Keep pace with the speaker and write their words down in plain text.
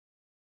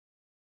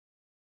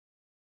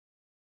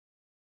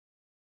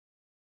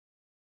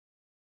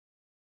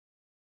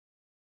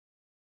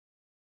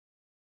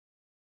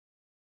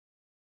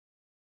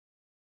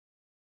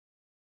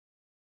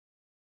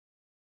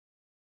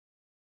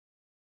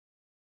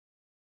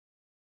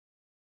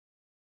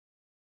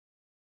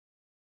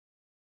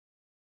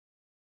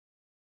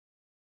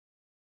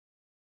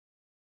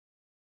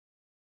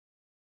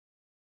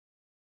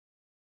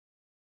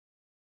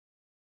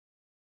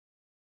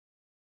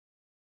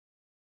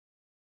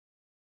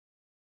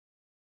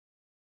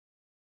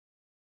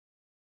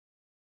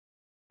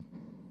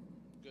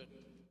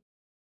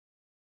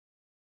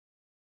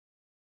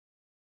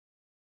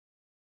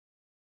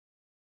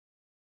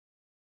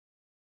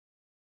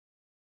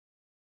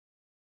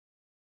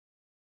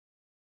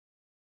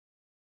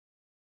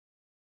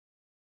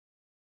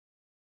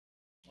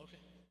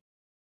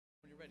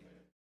Ready?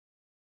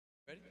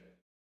 Ready?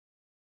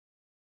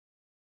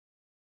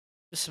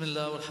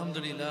 Bismillah,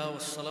 walhamdulillah,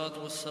 wassalatu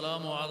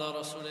wassalamu ala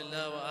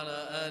rasulillah wa ala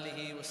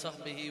alihi wa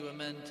sahbihi wa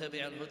man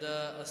tabi'a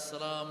al-huda.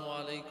 Assalamu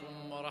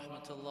alaikum wa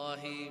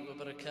rahmatullahi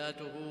wa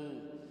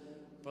barakatuhu.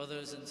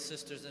 Brothers and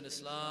sisters in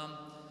Islam,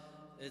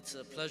 it's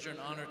a pleasure and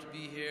honor to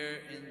be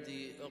here in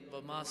the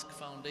Uqba Mosque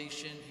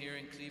Foundation here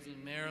in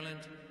Cleveland,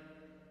 Maryland.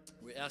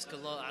 We ask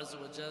Allah Azza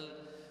wa Jal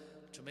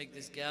to make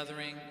this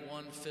gathering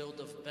one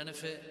filled of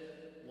benefit,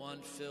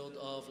 one filled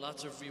of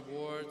lots of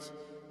rewards,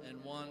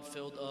 and one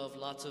filled of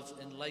lots of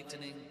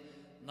enlightening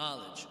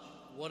knowledge.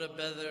 What a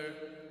better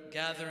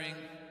gathering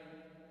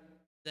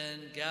than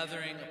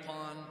gathering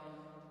upon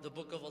the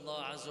Book of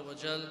Allah Azza wa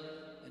Jal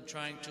and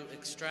trying to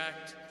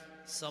extract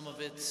some of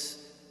its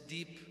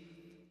deep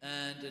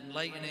and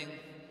enlightening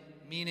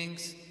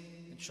meanings.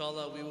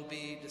 Inshallah, we will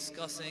be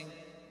discussing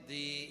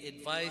the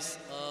advice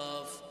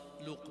of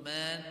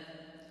Luqman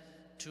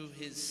to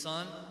his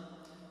son,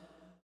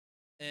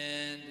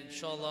 and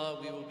inshallah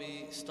we will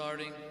be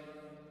starting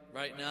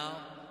right now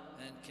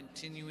and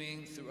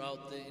continuing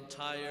throughout the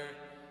entire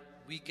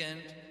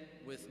weekend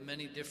with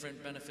many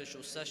different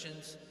beneficial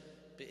sessions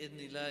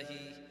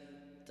bi'idhnillahi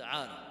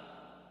ta'ala.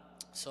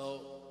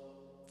 So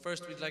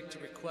first we'd like to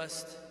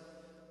request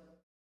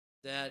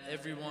that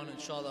everyone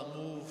inshallah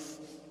move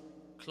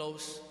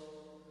close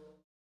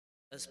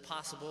as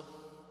possible,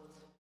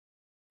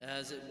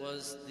 as it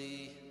was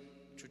the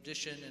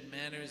tradition and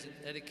manners and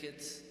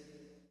etiquettes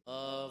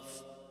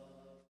of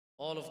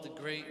all of the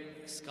great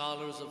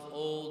scholars of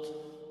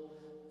old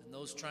and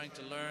those trying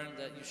to learn,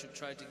 that you should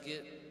try to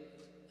get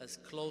as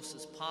close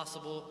as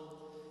possible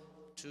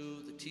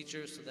to the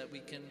teacher so that we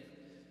can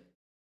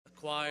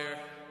acquire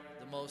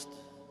the most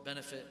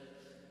benefit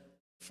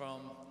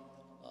from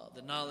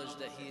the knowledge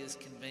that he is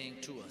conveying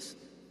to us.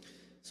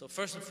 So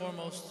first and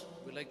foremost,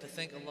 we'd like to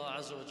thank Allah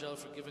Azza wa Jal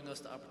for giving us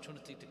the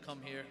opportunity to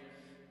come here,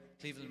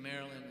 Cleveland,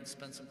 Maryland, and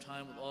spend some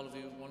time with all of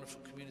you. Wonderful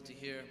community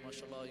here.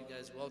 MashaAllah, you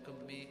guys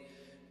welcomed me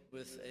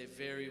with a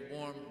very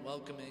warm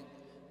welcoming.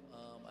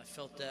 I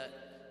felt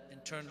that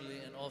internally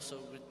and also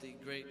with the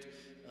great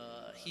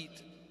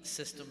heat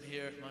system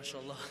here,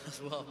 MashaAllah,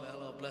 as well. May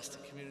Allah bless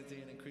the community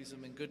and increase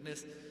them in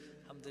goodness.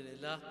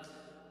 Alhamdulillah.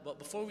 But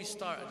before we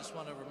start, I just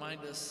want to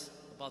remind us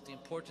about the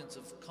importance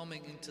of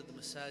coming into the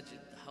masajid,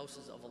 the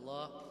houses of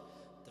Allah,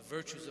 the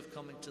virtues of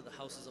coming to the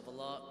houses of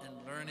Allah and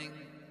learning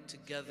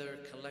together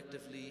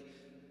collectively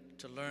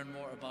to learn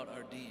more about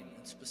our deen,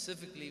 and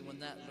specifically when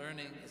that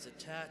learning is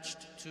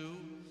attached to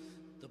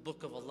the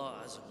Book of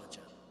Allah Azza wa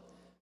Jal.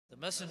 The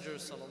Messenger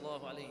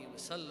sallallahu alaihi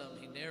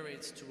wasallam, he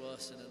narrates to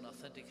us in an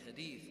authentic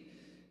hadith.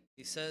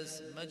 He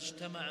says,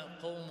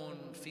 "Majtama'a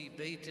qawmun fi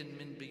baytin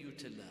min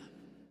buyutillah,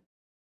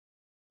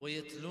 wa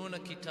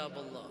yatluna kitab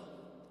Allah,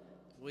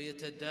 wa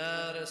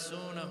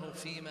yatadarasunahu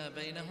fima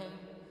baynahum,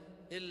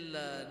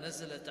 illa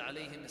nazalat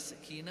alayhim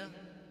as-sakinah,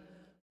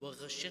 wa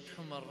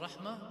ghashiyatuhum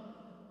ar-rahmah,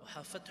 wa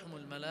hafathum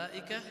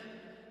al-malaikah,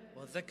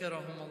 wa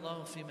dhakarahum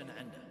Allah fi man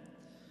 'indah."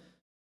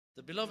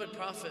 The beloved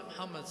Prophet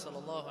Muhammad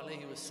sallallahu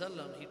alaihi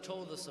wasallam, he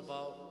told us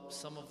about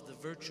some of the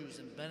virtues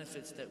and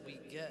benefits that we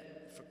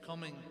get for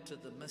coming to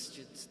the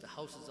masjids, the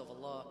houses of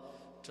Allah,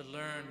 to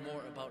learn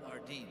more about our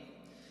deen.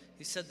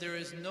 He said there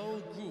is no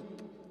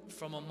group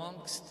from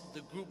amongst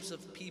the groups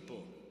of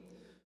people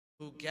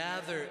who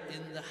gather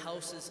in the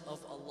houses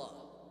of Allah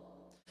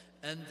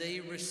and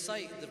they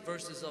recite the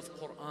verses of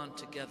Quran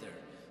together.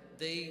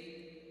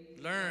 They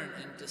learn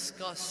and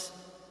discuss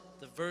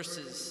the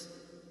verses,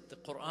 the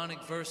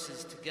Quranic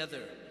verses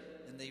together,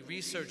 and they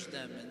research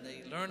them and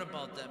they learn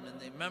about them and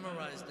they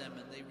memorize them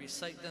and they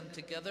recite them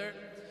together,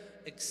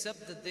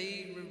 except that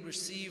they will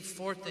receive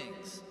four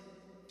things.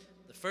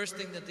 The first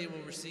thing that they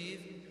will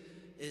receive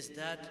is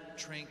that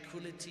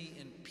tranquility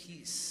and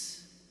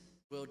peace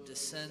will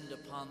descend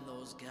upon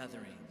those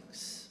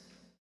gatherings.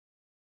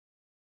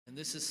 And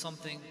this is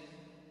something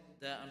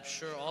that I'm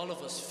sure all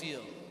of us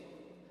feel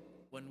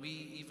when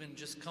we even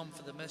just come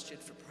for the masjid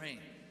for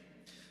praying.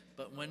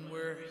 But when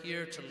we're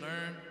here to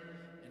learn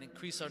and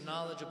increase our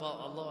knowledge about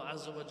Allah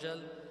Azza wa Jal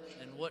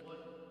and what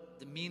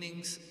the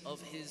meanings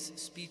of His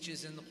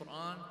speeches in the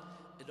Quran,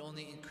 it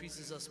only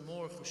increases us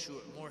more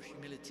khushu', more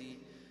humility,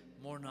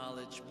 more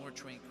knowledge, more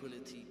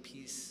tranquility,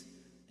 peace,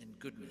 and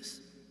goodness.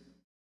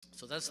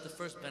 So that's the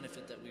first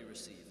benefit that we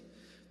receive.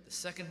 The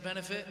second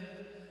benefit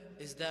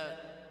is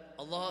that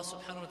Allah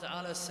subhanahu wa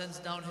ta'ala sends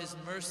down His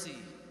mercy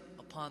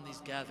upon these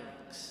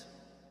gatherings.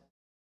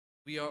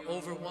 We are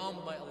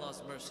overwhelmed by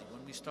Allah's mercy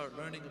when we start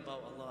learning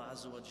about Allah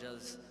Azza wa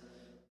Jal's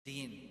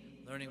deen,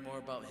 learning more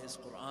about His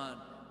Quran,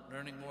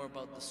 learning more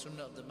about the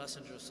Sunnah of the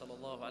Messenger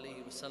sallallahu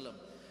alaihi wasallam.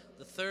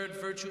 The third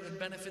virtue and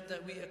benefit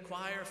that we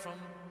acquire from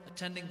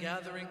attending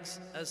gatherings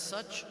as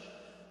such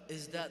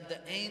is that the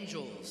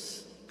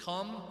angels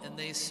come and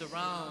they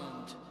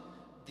surround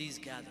these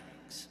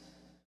gatherings.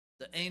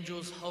 The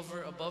angels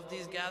hover above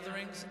these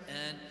gatherings,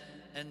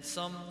 and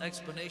some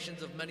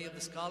explanations of many of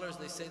the scholars,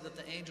 they say that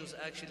the angels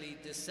actually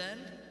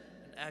descend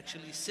and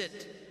actually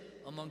sit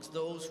amongst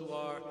those who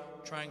are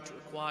trying to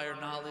acquire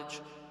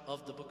knowledge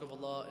of the Book of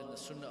Allah and the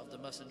Sunnah of the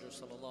Messenger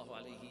sallallahu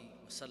alaihi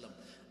wasallam.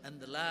 And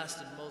the last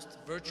and most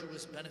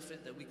virtuous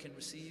benefit that we can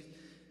receive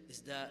is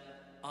that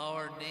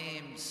our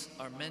names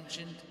are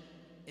mentioned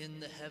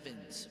in the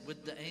heavens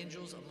with the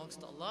angels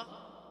amongst Allah.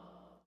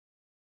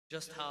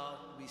 Just how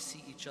we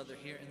see each other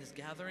here in this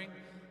gathering,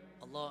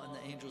 Allah and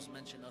the angels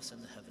mention us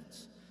in the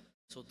heavens.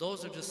 So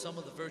those are just some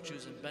of the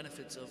virtues and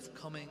benefits of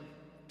coming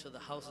to the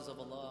houses of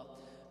Allah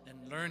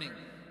and learning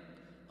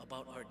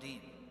about our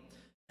deen.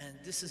 And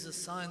this is a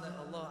sign that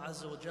Allah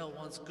Azza wa Jal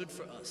wants good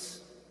for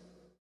us.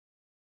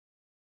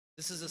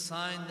 This is a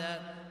sign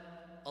that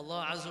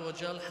Allah Azza wa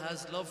Jal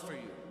has love for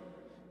you.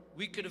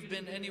 We could have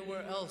been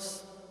anywhere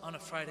else on a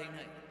Friday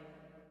night.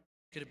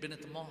 Could have been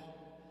at the mall.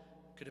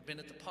 Could have been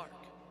at the park.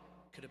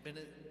 Could have been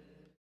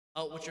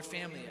out with your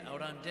family,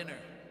 out on dinner.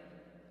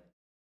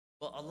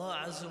 But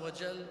Allah Azza wa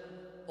Jal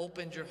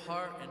opened your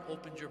heart and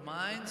opened your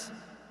minds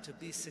to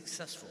be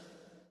successful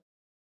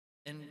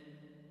and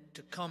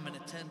to come and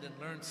attend and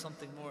learn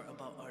something more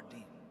about our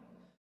deen.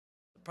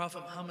 The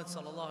Prophet Muhammad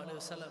sallallahu alaihi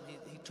wasallam,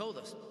 he told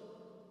us,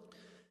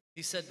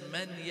 he said,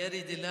 "Man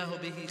yaridillahu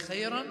bihi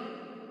khayran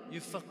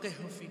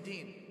yufaqihu fi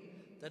din."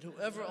 That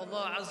whoever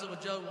Allah Azza wa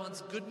Jal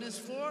wants goodness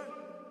for,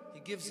 He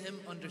gives him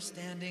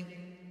understanding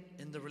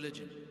in the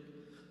religion.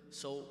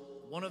 So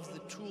one of the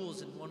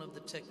tools and one of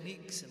the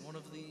techniques and one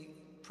of the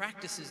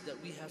practices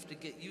that we have to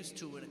get used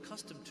to and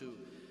accustomed to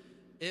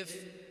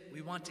if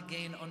we want to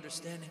gain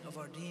understanding of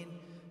our deen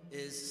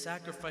is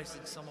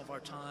sacrificing some of our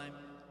time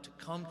to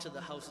come to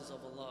the houses of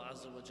Allah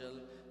Azza wa Jal,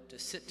 to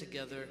sit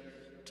together,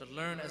 to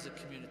learn as a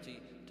community,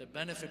 to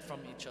benefit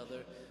from each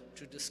other,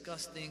 to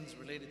discuss things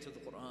related to the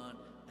Quran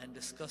and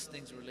discuss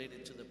things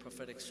related to the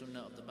prophetic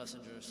sunnah of the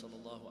Messenger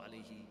sallallahu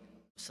alaihi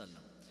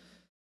wasallam.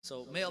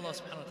 So may Allah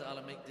subhanahu wa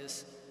ta'ala make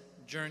this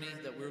journey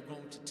that we're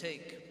going to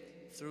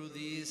take through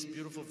these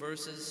beautiful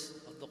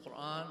verses of the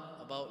Quran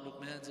about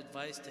Luqman's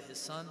advice to his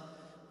son.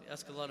 We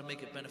ask Allah to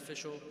make it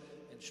beneficial,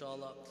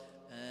 inshallah,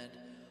 and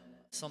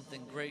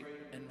something great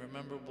and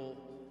memorable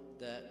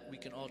that we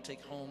can all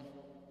take home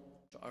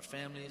to our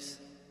families,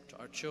 to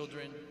our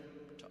children,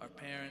 to our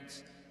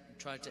parents, and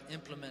try to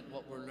implement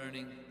what we're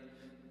learning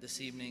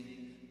this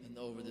evening and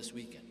over this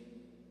weekend.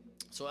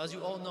 So as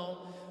you all know,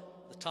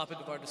 the topic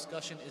of our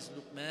discussion is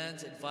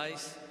Luqman's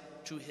advice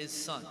to his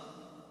son.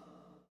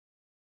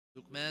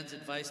 Luqman's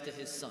advice to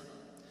his son.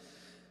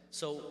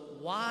 So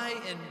why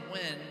and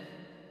when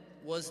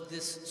was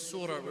this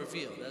surah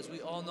revealed? As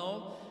we all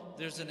know,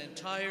 there's an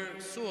entire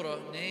surah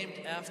named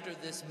after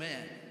this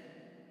man,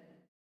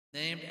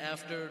 named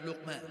after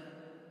Luqman.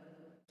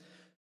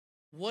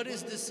 What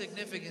is the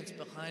significance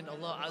behind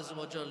Allah Azza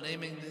wa Jal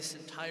naming this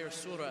entire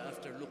surah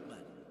after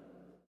Luqman?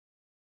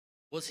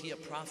 Was he a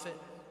prophet?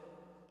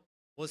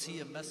 Was he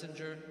a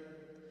messenger?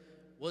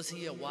 Was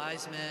he a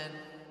wise man?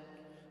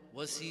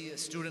 Was he a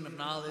student of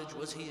knowledge?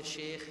 Was he a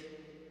sheikh?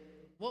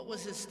 What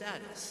was his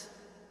status?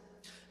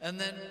 And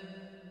then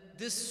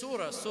this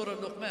surah, Surah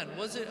Luqman,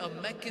 was it a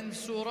Meccan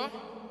surah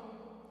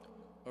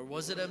or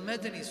was it a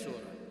Madani surah?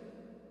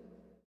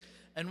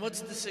 And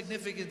what's the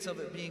significance of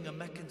it being a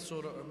Meccan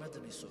surah or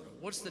Madani surah?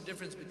 What's the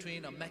difference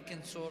between a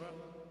Meccan surah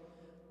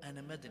and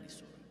a Madani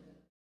surah?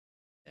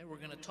 Okay, we're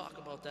going to talk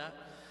about that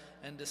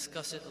and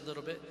discuss it a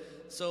little bit.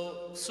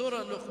 So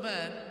Surah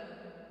Luqman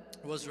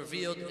was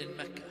revealed in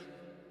Mecca.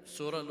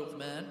 Surah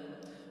Luqman,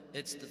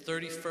 it's the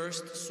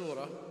 31st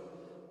surah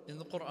in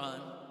the Quran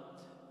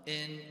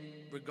in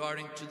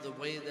regarding to the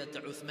way that the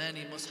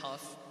Uthmani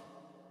Mus'haf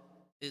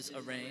is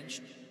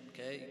arranged.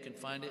 Okay, you can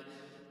find it,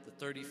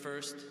 the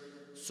 31st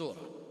surah.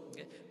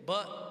 Okay?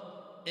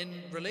 But in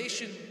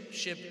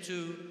relationship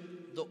to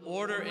the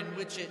order in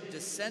which it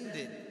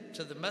descended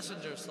to the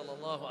Messenger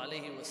sallallahu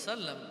alaihi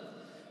wasallam,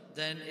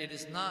 then it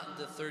is not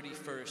the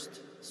 31st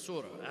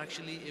surah.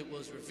 Actually, it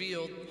was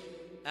revealed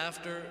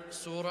after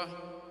Surah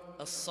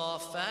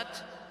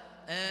As-Safat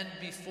and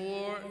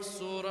before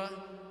Surah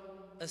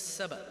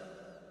As-Saba.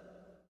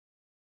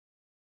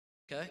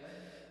 Okay?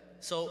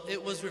 So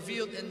it was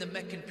revealed in the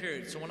Meccan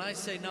period. So when I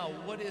say now,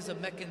 what is a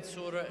Meccan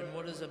surah and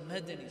what is a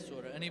Madani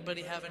surah?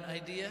 Anybody have an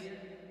idea?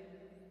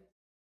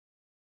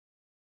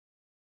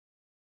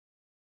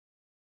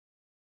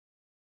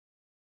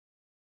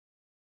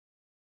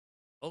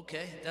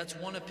 Okay, that's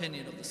one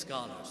opinion of the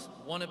scholars.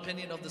 One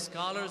opinion of the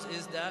scholars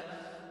is that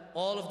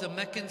all of the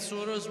Meccan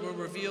surahs were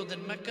revealed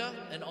in Mecca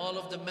and all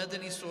of the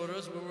Madani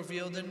surahs were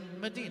revealed in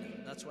Medina.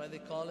 That's why they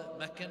call it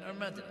Meccan or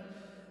Madani.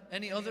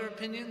 Any other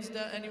opinions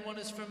that anyone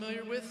is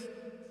familiar with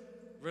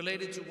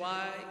related to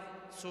why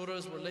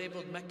surahs were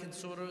labeled Meccan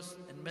surahs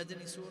and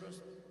Madani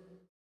surahs?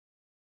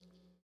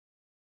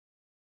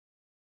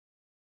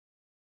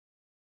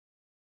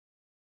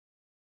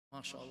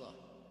 MashaAllah.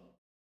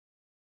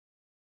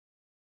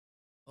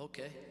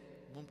 Okay,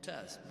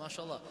 Mumtaz,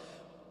 MashaAllah.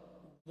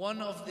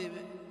 One of the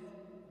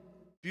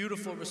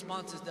beautiful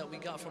responses that we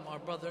got from our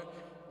brother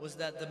was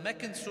that the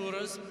Meccan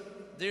surahs,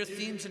 their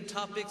themes and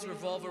topics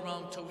revolve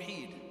around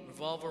Tawheed,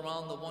 revolve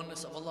around the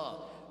oneness of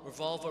Allah,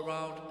 revolve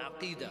around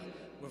Aqidah,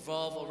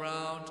 revolve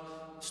around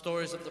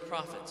stories of the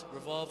prophets,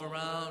 revolve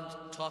around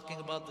talking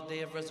about the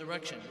day of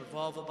resurrection,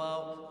 revolve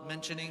about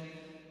mentioning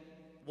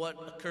what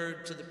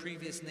occurred to the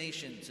previous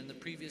nations and the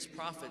previous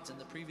prophets and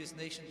the previous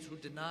nations who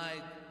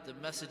denied the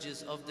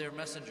messages of their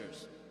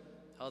messengers,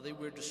 how they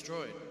were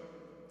destroyed.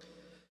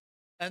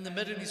 And the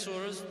Madani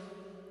surahs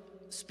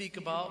speak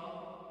about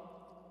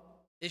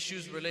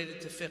issues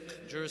related to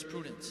fiqh,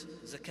 jurisprudence,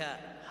 zakat,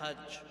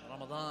 hajj,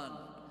 Ramadan,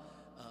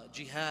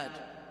 jihad,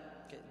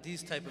 okay,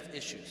 these type of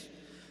issues.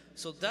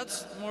 So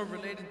that's more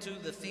related to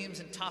the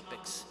themes and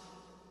topics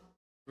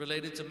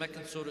related to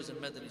Meccan surahs and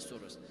Madani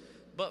surahs.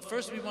 But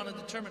first we want to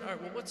determine, all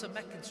right, well, what's a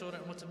Meccan surah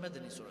and what's a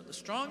Madani surah? The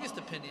strongest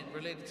opinion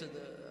related to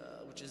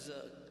which is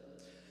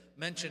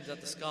mentioned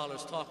that the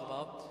scholars talk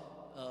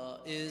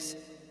about, is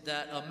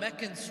that a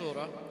Meccan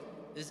surah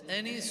is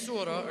any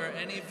surah or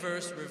any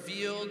verse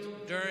revealed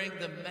during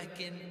the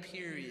Meccan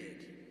period.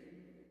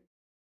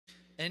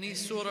 Any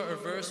surah or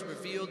verse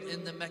revealed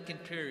in the Meccan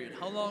period.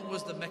 How long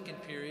was the Meccan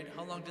period?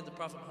 How long did the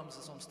Prophet Muhammad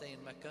stay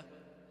in Mecca?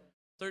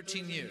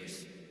 13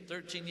 years.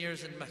 13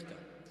 years in Mecca.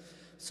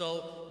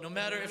 So no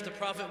matter if the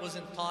Prophet was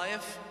in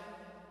Taif,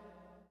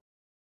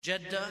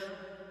 Jeddah,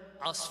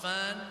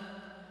 Asfan,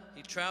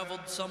 he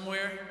traveled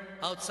somewhere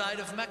outside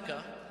of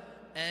Mecca,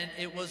 and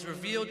it was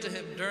revealed to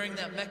him during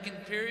that Meccan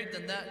period,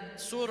 then that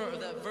surah or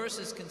that verse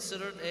is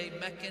considered a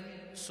Meccan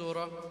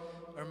surah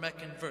or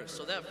Meccan verse.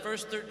 So that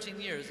first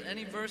 13 years,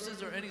 any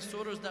verses or any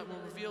surahs that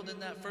were revealed in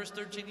that first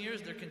 13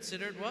 years, they're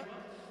considered what?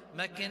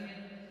 Meccan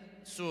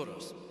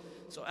surahs.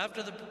 So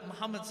after the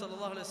Muhammad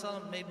sallallahu alaihi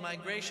wasallam made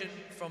migration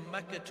from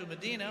Mecca to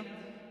Medina,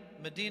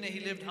 he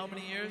lived how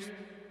many years?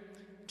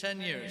 10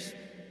 years.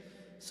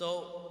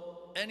 So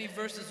any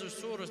verses or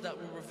surahs that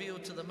were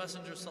revealed to the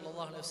Messenger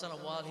sallallahu alaihi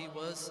wasallam while he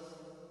was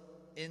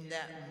in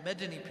that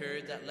Madani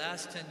period, that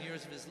last 10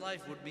 years of his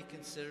life, would be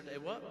considered a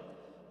what?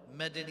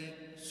 Madani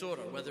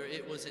surah. Whether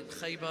it was in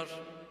Khaybar,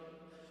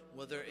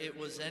 whether it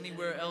was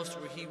anywhere else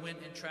where he went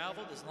and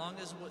traveled, as long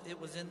as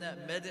it was in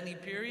that Madani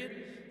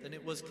period, then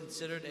it was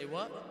considered a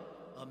what?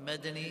 A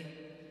Madani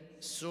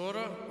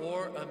surah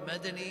or a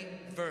Madani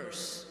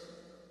verse.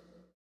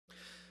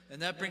 And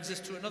that brings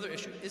us to another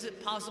issue. Is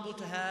it possible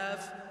to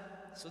have,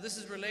 so this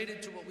is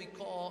related to what we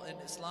call in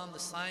Islam the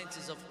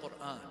sciences of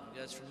Quran.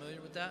 You guys familiar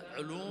with that?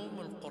 Ulum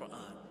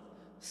al-Quran.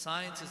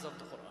 Sciences of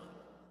the Quran,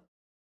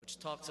 which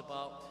talks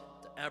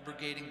about the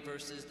abrogating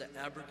verses, the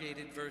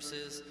abrogated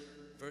verses,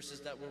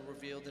 verses that were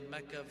revealed in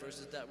Mecca,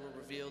 verses that were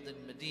revealed in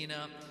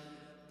Medina,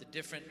 the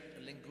different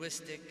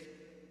linguistic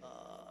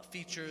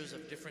features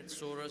of different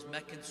surahs.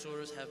 Meccan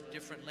surahs have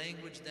different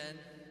language than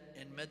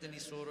in Madani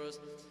surahs.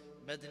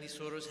 Madani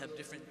surahs have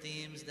different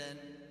themes than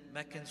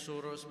Meccan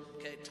surahs,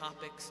 okay,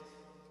 topics.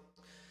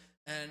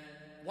 And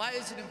why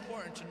is it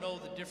important to know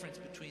the difference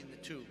between the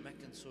two,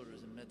 Meccan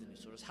surahs and Madani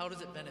surahs? How does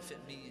it benefit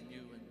me and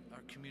you and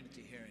our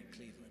community here in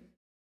Cleveland?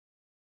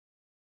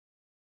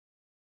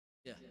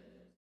 Yeah.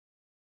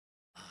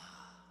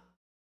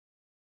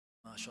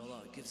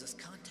 MashaAllah, it gives us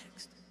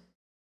context.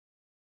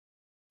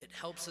 It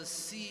helps us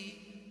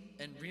see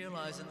and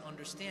realize and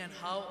understand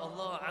how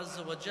Allah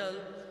Azza wa Jal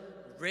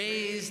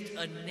raised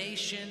a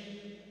nation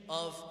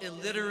of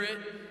illiterate,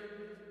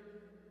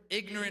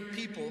 ignorant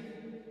people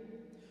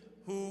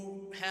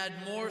who had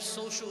more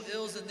social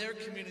ills in their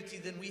community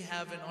than we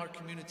have in our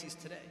communities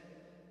today.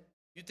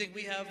 You think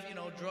we have,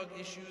 drug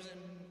issues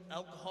and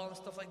alcohol and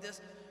stuff like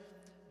this?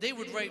 They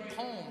would write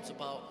poems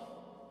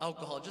about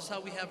alcohol, just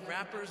how we have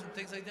rappers and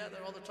things like that.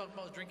 They're all talking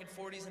about drinking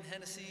 40s and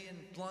Hennessy and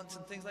blunts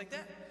and things like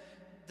that.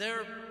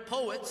 Their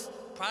poets,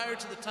 prior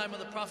to the time of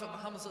the Prophet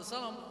Muhammad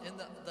ﷺ, in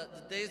the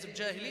days of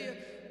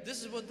Jahiliyyah,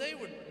 this is what they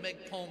would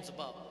make poems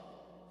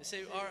about. They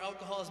say, our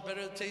alcohol is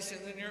better tasting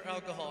than your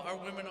alcohol. Our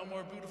women are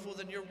more beautiful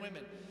than your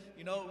women.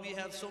 We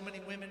have so many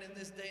women in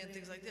this day and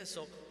things like this.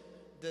 So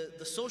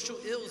the social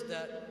ills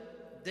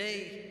that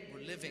they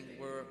were living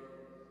were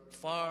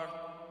far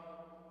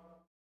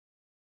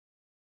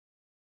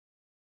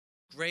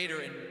greater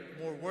and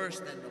more worse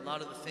than a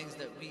lot of the things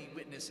that we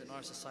witness in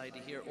our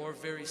society here, or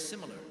very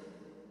similar.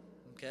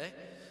 Okay?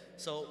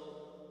 So,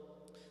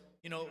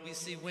 we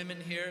see women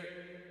here.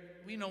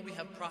 We know we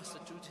have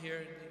prostitutes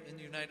here in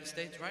the United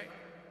States, right?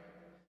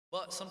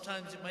 But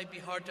sometimes it might be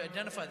hard to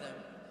identify them.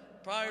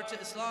 Prior to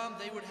Islam,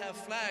 they would have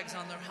flags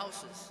on their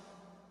houses,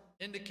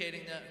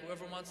 indicating that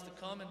whoever wants to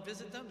come and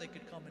visit them, they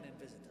could come in and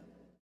visit them.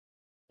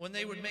 When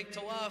they would make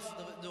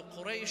tawaf, the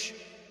Quraysh,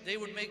 they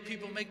would make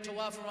people make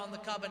tawaf around the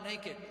Kaaba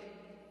naked.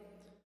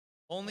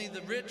 Only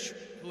the rich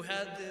who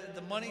had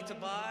the money to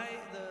buy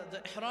the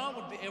ihram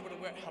would be able to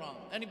wear ihram.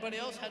 Anybody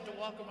else had to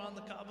walk around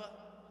the Kaaba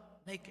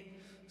naked.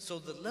 So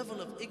the level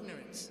of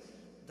ignorance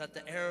that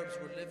the Arabs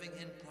were living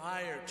in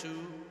prior to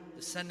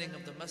the sending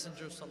of the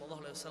Messenger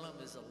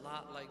ﷺ is a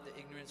lot like the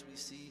ignorance we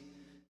see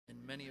in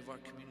many of our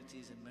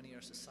communities and many of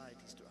our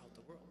societies throughout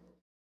the world.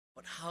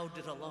 But how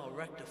did Allah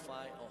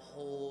rectify a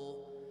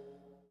whole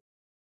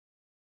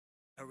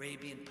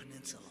Arabian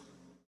Peninsula?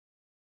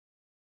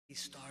 He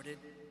started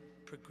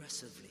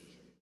progressively.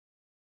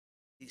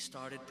 He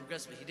started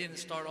progressively. He didn't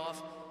start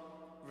off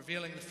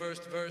revealing the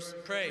first verse,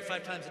 pray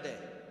 5 times a day,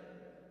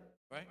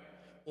 right?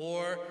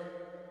 or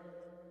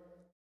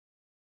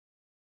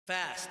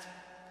fast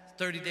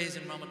 30 days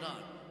in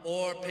Ramadan,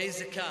 or pay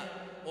zakat,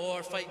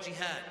 or fight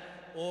jihad,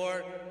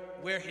 or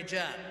wear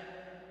hijab.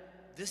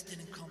 This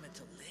didn't come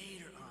until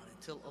later on,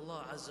 until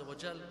Allah Azza wa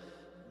Jal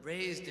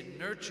raised and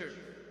nurtured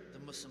the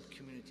Muslim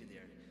community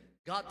there.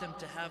 Got them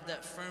to have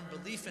that firm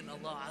belief in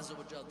Allah Azza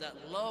wa Jal, that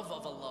love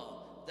of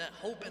Allah, that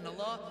hope in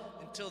Allah.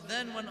 Until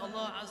then, when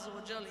Allah Azza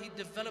wa Jal, He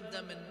developed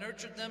them and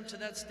nurtured them to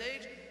that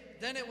stage,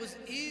 then it was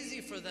easy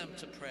for them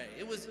to pray.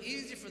 It was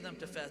easy for them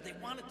to fast. They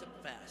wanted to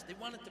fast. They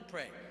wanted to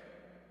pray.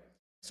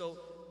 So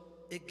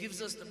it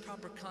gives us the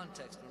proper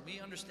context. When we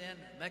understand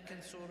Meccan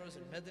surahs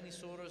and Madani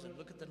surahs and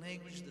look at the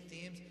language, the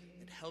themes,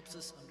 it helps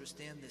us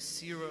understand the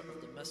seerah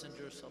of the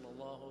Messenger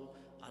sallallahu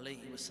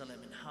alayhi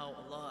wasallam and how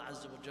Allah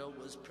Azza wa Jal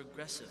was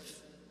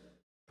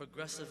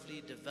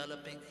progressively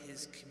developing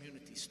His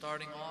community,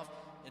 starting off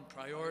and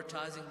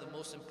prioritizing the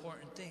most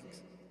important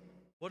things.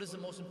 What is the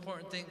most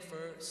important thing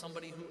for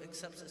somebody who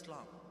accepts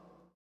Islam?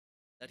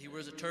 That he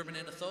wears a turban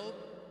and a thobe?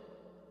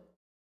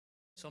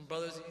 Some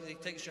brothers, they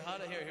take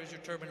shahada, here's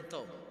your turban and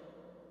thobe.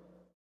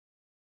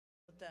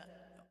 Put that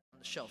on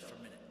the shelf for a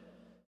minute.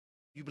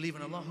 You believe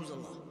in Allah? Who's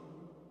Allah?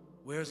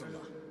 Where is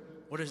Allah?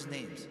 What are His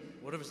names?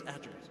 What are His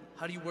attributes?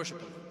 How do you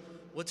worship Allah?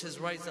 What's His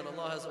rights that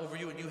Allah has over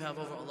you and you have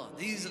over Allah?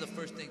 These are the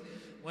first things.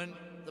 When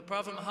the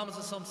Prophet Muhammad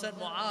sent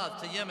Mu'adh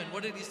to Yemen,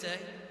 what did he say?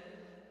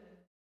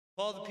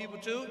 Call the people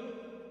to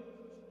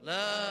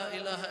La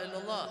ilaha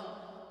illallah,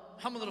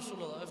 Muhammad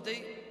Rasulullah. If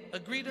they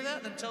agree to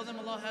that, then tell them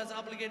Allah has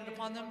obligated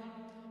upon them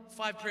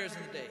 5 prayers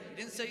in the day. He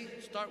didn't say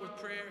start with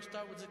prayer,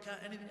 start with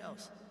zakat, anything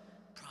else.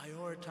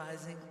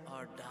 Prioritizing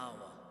our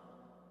da'wah.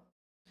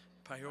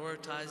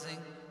 Prioritizing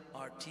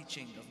our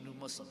teaching of new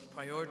Muslims.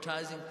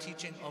 Prioritizing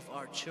teaching of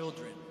our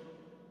children.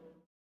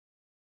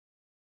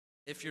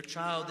 If your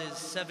child is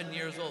 7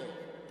 years old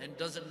and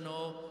doesn't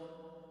know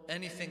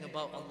anything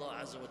about Allah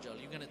Azza wa Jal,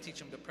 you're going to teach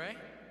him to pray?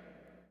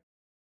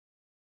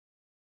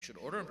 You should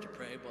order him to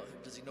pray,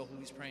 but does he know who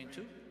he's praying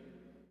to?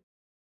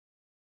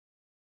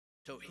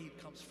 Tawheed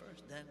comes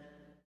first, then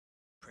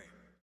prayer.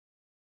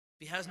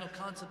 If he has no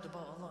concept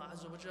about Allah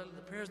Azza wa Jal,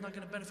 the prayer is not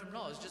going to benefit him at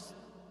all. It's just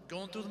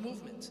going through the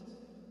movements.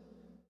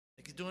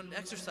 Like he's doing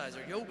exercise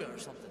or yoga or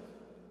something.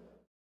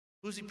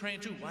 Who's he praying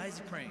to? Why is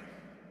he praying?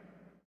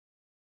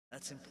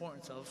 That's the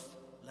importance of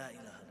La ilaha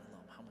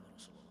illallah Muhammad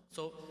Rasulullah.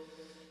 So,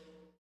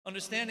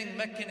 understanding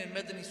Meccan and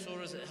Madani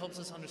surahs, it helps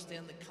us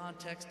understand the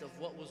context of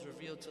what was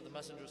revealed to the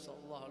Messenger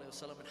sallallahu alaihi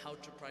wasallam and how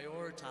to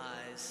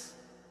prioritize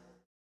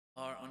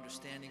our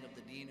understanding of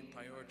the deen and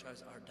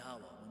prioritize our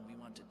da'wah when we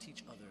want to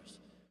teach others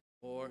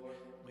or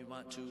we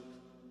want to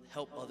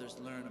help others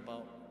learn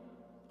about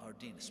our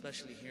deen,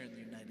 especially here in the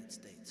United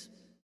States.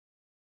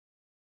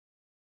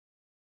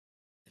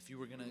 If you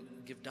were going to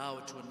give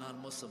da'wah to a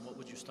non-Muslim, what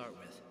would you start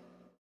with?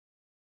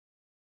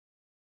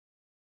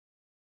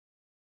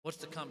 What's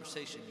the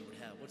conversation you would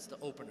have? What's the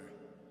opener?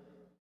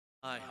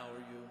 Hi, how are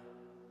you?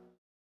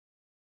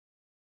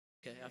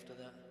 Okay, after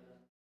that.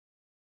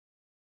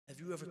 Have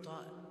you ever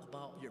thought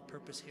about your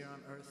purpose here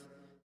on earth?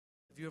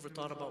 Have you ever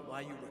thought about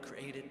why you were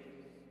created?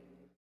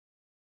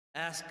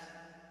 Ask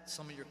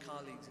some of your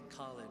colleagues in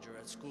college or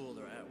at school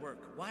or at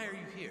work, why are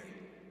you here?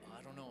 Oh,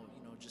 I don't know,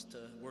 just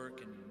to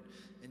work and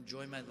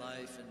enjoy my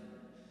life and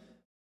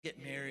get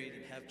married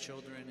and have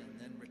children and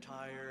then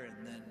retire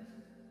and then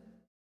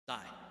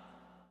die.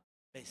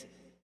 Basically.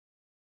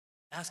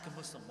 Ask a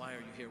Muslim, why are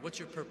you here? What's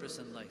your purpose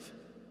in life?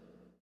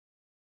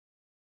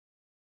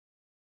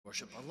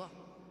 Worship Allah.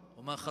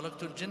 وَمَا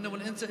خَلَقْتُ الْجِنَّ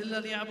وَالْإِنسَ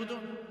إِلَّا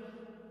لِيَعْبُدُونَ.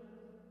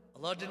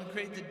 Allah didn't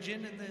create the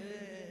jinn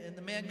and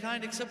the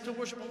mankind except to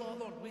worship Allah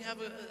alone. We have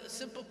a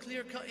simple,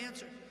 clear-cut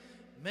answer.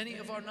 Many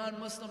of our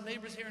non-Muslim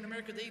neighbors here in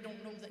America, they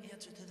don't know the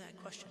answer to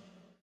that question.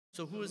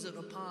 So who is it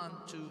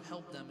upon to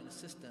help them and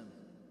assist them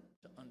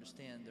to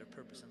understand their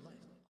purpose in life?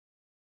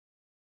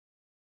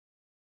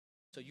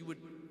 So you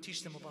would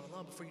teach them about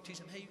Allah before you teach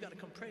them, hey, you got to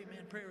come pray,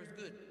 man. Prayer is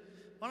good.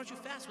 Why don't you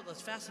fast with us?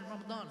 Fast in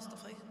Ramadan and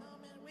stuff like that. No,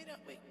 man,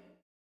 wait.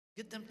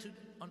 Get them to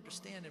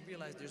understand and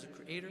realize there's a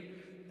creator,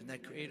 and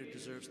that creator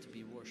deserves to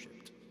be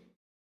worshipped.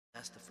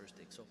 That's the first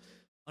thing. So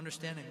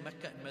understanding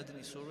Mecca and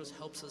Madani surahs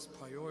helps us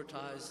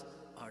prioritize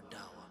our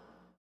da'wah,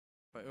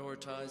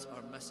 prioritize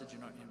our message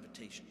and our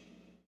invitation.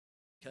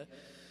 Okay?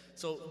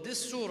 So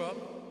this surah,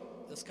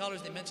 the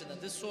scholars, they mentioned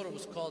that this surah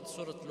was called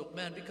Surah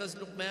Luqman because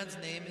Luqman's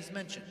name is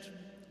mentioned.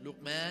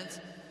 Luqman's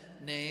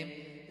name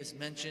is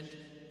mentioned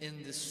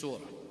in this surah.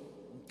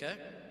 Okay?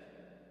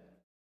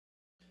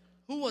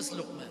 Who was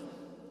Luqman?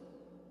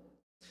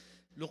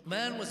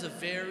 Luqman was a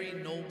very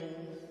noble,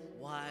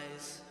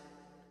 wise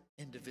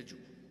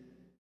individual.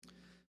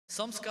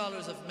 Some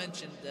scholars have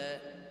mentioned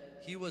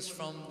that he was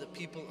from the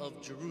people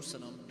of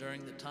Jerusalem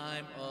during the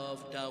time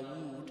of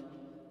Dawood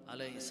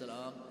alayhi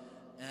salam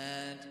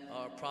and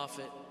our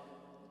prophet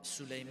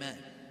Sulaiman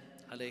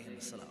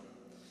alayhi salam.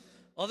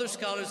 Other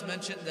scholars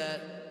mention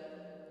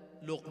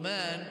that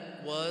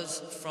Luqman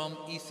was from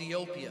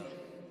Ethiopia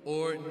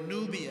or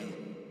Nubia.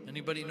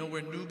 Anybody know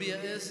where Nubia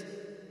is?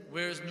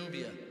 Where is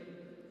Nubia?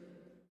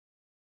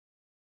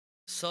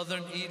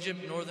 Southern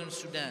Egypt, northern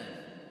Sudan.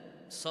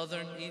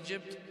 southern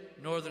Egypt,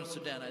 northern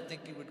Sudan. I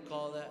think you would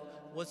call that,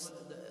 what's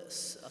the,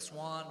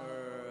 Aswan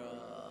or...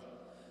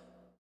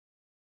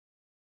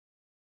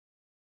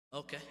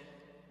 okay,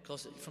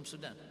 close from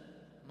Sudan.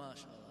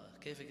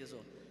 MashaAllah. كيفك يا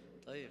زول؟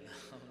 طيب.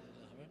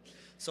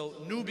 So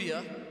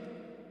Nubia,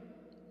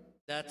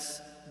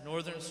 that's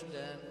northern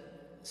Sudan,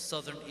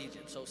 southern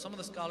Egypt. So some of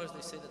the scholars,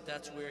 they say that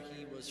that's where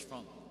he was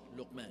from,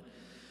 Luqman.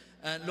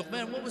 And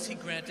Luqman, what was he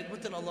granted?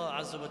 What did Allah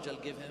Azza wa Jal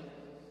give him?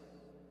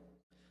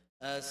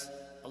 As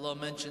Allah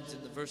mentions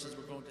in the verses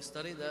we're going to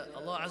study, that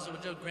Allah Azza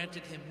wa Jal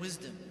granted him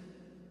wisdom.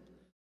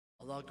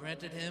 Allah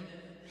granted him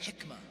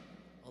hikmah.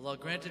 Allah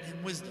granted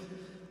him wisdom.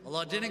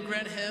 Allah didn't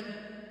grant him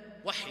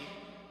wahi.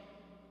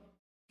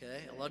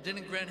 Okay? Allah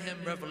didn't grant him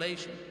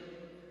revelation.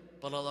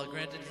 But Allah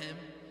granted him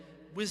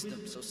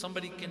wisdom. So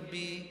somebody can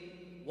be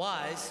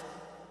wise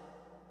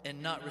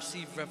and not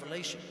receive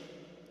revelation.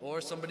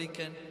 Or somebody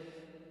can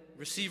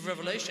receive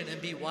revelation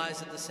and be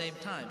wise at the same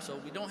time. So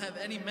we don't have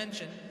any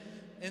mention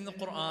in the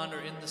Quran or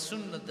in the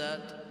Sunnah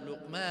that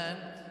Luqman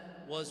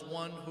was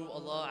one who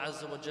Allah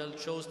Azza wa Jal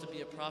chose to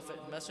be a prophet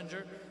and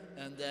messenger,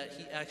 and that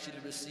he actually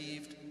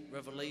received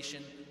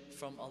revelation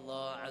from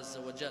Allah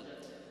Azza wa Jal.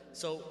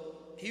 So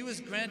he was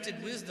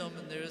granted wisdom,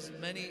 and there's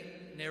many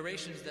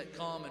narrations that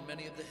come in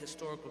many of the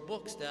historical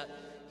books that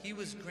he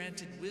was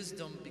granted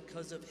wisdom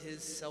because of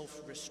his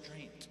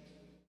self-restraint.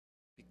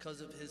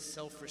 Because of his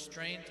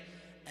self-restraint,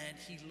 and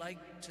he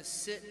liked to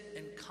sit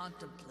and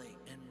contemplate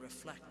and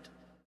reflect.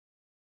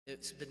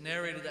 It's been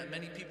narrated that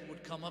many people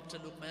would come up to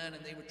Luqman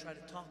and they would try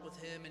to talk with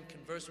him and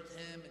converse with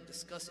him and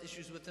discuss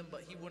issues with him,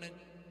 but he wouldn't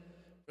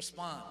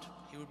respond.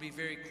 He would be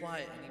very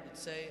quiet and he would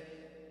say,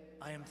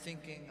 I am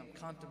thinking, I'm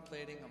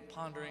contemplating, I'm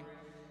pondering.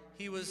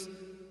 He was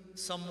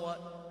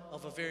somewhat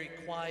of a very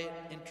quiet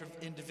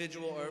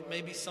individual, or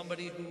maybe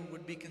somebody who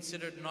would be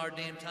considered in our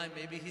day and time,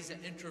 maybe he's an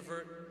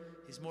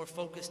introvert. He's more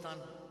focused on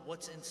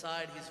what's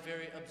inside. He's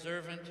very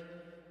observant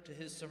to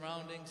his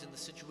surroundings and the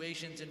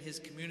situations in his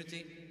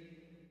community.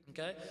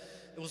 Okay?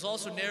 It was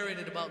also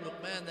narrated about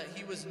Luqman that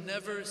he was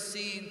never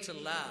seen to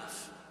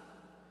laugh.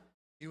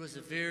 He was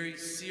a very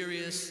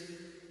serious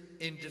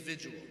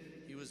individual.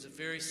 He was a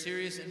very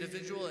serious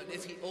individual, and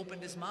if he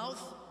opened his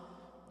mouth,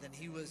 then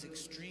he was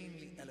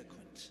extremely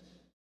eloquent.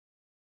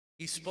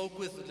 He spoke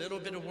with a little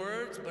bit of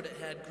words, but it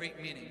had great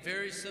meaning.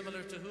 Very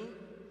similar to who?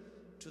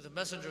 To the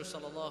Messenger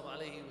sallallahu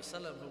alaihi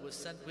wasallam, who was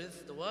sent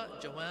with the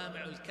what?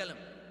 Jawami'ul kalam,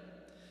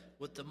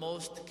 with the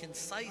most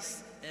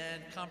concise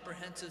and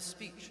comprehensive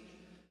speech.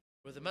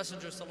 Where the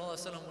Messenger sallallahu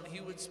alaihi wasallam, when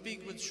he would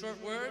speak with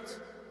short words,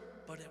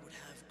 but it would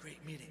have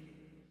great meaning.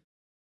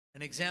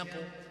 An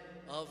example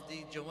of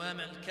the Jawami'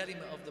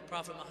 al-Kalima of the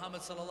Prophet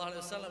Muhammad sallallahu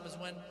alaihi wasallam is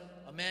when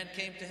a man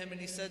came to him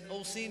and he said,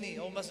 Awsini,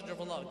 O Messenger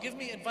of Allah, give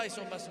me advice,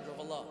 O Messenger of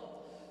Allah.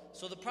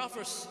 So the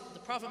Prophet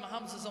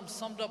Muhammad sallallahu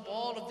summed up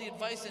all of the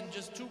advice in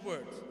just 2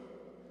 words,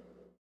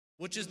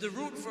 which is the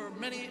root for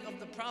many of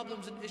the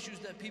problems and issues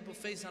that people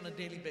face on a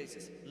daily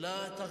basis. La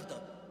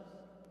taghdab.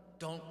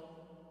 Don't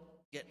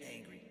get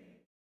angry.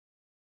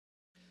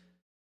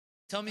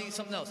 Tell me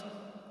something else.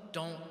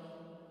 Don't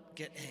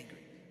get angry.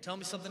 Tell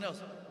me something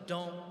else.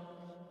 Don't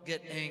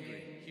get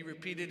angry. He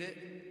repeated it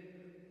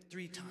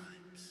 3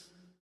 times.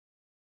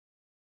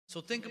 So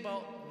think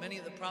about many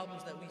of the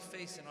problems that we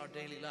face in our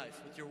daily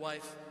life, with your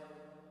wife,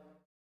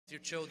 with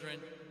your children,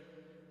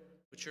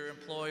 with your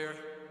employer,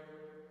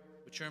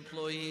 with your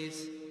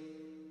employees,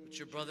 with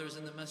your brothers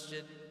in the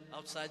masjid,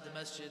 outside the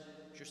masjid,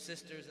 with your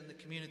sisters in the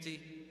community.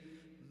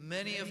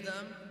 Many of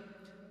them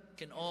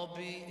can all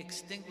be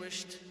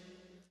extinguished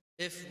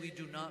if we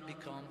do not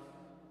become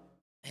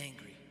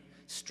angry.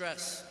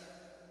 Stress,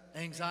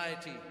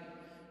 anxiety,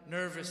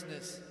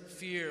 nervousness,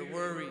 fear,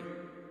 worry,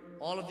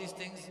 all of these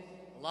things,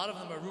 a lot of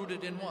them are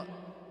rooted in what?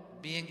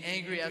 Being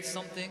angry at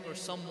something or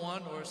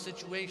someone or a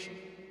situation.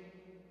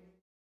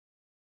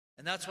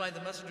 And that's why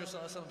the Messenger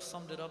ﷺ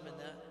summed it up in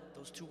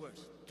those 2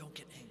 words, don't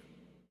get angry.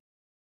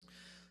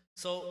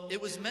 So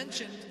it was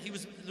mentioned,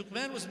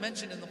 Luqman was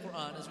mentioned in the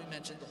Quran, as we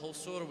mentioned, the whole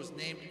surah was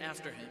named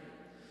after him.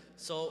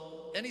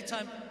 So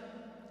anytime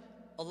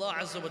Allah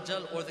Azza wa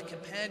Jal or the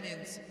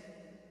companions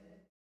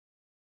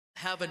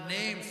have a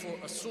name for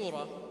a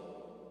surah,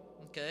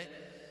 okay,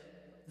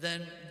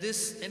 then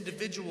this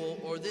individual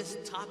or this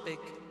topic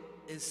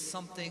is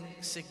something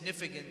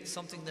significant,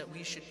 something that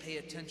we should pay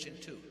attention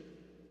to.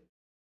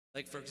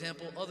 Like, for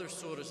example, other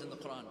surahs in the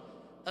Quran.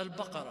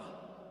 Al-Baqarah.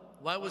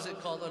 Why was it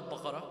called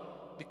Al-Baqarah?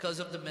 Because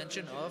of the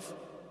mention of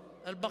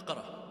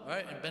Al-Baqarah,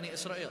 right, in Bani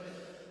Israel.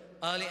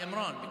 Ali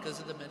Imran, because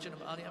of the mention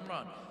of Ali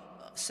Imran.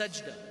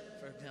 Sajda,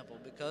 for example,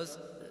 because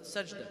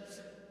Sajda.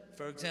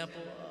 For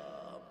example,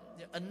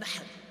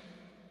 An-Nahl.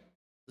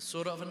 The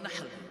surah of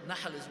An-Nahl.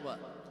 Nahl is what?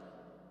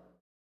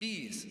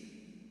 Bees.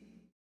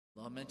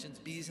 Allah mentions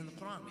bees in the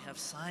Quran. We have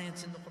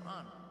science in the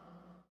Quran.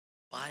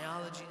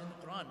 Biology in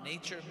the Quran.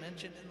 Nature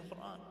mentioned in the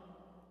Quran.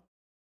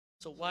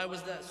 So why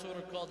was that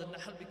surah called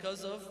An-Nahl?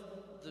 Because of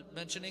the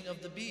mentioning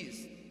of the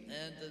bees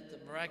and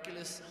the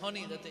miraculous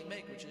honey that they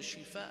make, which is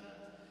shifa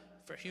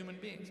for human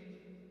beings.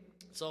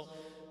 So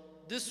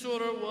this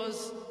surah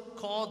was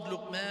called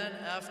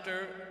Luqman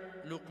after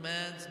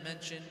Luqman's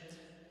mention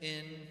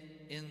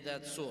in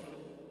that surah.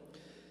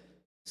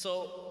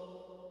 So,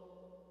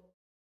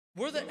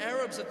 were the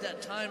Arabs at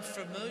that time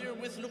familiar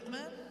with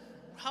Luqman?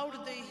 How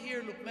did they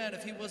hear Luqman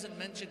if he wasn't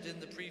mentioned in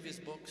the previous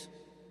books?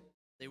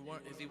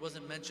 If he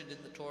wasn't mentioned in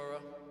the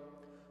Torah,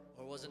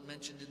 or wasn't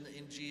mentioned in the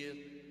Injil,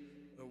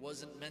 or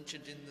wasn't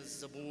mentioned in the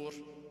Zabur?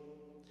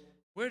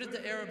 Where did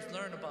the Arabs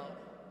learn about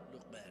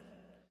Luqman?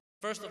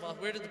 First of all,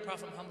 where did the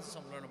Prophet Muhammad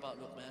learn about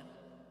Luqman?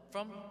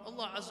 From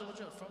Allah Azza wa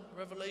Jal, from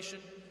revelation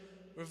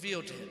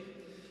revealed to him.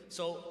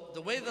 So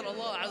the way that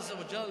Allah Azza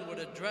wa Jal would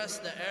address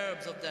the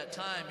Arabs of that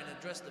time and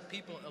address the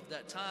people of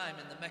that time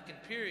in the Meccan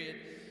period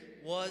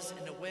was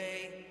in a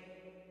way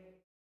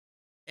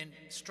and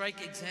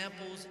strike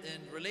examples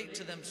and relate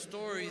to them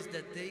stories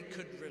that they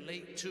could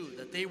relate to,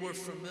 that they were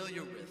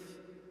familiar with,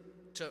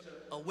 to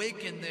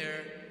awaken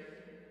their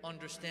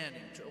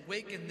understanding, to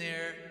awaken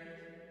their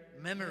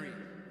memory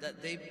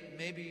that they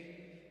maybe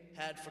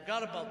had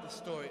forgot about the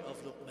story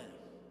of Luqman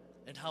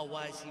and how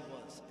wise he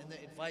was and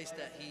the advice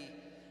that he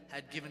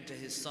had given to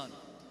his son.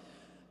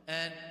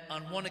 And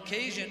on one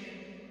occasion,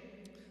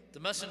 the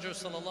Messenger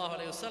sallallahu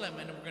alaihi wasallam,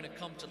 and we're going to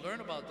come to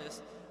learn about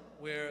this,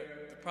 where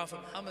the Prophet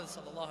Muhammad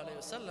sallallahu alaihi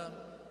wasallam,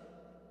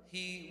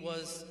 he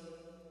was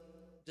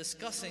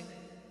discussing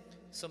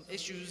some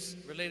issues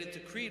related to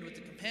creed with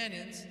the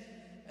companions,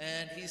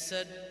 and he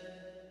said,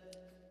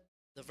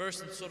 the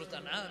verse in Surah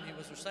An'am, he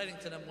was reciting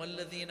to them,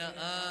 وَالَّذِينَ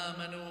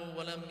آمَنُوا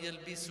وَلَمْ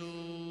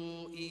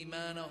يَلْبِسُوا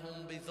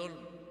إِيمَانَهُمْ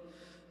بِظُلْمٍ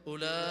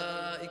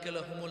أُولَٰئِكَ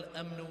لَهُمُ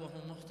الْأَمْنُ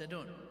وَهُمْ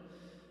مُهْتَدُونَ.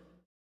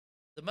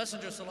 The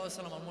Messenger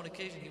ﷺ, on one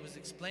occasion, he was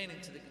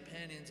explaining to the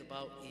companions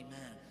about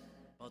Iman,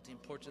 about the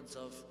importance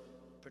of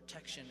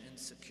protection and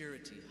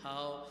security.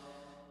 How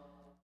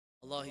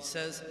Allah, He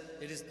says,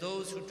 it is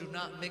those who do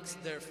not mix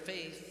their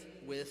faith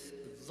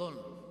with dhulm.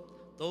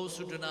 Those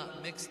who do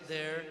not mix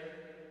their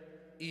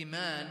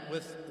Iman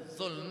with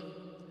dhulm,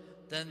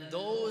 then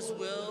those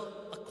will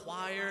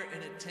acquire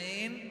and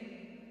attain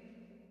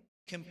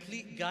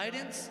complete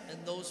guidance,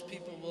 and those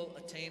people will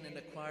attain and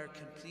acquire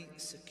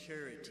complete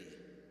security.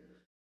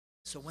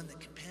 So when the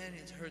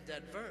companions heard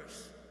that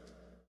verse,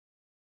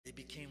 they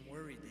became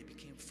worried, they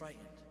became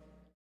frightened.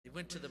 They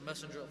went to the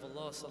Messenger of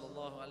Allah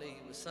sallallahu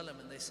alaihi wasallam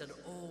and they said,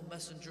 "O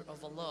Messenger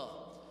of Allah,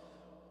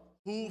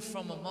 who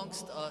from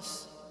amongst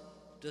us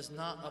does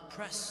not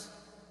oppress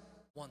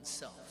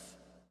oneself?"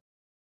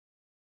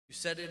 You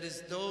said it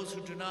is those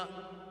who do not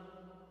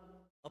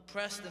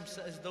oppress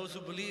themselves, those who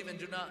believe and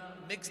do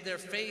not mix their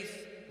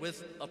faith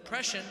with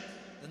oppression,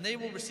 then they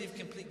will receive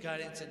complete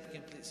guidance and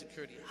complete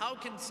security. How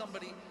can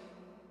somebody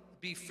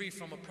be free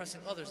from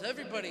oppressing others?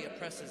 Everybody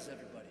oppresses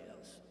everybody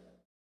else.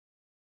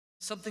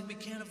 Something we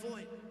can't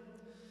avoid.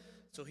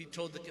 So he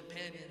told the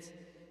companions,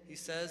 he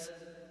says,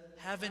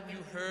 haven't you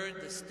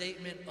heard the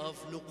statement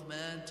of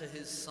Luqman to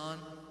his son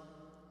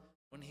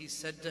when he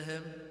said to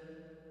him,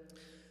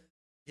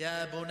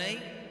 Ya bunay,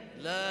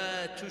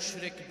 la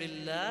tushrik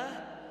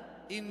billah,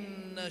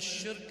 inna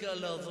shirka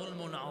la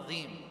dhulmun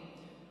azim.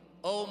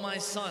 O my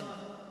son,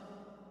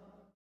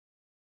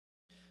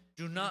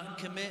 do not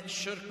commit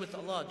shirk with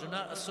Allah. Do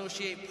not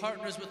associate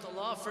partners with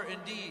Allah, for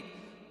indeed,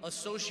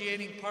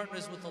 associating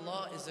partners with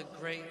Allah is a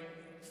great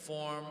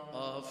form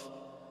of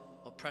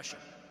oppression.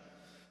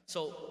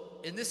 So,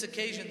 in this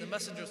occasion, the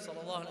Messenger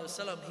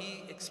ﷺ,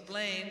 he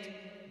explained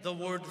the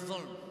word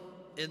dhulm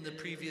in the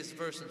previous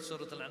verse in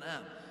Surah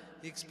Al-An'am.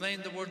 He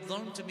explained the word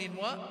dhulm to mean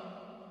what?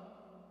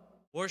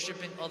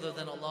 Worshipping other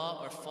than Allah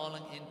or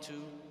falling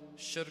into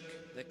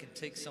shirk that can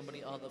take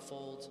somebody out of the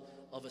folds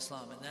of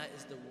Islam. And that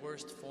is the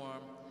worst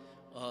form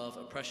of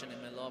oppression,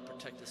 and may Allah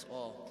protect us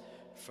all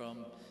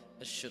from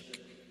shirk.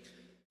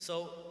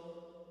 So,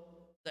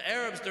 the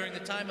Arabs during the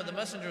time of the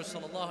Messenger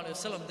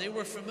ﷺ, they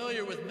were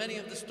familiar with many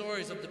of the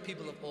stories of the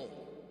people of old.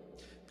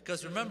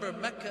 Because remember,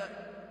 Mecca,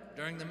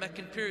 during the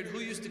Meccan period, who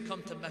used to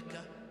come to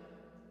Mecca?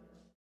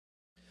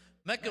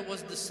 Mecca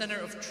was the center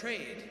of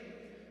trade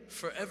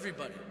for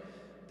everybody.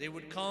 They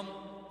would come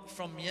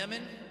from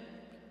Yemen,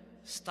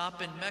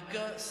 stop in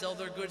Mecca, sell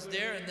their goods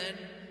there, and then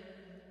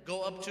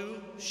go up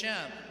to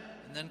Sham.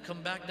 And then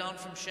come back down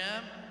from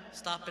Sham,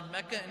 stop in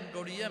Mecca, and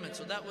go to Yemen.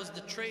 So that was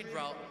the trade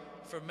route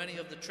for many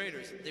of the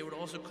traders. They would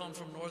also come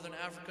from northern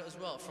Africa as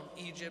well, from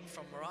Egypt,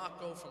 from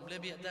Morocco, from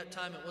Libya. At that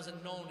time, it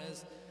wasn't known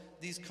as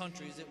these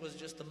countries. It was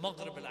just the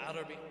Maghrib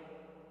al-Arabi.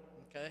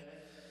 Okay?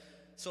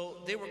 So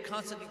they were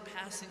constantly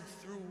passing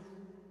through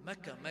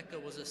Mecca. Mecca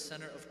was a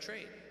center of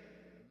trade.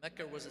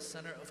 Mecca was a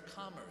center of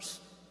commerce.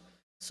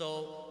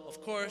 So,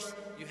 of course,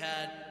 you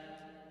had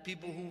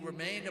people who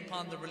remained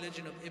upon the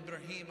religion of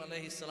Ibrahim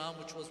alayhi salam,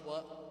 which was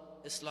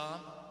what?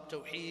 Islam,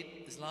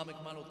 Tawheed, Islamic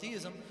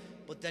monotheism.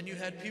 But then you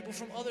had people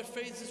from other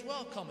faiths as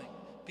well coming.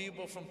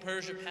 People from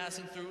Persia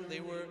passing through. They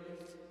were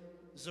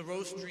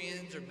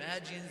Zoroastrians or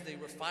Magians. They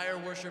were fire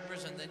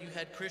worshippers. And then you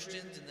had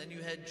Christians. And then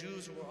you had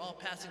Jews who were all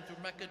passing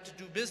through Mecca to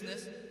do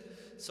business.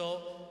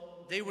 So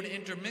they would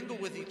intermingle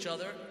with each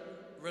other,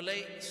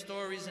 relate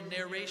stories and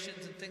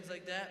narrations and things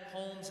like that,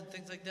 poems and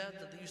things like that,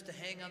 that they used to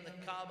hang on the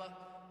Kaaba,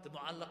 the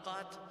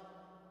Mu'allaqat,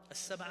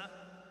 as-Sab'a,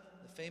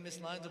 the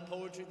famous lines of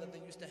poetry that they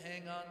used to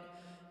hang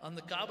on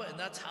the Kaaba, and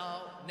that's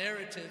how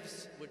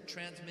narratives would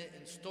transmit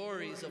and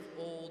stories of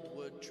old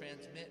would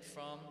transmit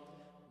from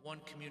one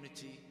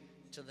community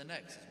to the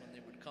next. When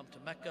they would come to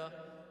Mecca,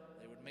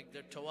 they would make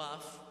their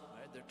tawaf,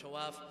 right? Their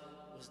tawaf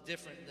was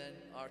different than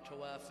our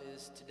tawaf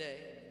is today.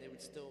 I mean, they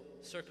would still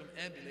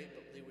circumambulate,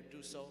 but they would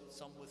do so,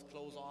 some with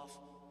clothes off,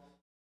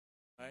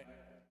 right?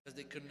 Because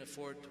they couldn't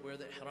afford to wear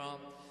the ihram.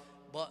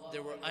 But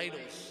there were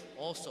idols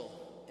also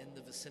in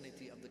the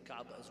vicinity of the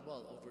Kaaba as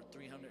well, over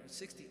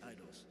 360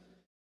 idols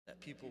that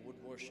people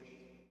would worship.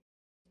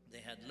 They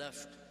had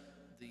left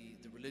the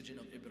religion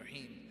of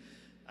Ibrahim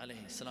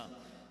alayhi salam.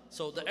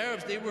 So the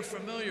Arabs, they were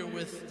familiar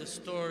with the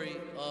story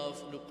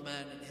of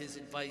Luqman and his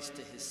advice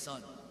to his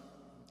son,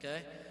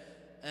 okay?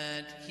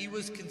 And he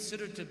was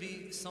considered to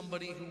be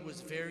somebody who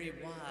was very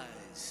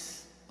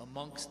wise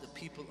amongst the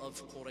people of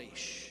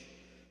Quraysh,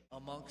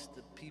 amongst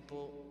the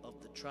people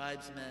of the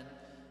tribesmen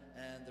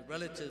and the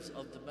relatives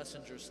of the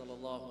Messenger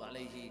sallallahu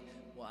alayhi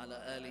wa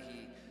ala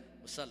alihi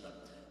wasallam.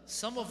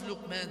 Some of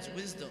Luqman's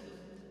wisdom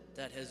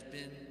that has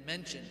been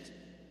mentioned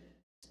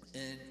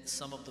in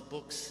some of the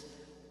books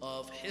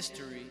of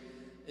history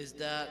is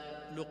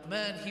that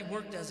Luqman, he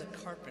worked as a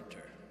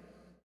carpenter.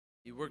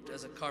 He worked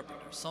as a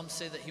carpenter. Some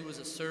say that he was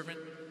a servant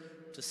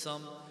to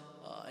some,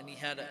 and he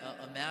had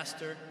a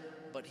master,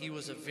 but he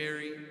was a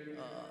very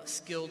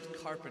skilled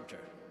carpenter.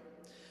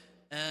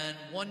 And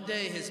one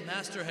day his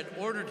master had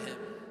ordered him.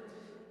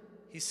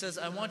 He says,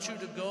 I want you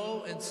to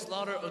go and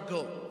slaughter a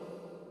goat.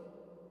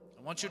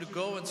 I want you to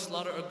go and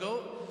slaughter a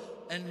goat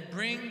and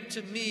bring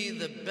to me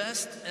the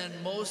best and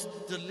most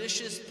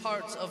delicious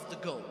parts of the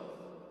goat.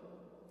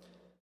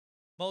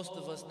 Most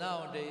of us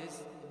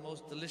nowadays, the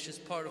most delicious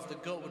part of the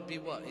goat would be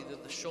what? Either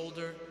the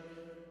shoulder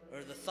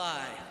or the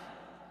thigh,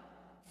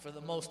 for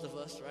the most of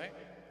us, right?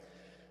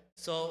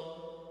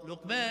 So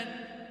Luqman,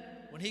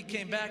 when he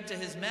came back to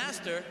his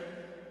master,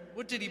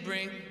 what did he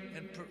bring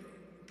and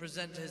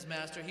present to his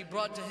master? He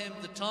brought to him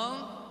the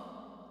tongue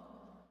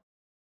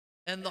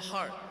and the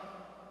heart.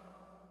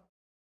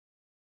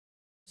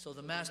 So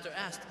the master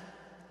asked him.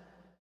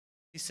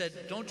 He said,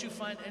 don't you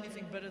find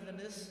anything better than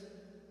this?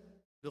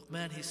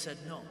 Luqman, he said,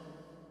 no.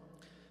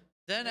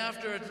 Then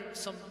after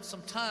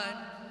some time,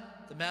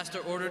 the master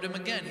ordered him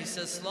again. He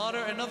says,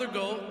 slaughter another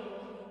goat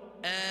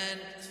and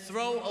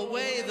throw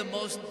away the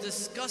most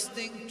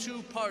disgusting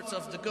 2 parts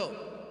of the goat.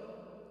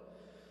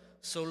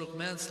 So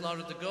Luqman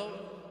slaughtered the goat,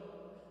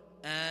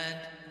 and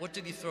what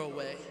did he throw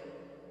away?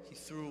 He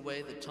threw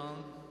away the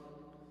tongue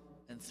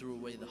and threw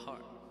away the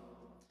heart.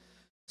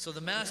 So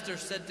the master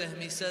said to him,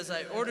 he says,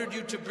 I ordered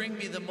you to bring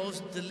me the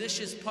most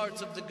delicious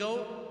parts of the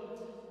goat,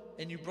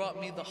 and you brought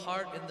me the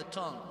heart and the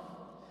tongue.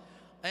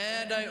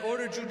 And I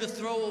ordered you to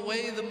throw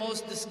away the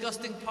most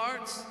disgusting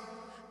parts,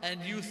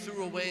 and you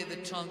threw away the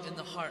tongue and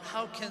the heart.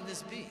 How can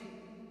this be?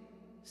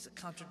 It's a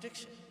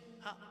contradiction.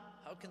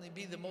 How can they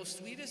be the most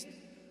sweetest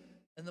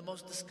and the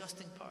most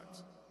disgusting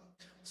parts?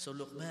 So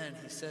Luqman,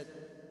 he said,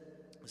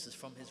 this is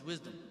from his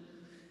wisdom,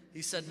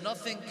 he said,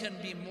 nothing can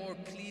be more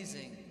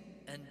pleasing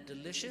and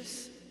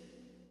delicious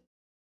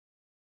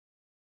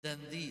than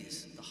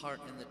these, the heart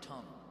and the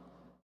tongue,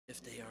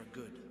 if they are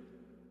good.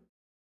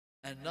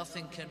 And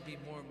nothing can be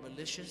more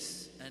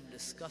malicious and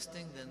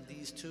disgusting than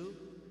these 2,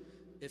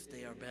 if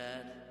they are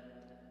bad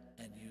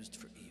and used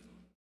for evil.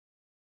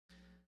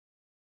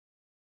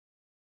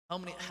 How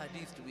many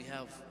hadith do we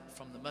have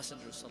from the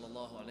Messenger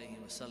sallallahu alaihi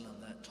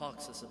wasallam that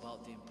talks us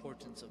about the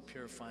importance of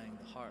purifying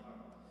the heart,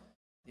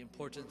 the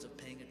importance of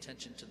paying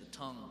attention to the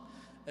tongue?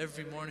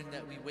 Every morning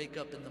that we wake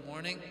up in the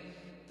morning,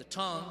 the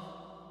tongue,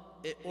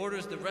 it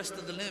orders the rest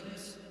of the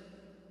limbs.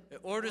 It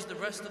orders the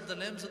rest of the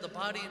limbs of the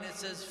body, and it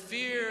says,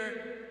 fear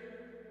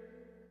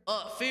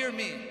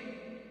me.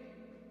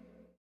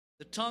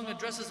 The tongue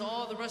addresses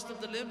all the rest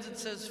of the limbs and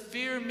says,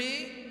 fear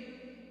me,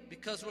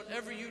 because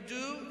whatever you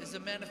do is a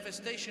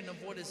manifestation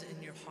of what is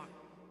in your heart.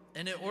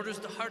 And it orders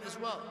the heart as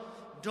well.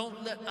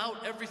 Don't let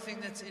out everything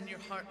that's in your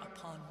heart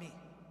upon me.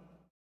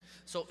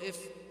 So if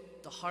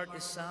the heart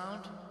is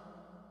sound,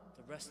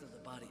 the rest of the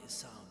body is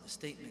sound. The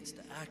statements,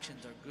 the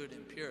actions are good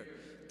and pure.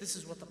 This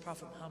is what the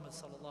Prophet Muhammad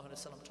sallallahu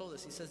alaihi wasallam told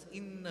us. He says,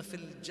 "Inna fil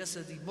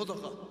jasadi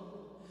mudghah."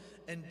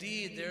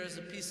 Indeed, there is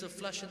a piece of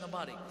flesh in the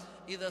body.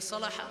 إذا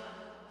صلح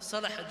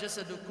صلح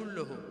الجسد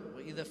كله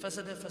وإذا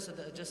فسد فسد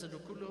الجسد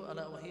كله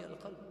ألا وهي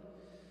القلب.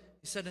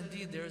 He said,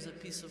 indeed, there is a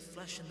piece of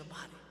flesh in the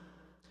body.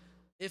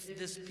 If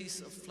this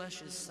piece of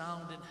flesh is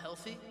sound and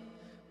healthy,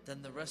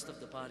 then the rest of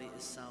the body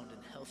is sound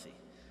and healthy.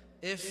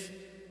 If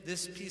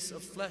this piece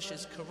of flesh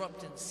is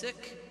corrupt and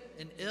sick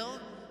and ill,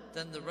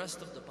 then the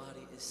rest of the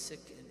body is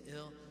sick and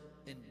ill.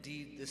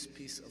 Indeed, this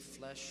piece of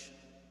flesh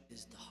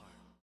is the heart.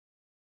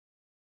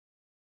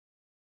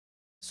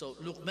 So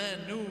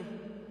Luqman knew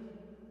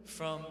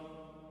from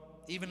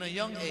even a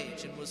young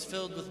age and was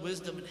filled with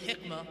wisdom and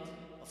hikmah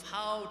of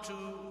how to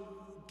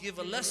give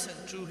a lesson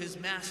to his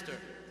master.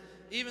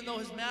 Even though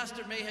his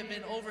master may have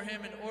been over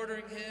him and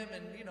ordering him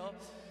and,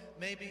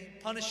 maybe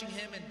punishing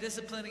him and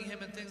disciplining him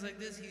and things like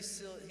this, he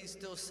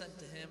still sent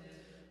to him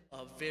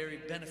a very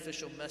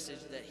beneficial message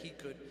that he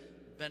could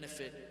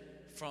benefit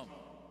from.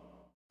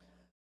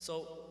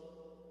 So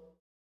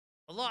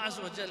Allah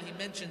Azza wa Jal, He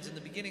mentions in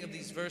the beginning of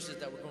these verses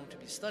that we're going to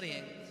be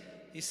studying,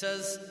 He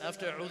says,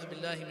 after أعوذ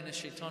بالله من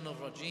الشيطان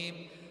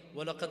الرجيم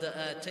وَلَقَدْ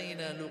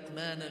آتَيْنَا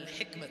لُقْمَانَ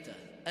الْحِكْمَةَ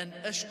أَنْ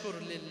أَشْكُرْ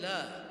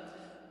لِلَّهِ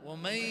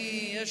وَمَنْ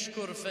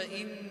يَشْكُرْ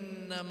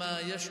فَإِنَّمَا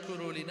يَشْكُرُ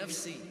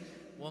لِنَفْسِهِ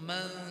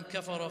وَمَنْ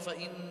كَفَرَ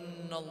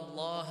فَإِنَّ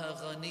اللَّهَ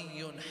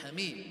غَنِيٌّ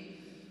حَمِيدٌ.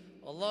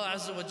 Allah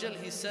Azza wa Jal,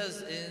 He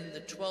says in the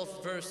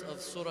 12th verse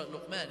of Surah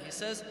Luqman, He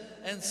says,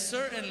 and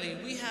certainly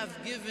we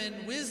have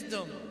given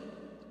wisdom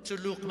to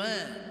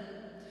Luqman,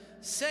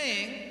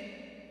 saying,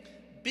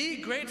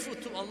 be grateful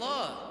to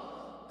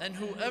Allah, and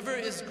whoever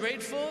is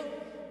grateful,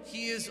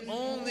 he is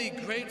only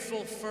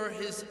grateful for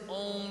his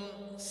own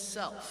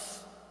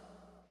self.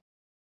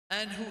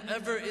 And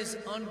whoever is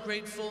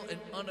ungrateful and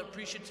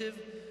unappreciative,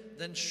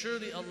 then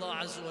surely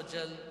Allah Azza wa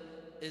Jal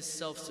is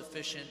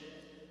self-sufficient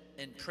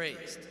and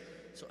praised.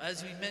 So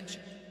as we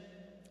mentioned,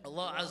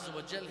 Allah Azza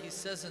wa Jal, He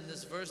says in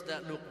this verse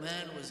that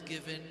Luqman was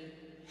given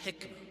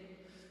hikmah.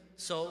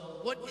 So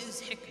what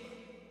is hikmah?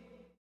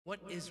 What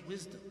is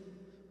wisdom?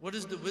 What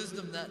is the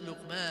wisdom that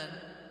Luqman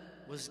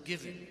was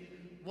given?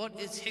 What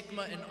is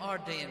hikmah in our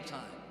day and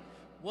time?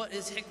 What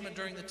is hikmah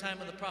during the time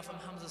of the Prophet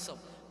Muhammad sallallahu alaihi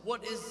wasallam?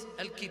 What is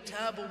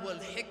al-kitab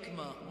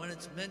wal-hikmah when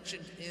it's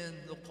mentioned in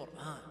the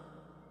Quran?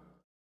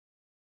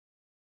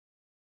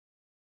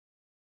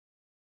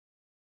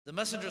 The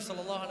Messenger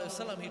sallallahu alaihi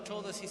wasallam, he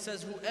told us, he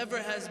says, whoever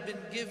has been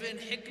given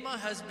hikmah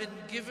has been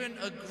given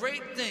a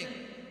great thing.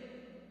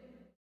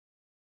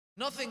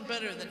 Nothing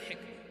better than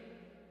hikmah.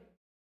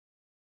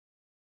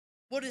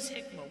 What is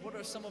hikmah? What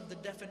are some of the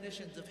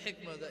definitions of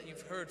hikmah that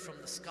you've heard from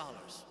the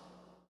scholars?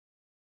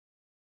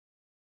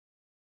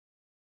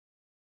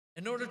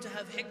 In order to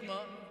have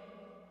hikmah,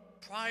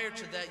 prior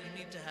to that you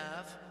need to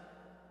have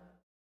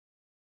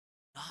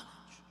knowledge.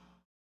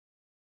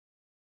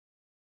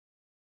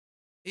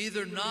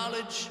 Either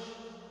knowledge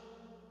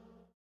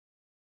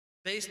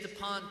based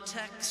upon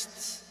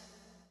texts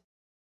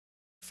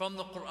from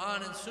the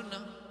Quran and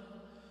Sunnah,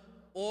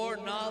 or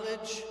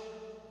knowledge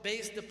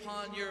based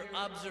upon your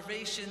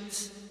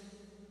observations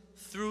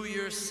through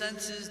your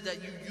senses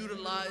that you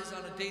utilize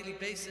on a daily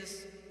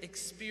basis,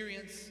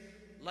 experience,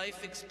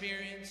 life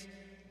experience,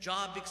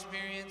 job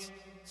experience,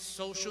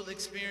 social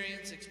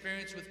experience,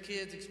 experience with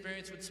kids,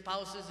 experience with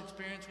spouses,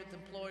 experience with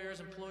employers,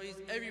 employees,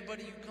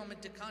 everybody you come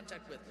into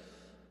contact with.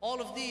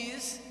 All of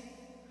these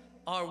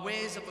are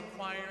ways of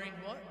acquiring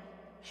what?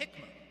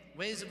 Hikmah.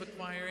 Ways of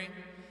acquiring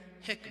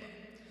hikmah.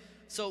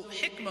 So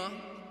hikmah,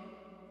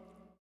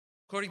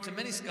 according to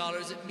many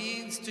scholars, it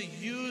means to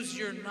use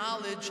your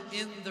knowledge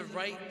in the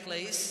right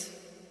place,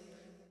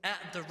 at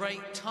the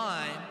right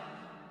time,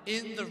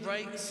 in the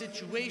right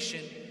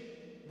situation,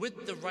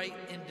 with the right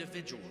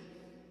individual.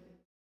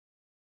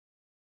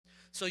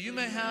 So you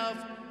may have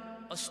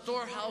a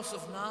storehouse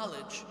of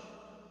knowledge,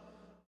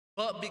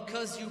 but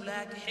because you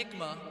lack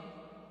hikmah,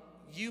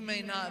 you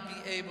may not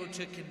be able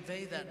to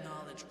convey that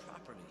knowledge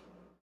properly.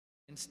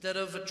 Instead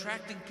of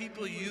attracting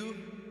people, you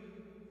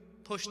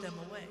push them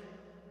away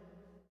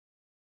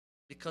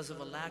because of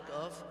a lack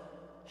of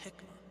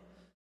hikmah,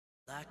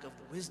 lack of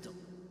wisdom.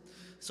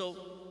 So,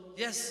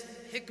 yes,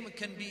 hikmah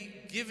can be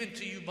given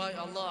to you by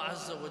Allah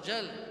Azza wa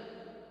Jal,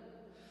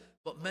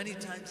 but many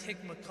times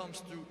hikmah comes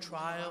through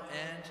trial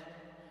and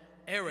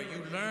error.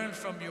 You learn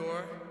from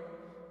your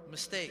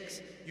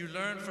mistakes. You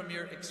learn from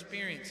your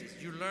experiences.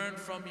 You learn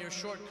from your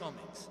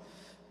shortcomings.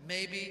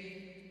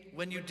 Maybe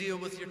when you deal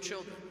with your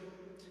children,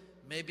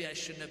 maybe I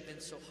shouldn't have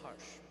been so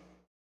harsh.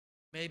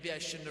 Maybe I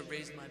shouldn't have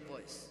raised my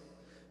voice.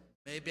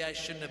 Maybe I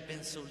shouldn't have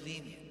been so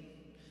lenient.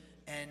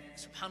 And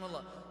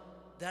subhanAllah,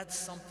 that's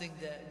something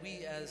that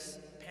we as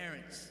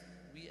parents,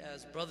 we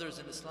as brothers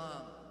in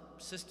Islam,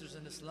 sisters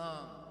in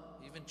Islam,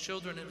 even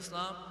children in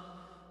Islam,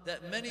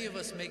 that many of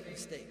us make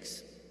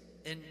mistakes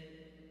in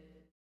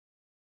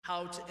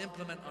how to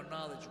implement our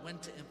knowledge, when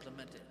to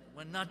implement it,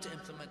 when not to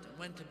implement it,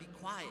 when to be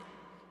quiet,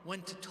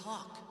 when to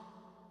talk.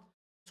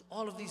 So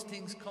all of these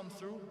things come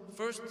through.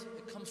 First,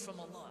 it comes from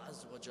Allah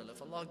Azza wa Jalla.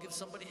 If Allah gives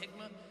somebody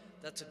hikmah,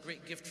 that's a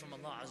great gift from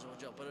Allah Azza wa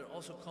Jalla. But it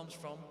also comes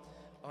from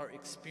our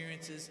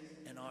experiences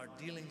and our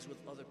dealings with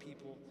other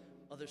people,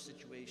 other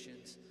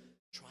situations,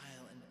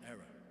 trial and error.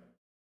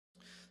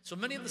 So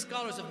many of the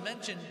scholars have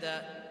mentioned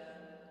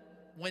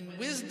that when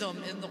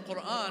wisdom in the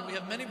Quran, we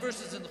have many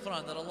verses in the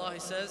Quran that Allah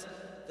says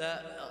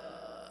that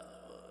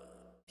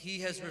He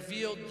has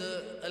revealed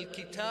the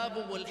al-kitab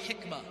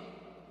wal-hikmah,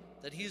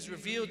 that He's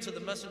revealed to the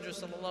Messenger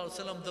sallallahu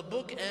alaihi wasallam the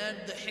book and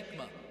the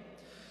hikmah.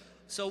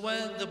 So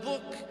when the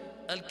book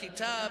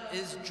al-kitab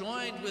is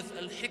joined with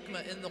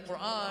al-hikmah in the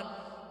Quran,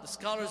 the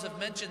scholars have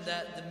mentioned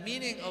that the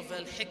meaning of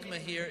al-hikmah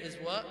here is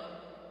what?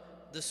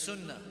 The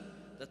sunnah.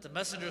 That the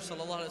Messenger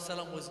sallallahu alaihi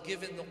wasallam was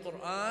given the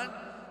Quran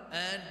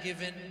and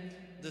given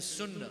the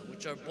sunnah,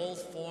 which are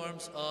both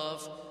forms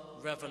of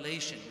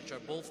revelation,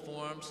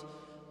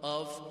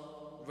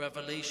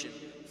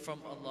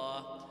 from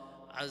Allah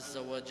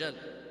Azza wa Jal.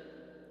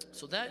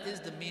 So that is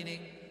the meaning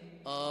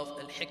of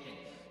al-hikmah.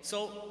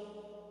 So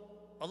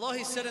Allah,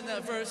 He said in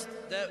that verse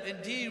that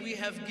indeed we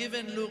have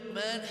given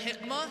Luqman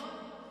hikmah.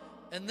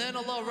 And then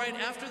Allah, right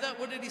after that,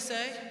 what did He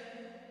say?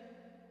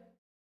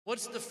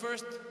 What's the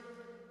first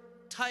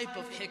type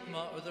of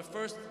hikmah, or the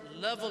first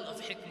level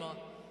of hikmah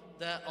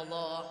that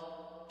Allah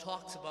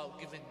talks about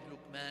giving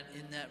Luqman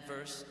in that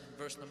verse, in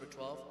verse number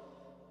 12?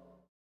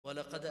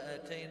 وَلَقَدْ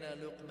آتَيْنَا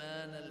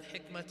لُقْمَانَ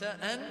الْحِكْمَةَ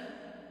أَنْ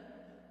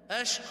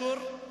أَشْكُرْ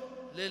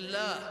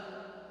لِلَّهِ.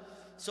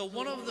 So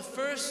one of the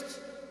first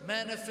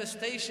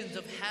manifestations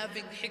of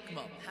having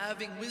hikmah,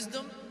 having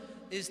wisdom,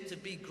 is to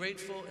be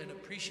grateful and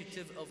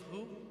appreciative of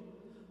who?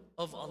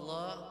 Of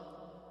Allah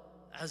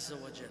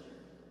Azza wa Jal.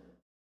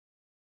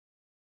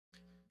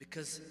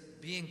 Because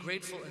being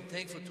grateful and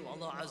thankful to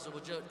Allah Azza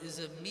wa Jal is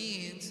a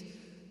means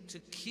to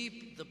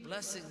keep the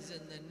blessings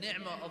and the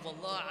ni'mah of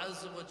Allah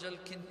Azza wa Jal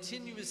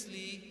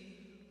continuously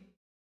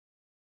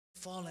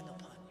falling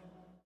upon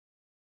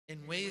you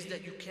in ways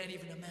that you can't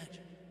even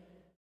imagine.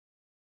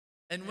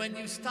 And when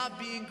you stop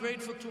being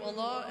grateful to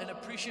Allah and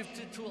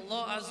appreciative to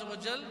Allah Azza wa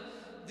Jal,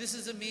 this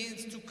is a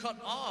means to cut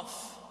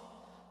off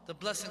the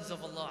blessings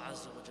of Allah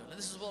Azza wa Jal. And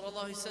this is what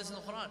Allah, He says in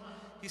the Quran.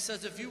 He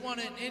says, if you want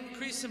an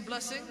increase in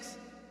blessings,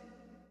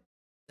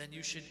 then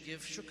you should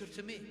give shukr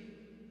to me.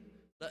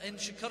 لَإِن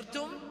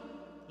شَكَرْتُمْ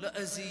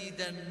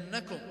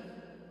لَأَزِيدَنَّكُمْ.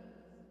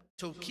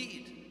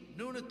 Tawqeed,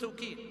 noon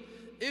at-tawqeed.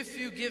 If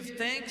you give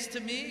thanks to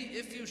me,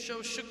 if you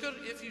show shukr,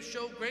 if you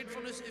show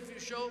gratefulness, if you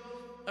show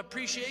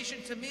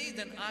appreciation to me,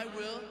 then I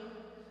will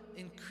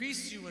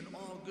increase you in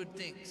all good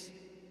things.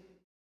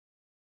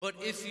 But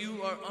if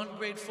you are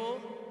ungrateful,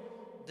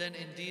 then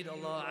indeed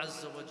Allah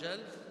Azza wa Jal,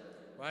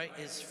 right,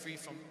 is free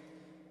from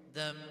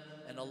them,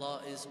 and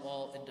Allah is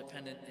all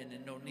independent and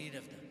in no need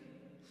of them.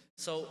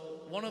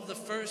 So one of the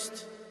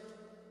first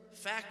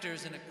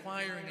factors in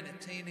acquiring and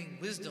attaining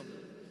wisdom,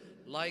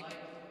 like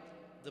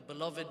the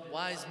beloved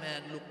wise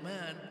man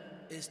Luqman,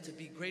 is to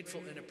be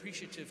grateful and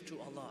appreciative to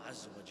Allah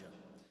Azza wa Jal.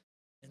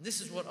 And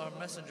this is what our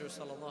Messenger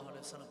Sallallahu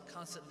Alaihi Wasallam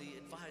constantly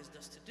advised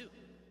us to do.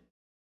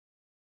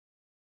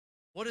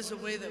 What is a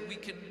way that we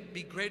can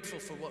be grateful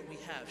for what we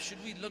have?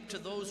 Should we look to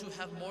those who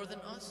have more than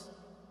us?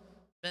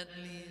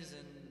 Bentleys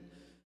and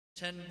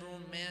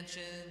 10-room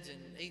mansions and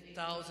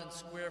 8,000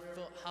 square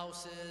foot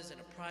houses and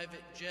a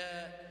private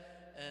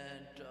jet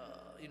and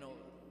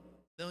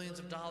millions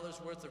of dollars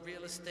worth of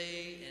real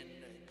estate and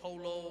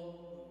polo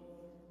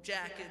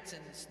jackets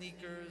and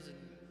sneakers. And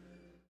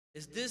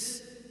is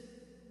this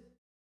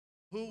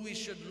who we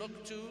should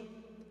look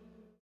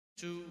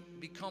to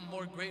become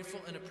more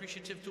grateful and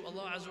appreciative to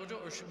Allah Azza wa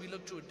Jalla, or should we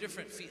look to a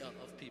different fi'ah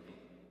of people?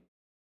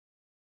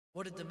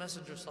 What did the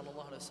Messenger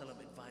Sallallahu Alaihi Wasallam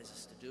advise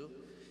us to do?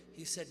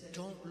 He said,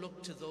 don't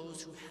look to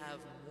those who have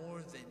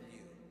more than you.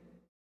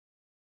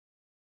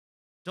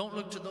 Don't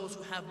look to those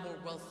who have more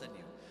wealth than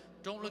you.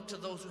 Don't look to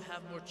those who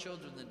have more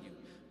children than you.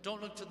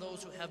 Don't look to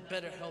those who have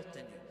better health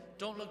than you.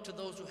 Don't look to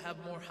those who have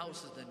more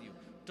houses than you.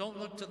 Don't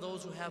look to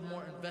those who have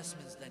more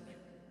investments than you.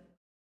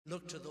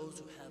 Look to those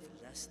who have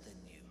less than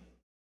you.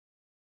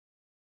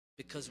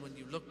 Because when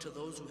you look to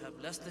those who have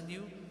less than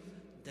you,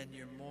 then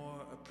you're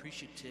more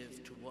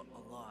appreciative to what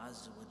Allah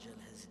Azza wa Jal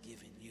has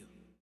given you.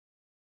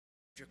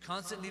 If you're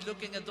constantly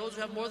looking at those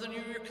who have more than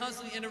you, you're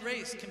constantly in a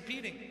race,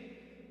 competing.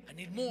 I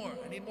need more,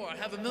 I need more. I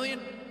have 1 million,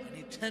 I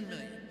need 10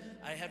 million.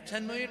 I have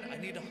 10 million, I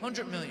need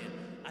 100 million.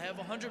 I have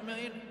 100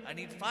 million, I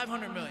need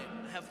 500 million.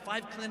 I have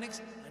 5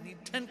 clinics, I need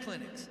 10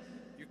 clinics.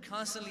 You're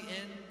constantly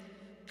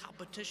in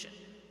competition.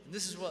 And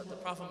this is what the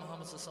Prophet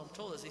Muhammad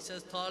told us. He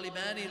says,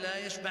 Talibani la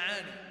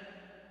yashba'ani.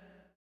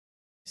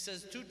 He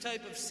says, 2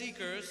 types of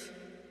seekers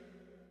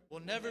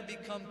will never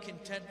become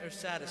content or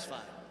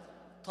satisfied.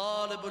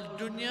 Talibul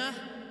dunya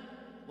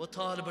wa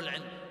talibul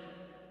ilm.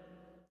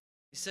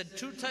 He said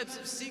 2 types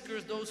of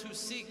seekers, those who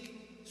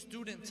seek,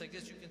 students I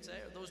guess you can say,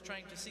 or those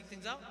trying to seek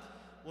things out,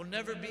 will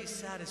never be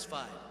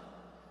satisfied.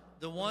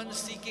 The one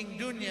seeking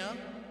dunya,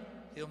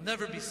 he'll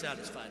never be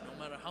satisfied, no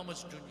matter how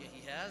much dunya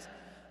he has.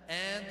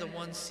 And the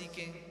one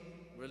seeking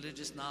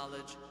religious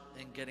knowledge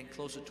and getting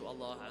closer to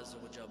Allah Azza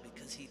wa Jalla,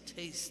 because he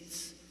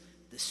tastes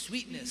the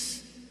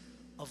sweetness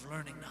of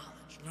learning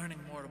knowledge, learning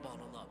more about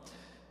Allah,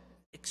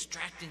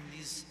 extracting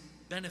these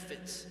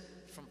benefits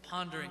from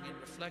pondering and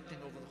reflecting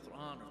over the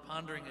Quran, or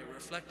pondering and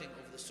reflecting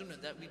over the Sunnah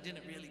that we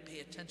didn't really pay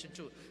attention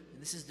to.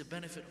 And this is the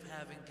benefit of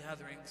having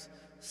gatherings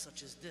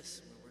such as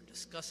this, where we're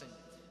discussing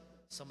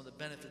some of the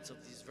benefits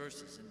of these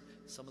verses and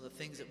some of the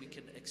things that we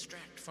can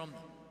extract from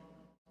them.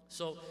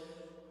 So,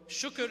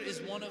 shukr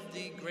is one of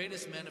the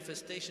greatest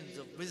manifestations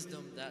of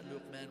wisdom that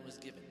Luqman was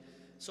given.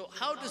 So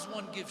how does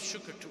one give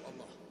shukr to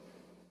Allah?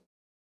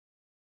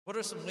 What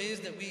are some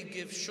ways that we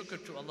give shukr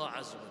to Allah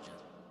Azza wa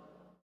Jalla?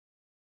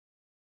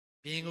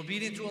 Being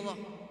obedient to Allah,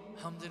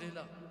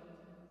 alhamdulillah.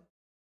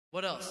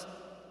 What else?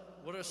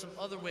 What are some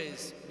other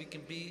ways we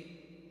can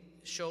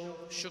show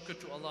shukr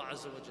to Allah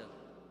Azza wa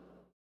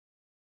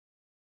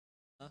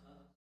Jalla?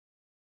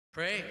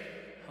 Pray,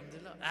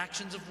 alhamdulillah.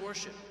 Actions of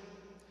worship.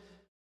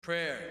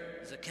 Prayer,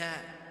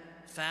 zakat,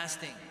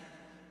 fasting.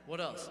 What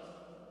else?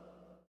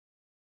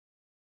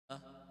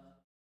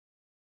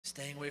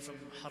 Staying away from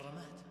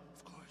haramat,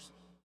 of course.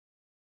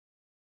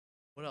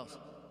 What else?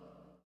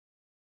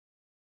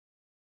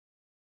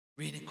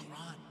 Reading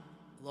Quran.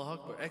 Allahu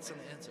Akbar.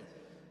 Excellent answer.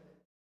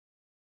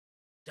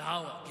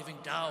 Dawah, giving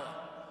dawah.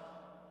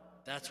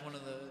 That's one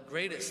of the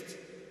greatest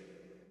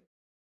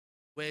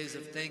ways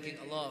of thanking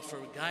Allah for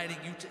guiding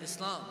you to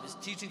Islam, is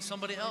teaching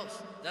somebody else.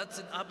 That's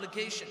an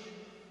obligation.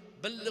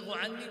 بَلِّغُوا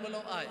عَنِّي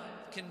وَلَوْ آيَةً.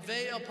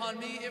 Convey upon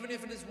me, even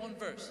if it is one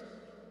verse.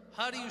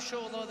 How do you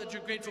show Allah that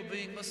you're grateful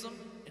being Muslim?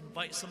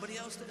 Invite somebody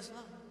else to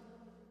Islam.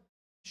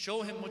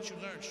 Show him what you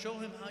learned. Show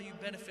him how you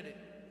benefited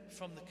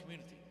from the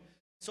community.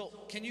 So,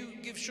 can you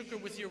give shukr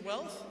with your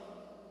wealth?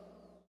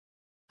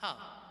 How?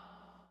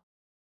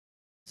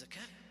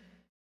 Zakat.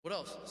 What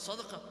else?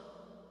 Sadaqah.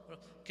 What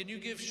else? Can you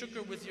give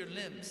shukr with your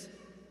limbs?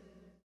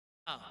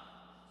 How?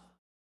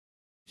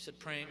 You said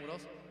praying. What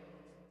else?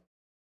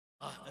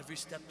 Every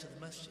step to the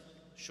masjid.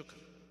 Shukr.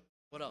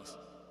 What else?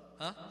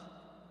 Huh?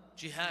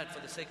 Jihad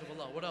for the sake of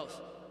Allah. What else?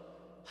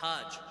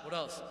 Hajj. What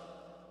else?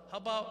 How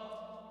about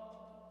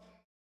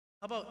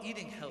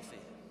eating healthy?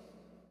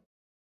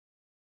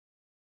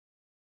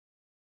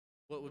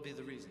 What would be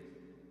the reason?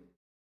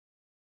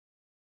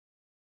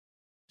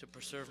 To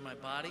preserve my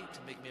body,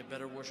 to make me a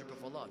better worshiper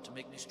of Allah, to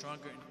make me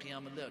stronger in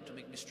Qiyam al-Layl, to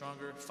make me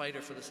stronger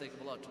fighter for the sake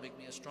of Allah, to make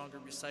me a stronger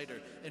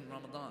reciter in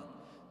Ramadan,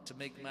 to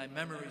make my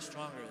memory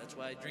stronger. That's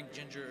why I drink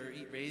ginger or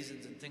eat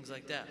raisins and things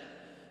like that,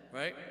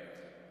 right?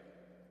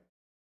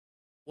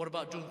 What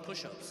about doing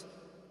push-ups?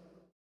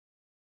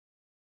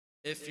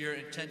 If your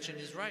intention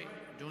is right,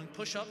 doing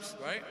push-ups,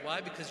 right?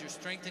 Why? Because you're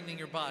strengthening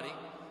your body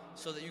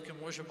so that you can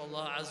worship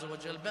Allah Azza wa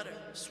Jal better.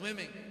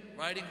 Swimming,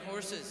 riding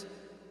horses,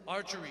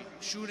 archery,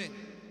 shooting,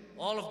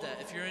 all of that.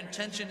 If your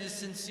intention is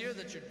sincere,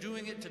 that you're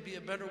doing it to be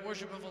a better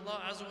worshiper of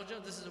Allah Azza wa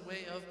Jal, this is a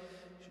way of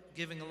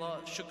giving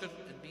Allah shukr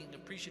and being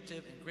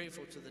appreciative and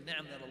grateful to the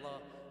ni'am that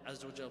Allah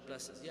Azza wa Jal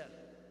blesses. Yeah.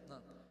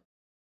 No.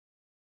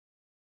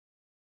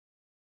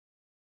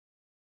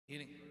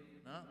 Eating.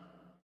 No. Allah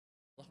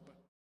Akbar.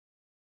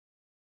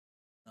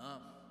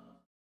 No.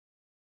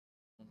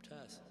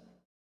 Mumtaz.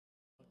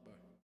 Akbar.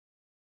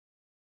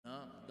 No.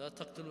 La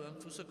taqtulu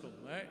anfusakum,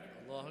 right?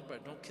 Allah Akbar.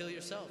 Don't kill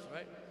yourself,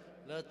 right?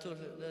 La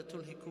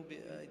tulhiku bi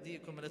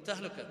aydikum ila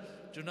tahluka.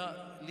 Do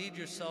not lead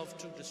yourself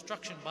to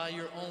destruction by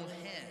your own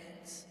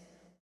hands.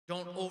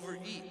 Don't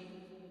overeat.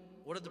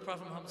 What did the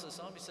Prophet Muhammad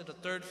say? He said a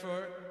third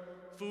for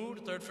food,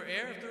 a third for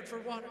air, a third for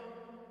water.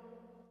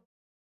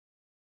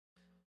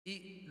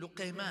 Eat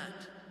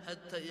luqaymat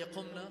hatta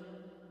yaqumna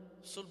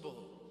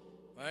sulbuhu.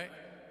 Right?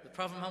 The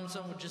Prophet Muhammad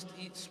would just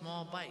eat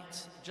small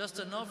bites, just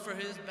enough for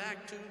his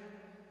back to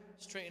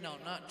straighten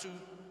out, not to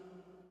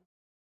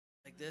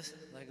like this,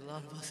 like a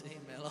lot of us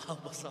eat, may Allah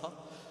help us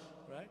all,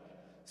 right?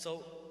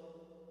 So,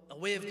 a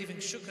way of giving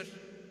shukr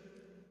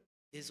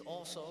is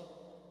also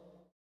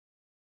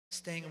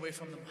staying away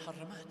from the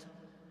muharramat,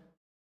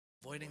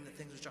 avoiding the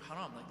things which are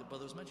haram, like the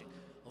brother was mentioning,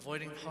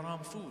 avoiding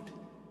haram food.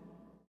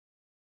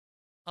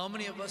 How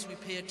many of us we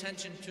pay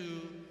attention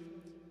to,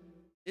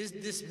 is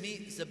this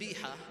meat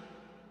zabiha,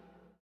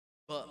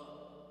 but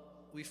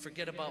we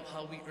forget about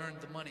how we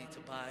earned the money to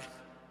buy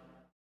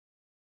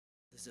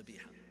the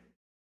zabiha.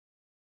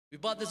 We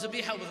bought the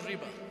zabiha with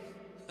riba.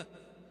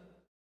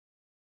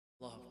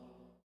 Allah.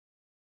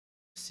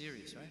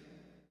 Serious, right?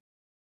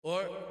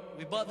 Or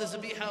we bought the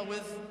zabiha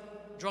with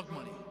drug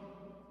money.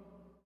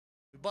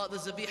 We bought the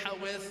zabiha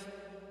with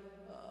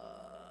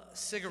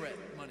cigarette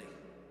money.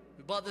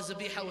 We bought the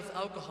zabiha with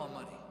alcohol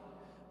money.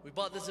 We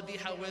bought the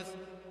zabiha with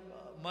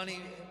money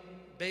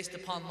based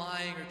upon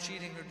lying or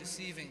cheating or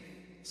deceiving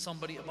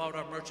somebody about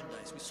our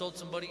merchandise. We sold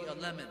somebody a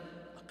lemon,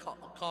 a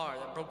car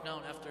that broke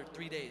down after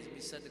 3 days, and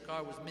we said the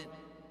car was mint.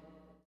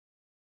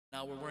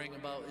 Now we're worrying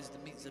about, is the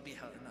meat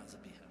zabiha or not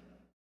zabiha?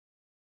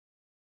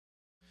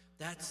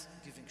 That's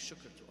giving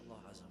shukr to Allah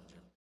Azza wa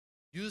Jalla.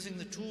 Using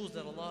the tools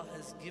that Allah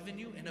has given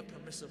you in a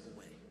permissible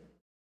way.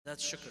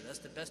 That's shukr. That's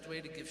the best way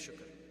to give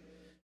shukr.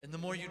 And the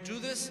more you do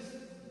this,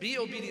 be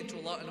obedient to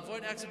Allah and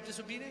avoid acts of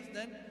disobedience,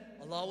 then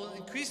Allah will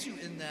increase you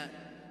in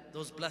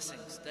those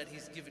blessings that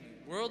He's given you.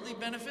 Worldly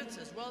benefits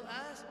as well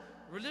as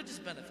religious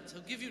benefits.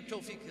 He'll give you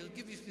tawfiq, He'll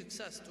give you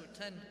success to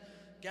attend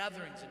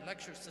gatherings and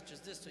lectures such as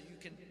this so you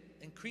can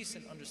increase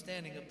in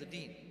understanding of the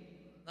deen.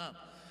 Now,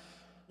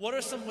 what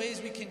are some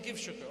ways we can give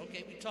shukr?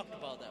 Okay, we talked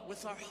about that.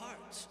 With our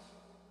hearts.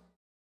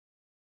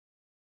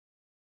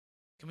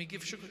 Can we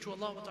give shukr to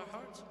Allah with our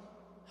hearts?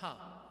 How?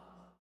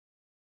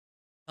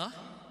 Huh?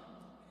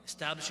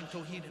 Establishing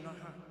tawheed in our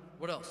heart.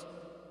 What else?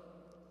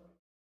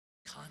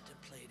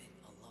 Contemplating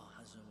Allah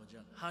Azza wa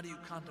Jalla. How do you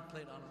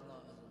contemplate on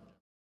Allah Azza wa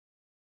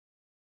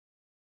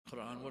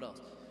Jalla? Quran, what else?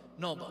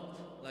 No, but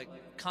like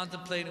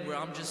contemplating where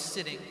I'm just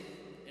sitting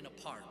in a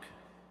park.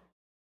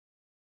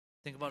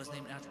 Think about His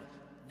name afterwards.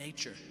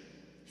 Nature,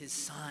 His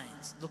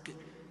signs. Look at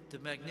the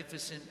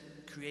magnificent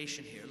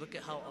creation here. Look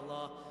at how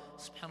Allah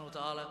subhanahu wa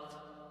ta'ala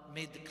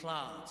made the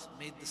clouds,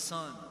 made the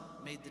sun,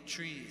 made the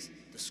trees,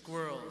 the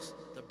squirrels,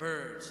 the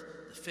birds,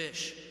 the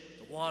fish,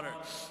 the water,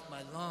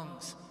 my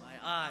lungs, my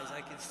eyes.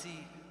 I can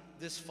see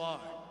this far.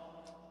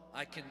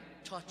 I can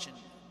touch, and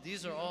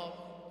these are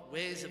all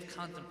ways of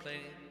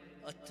contemplating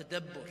a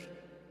tadabbur,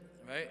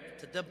 right?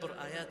 Tadabbur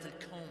ayat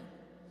al-kawn,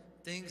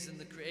 things in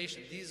the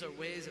creation. These are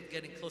ways of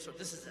getting closer.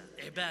 This is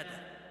ibadah.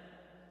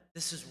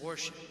 This is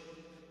worship.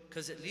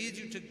 Because it leads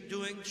you to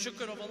doing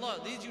shukr of Allah.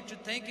 It leads you to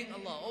thanking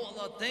Allah. Oh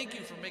Allah, thank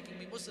you for making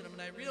me Muslim.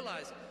 And I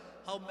realize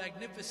how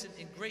magnificent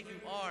and great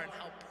you are and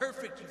how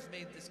perfect you've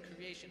made this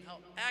creation, how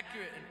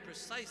accurate and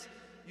precise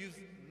you've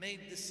made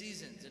the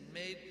seasons and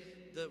made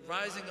the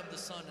rising of the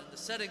sun and the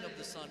setting of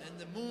the sun and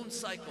the moon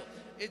cycle.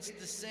 It's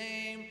the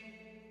same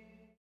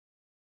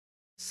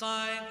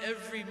sign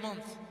every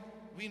month.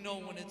 We know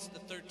when it's the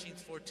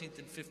 13th, 14th,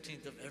 and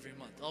 15th of every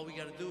month. All we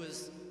got to do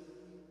is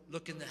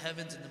look in the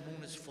heavens and the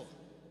moon is full.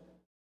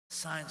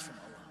 Signs from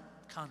Allah,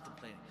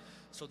 contemplating.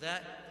 So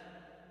that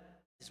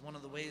is one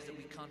of the ways that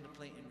we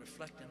contemplate and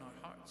reflect in our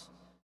hearts.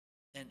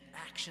 And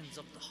actions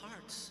of the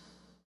hearts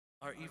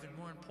are even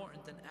more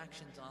important than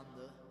actions on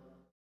the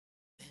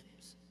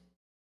limbs.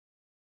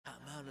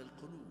 A'mal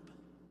al-qulub.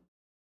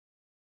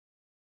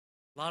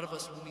 A lot of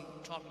us, when we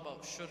talk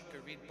about shirk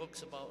or read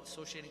books about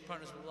associating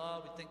partners with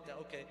Allah, we think that,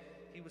 okay,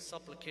 he was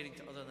supplicating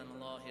to other than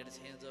Allah, he had his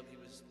hands up, he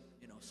was,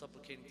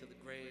 supplicating to the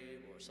grave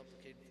or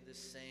supplicating to this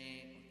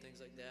saint or things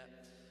like that.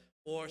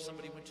 Or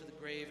somebody went to the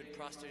grave and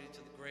prostrated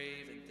to the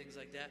grave and things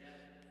like that.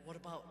 But what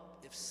about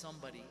if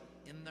somebody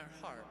in their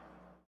heart,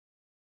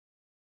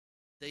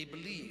 they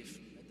believe,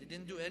 that they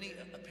didn't do any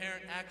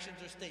apparent actions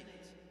or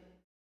statements,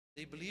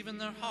 they believe in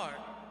their heart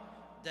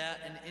that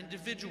an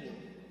individual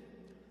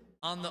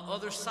on the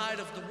other side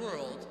of the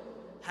world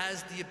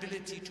has the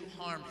ability to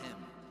harm him,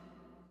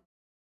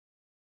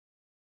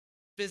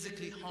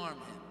 physically harm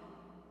him.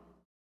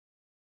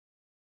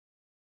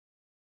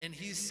 And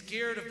he's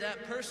scared of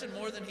that person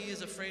more than he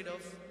is afraid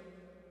of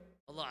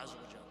Allah Azza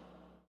wa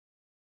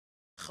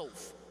Jal.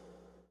 Khawf,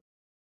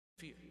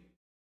 fear.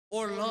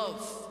 Or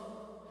love.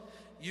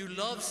 You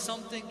love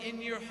something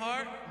in your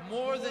heart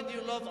more than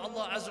you love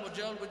Allah Azza wa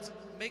Jal, which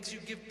makes you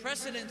give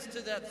precedence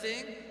to that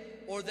thing,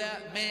 or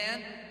that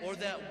man, or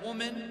that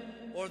woman,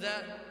 or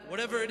that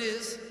whatever it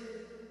is,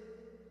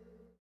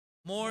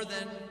 more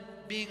than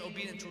being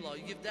obedient to Allah.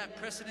 You give that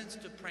precedence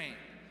to praying.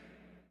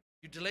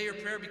 You delay your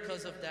prayer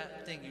because of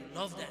that thing. You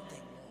love that thing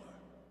more.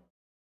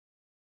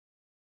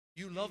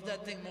 You love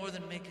that thing more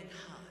than making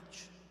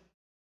Hajj.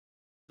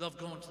 You love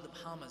going to the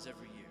Bahamas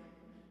every year.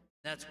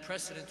 That's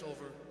precedence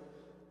over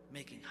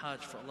making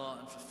Hajj for Allah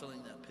and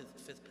fulfilling that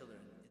fifth pillar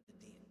in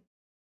the deen.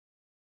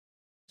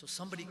 So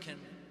somebody can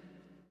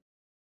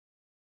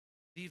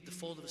leave the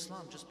fold of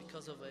Islam just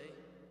because of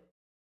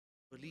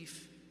a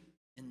belief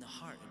in the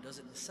heart. It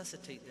doesn't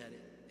necessitate that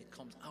it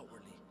comes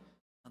outwardly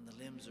on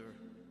the limbs or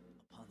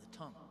upon the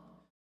tongue.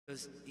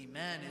 Because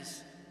Iman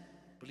is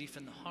belief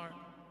in the heart,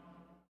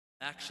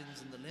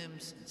 actions in the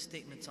limbs, and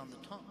statements on the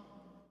tongue.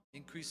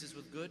 Increases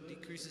with good,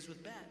 decreases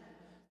with bad.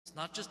 It's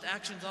not just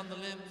actions on the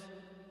limbs.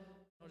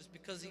 Notice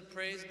because he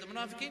prays, the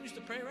Munafiqeen used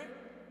to pray, right?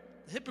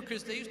 The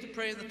hypocrites, they used to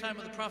pray in the time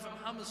of the Prophet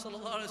Muhammad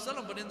sallallahu alaihi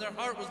wasallam, but in their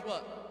heart was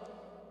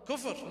what?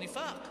 Kufr,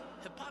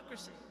 nifaq,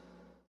 hypocrisy.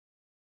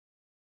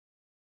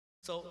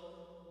 So,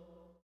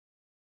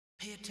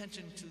 pay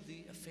attention to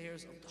the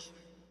affairs of the heart.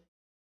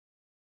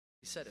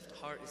 He said if the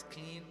heart is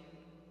clean,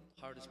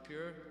 the heart is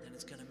pure, then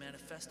it's going to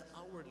manifest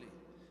outwardly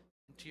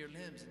into your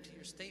limbs, into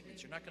your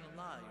statements. You're not going to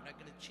lie, you're not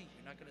going to cheat,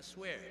 you're not going to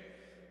swear.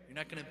 You're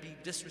not going to be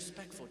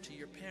disrespectful to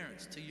your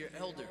parents, to your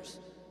elders,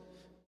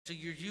 to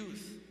your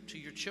youth, to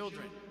your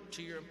children,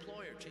 to your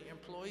employer, to your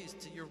employees,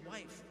 to your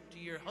wife, to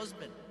your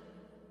husband.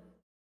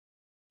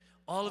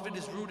 All of it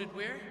is rooted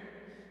where?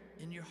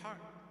 In your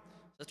heart.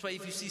 That's why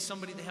if you see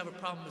somebody, they have a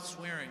problem with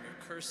swearing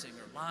or cursing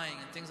or lying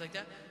and things like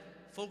that,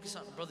 focus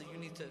on, brother, we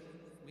need to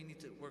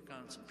work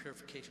on some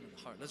purification of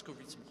the heart. Let's go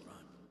read some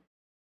Quran.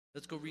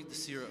 Let's go read the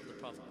seerah of the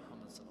Prophet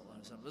Muhammad sallallahu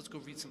alaihi wasallam. Let's go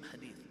read some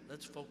hadith.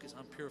 Let's focus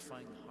on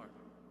purifying the heart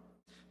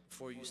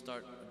before you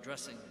start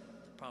addressing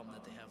the problem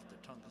that they have with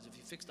their tongue. Because if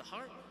you fix the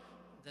heart,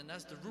 then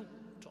that's the root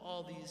to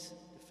all these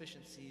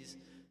deficiencies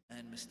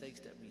and mistakes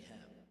that we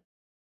have.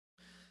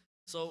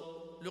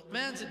 So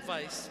Luqman's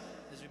advice,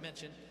 as we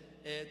mentioned,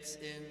 it's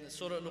in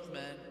Surah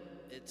Luqman,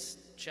 it's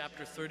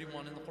chapter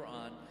 31 in the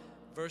Quran,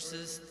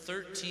 verses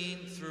 13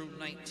 through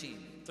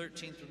 19.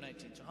 13 through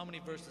 19. So how many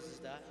verses is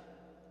that?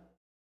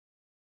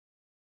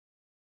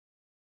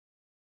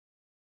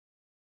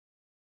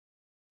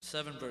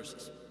 Seven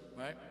verses,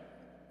 right?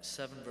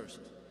 7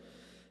 verses.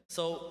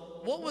 So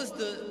what was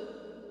the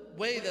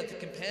way that the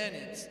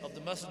companions of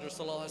the Messenger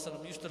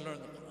ﷺ used to learn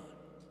the Quran?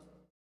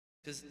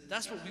 Because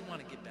that's what we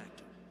want to get back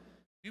to.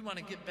 We want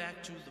to get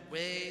back to the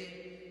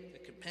way the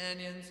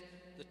companions,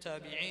 the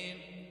tabi'een,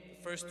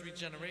 the first 3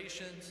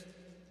 generations,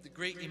 the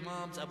great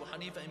imams, Abu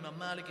Hanifa, Imam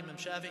Malik, Imam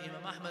Shafi,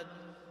 Imam Ahmad.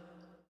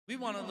 We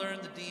want to learn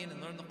the deen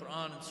and learn the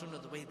Quran and Sunnah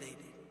the way they did.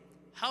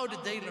 How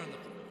did they learn the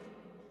Quran?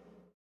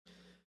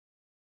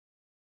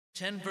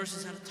 10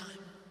 verses at a time.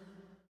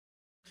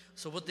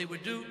 So what they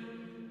would do,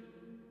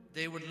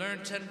 they would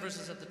learn 10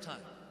 verses at a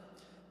time.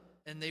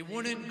 And they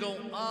wouldn't go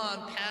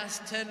on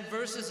past 10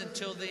 verses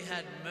until they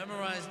had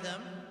memorized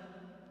them,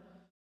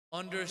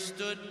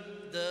 understood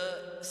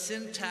the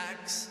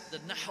syntax, the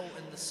nahu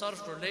and the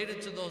sarf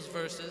related to those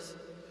verses,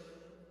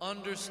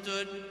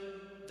 understood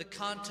the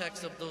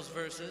context of those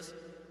verses,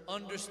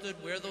 understood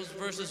where those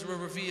verses were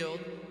revealed,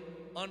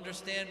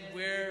 understand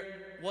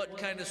what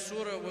kind of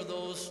surah were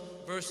those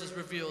verses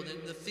revealed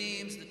in, the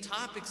themes, the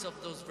topics of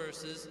those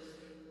verses,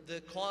 the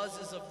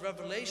causes of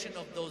revelation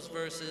of those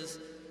verses,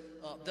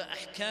 the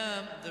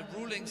ahkam, the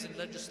rulings and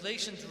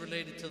legislations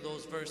related to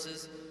those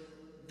verses.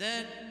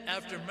 Then,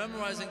 after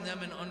memorizing them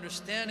and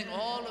understanding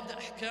all of the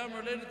ahkam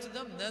related to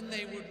them, then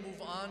they would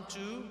move on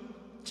to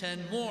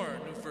 10 more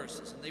new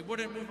verses. And they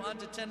wouldn't move on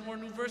to 10 more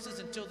new verses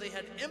until they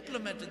had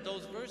implemented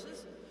those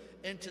verses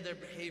into their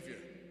behavior,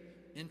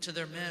 into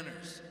their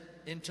manners,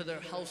 into their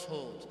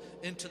households,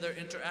 into their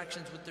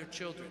interactions with their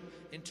children,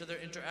 into their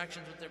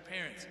interactions with their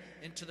parents,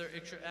 into their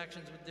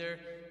interactions with their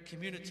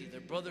community,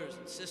 their brothers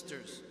and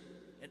sisters,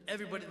 and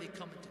everybody they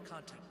come into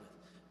contact with.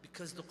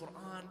 Because the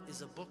Quran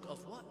is a book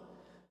of what?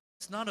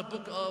 It's not a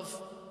book of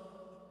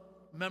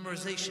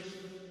memorization,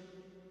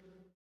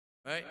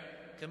 right?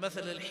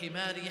 كَمَثَلِ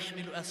الْحِمَارِ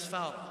يَحْمِلُ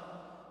أَسْفَارًا.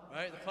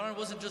 Right? The Quran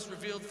wasn't just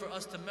revealed for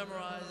us to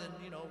memorize and,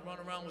 run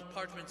around with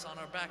parchments on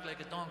our back like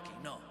a donkey.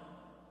 No.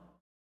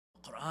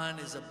 The Quran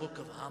is a book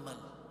of amal.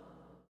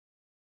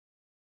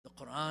 The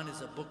Quran is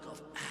a book of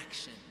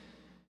action,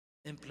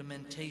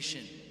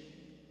 implementation.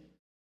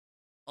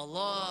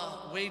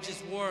 Allah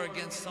wages war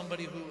against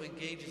somebody who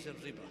engages in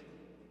riba.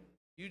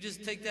 You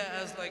just take that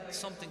as like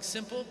something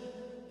simple.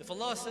 If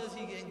Allah says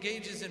He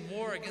engages in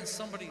war against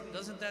somebody,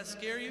 doesn't that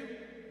scare you?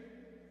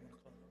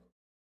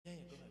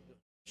 Yeah, go ahead.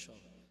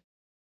 Inshallah.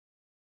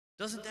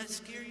 Doesn't that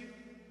scare you?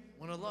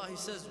 When Allah, He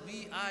says,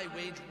 I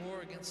wage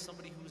war against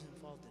somebody who's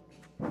involved in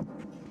me.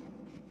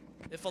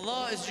 If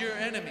Allah is your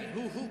enemy,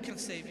 who can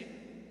save you?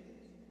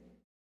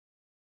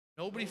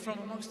 Nobody from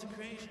amongst the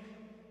creation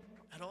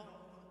at all.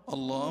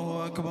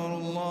 Allahu Akbar,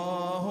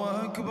 Allahu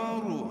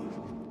Akbar.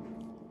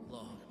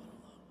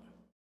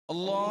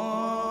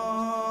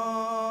 Allahu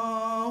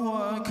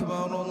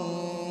Akbar,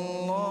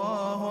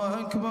 Allahu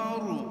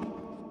Akbar.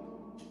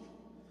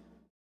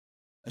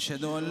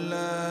 أشهد أن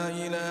لا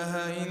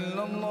إله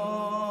إلا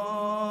الله.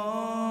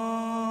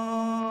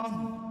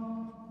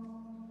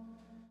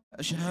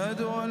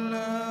 أشهد أن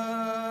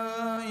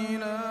لا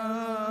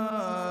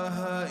إله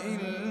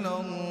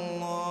إلا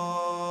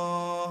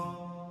الله.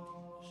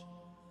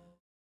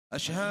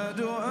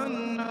 أشهد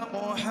أن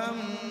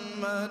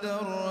محمدًا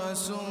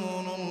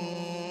رسول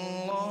الله.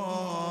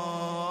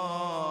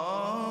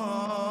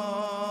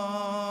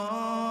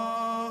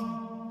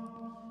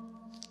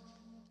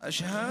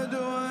 أشهد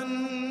أن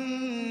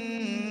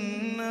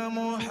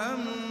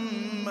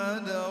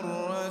محمدًا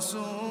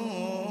رسول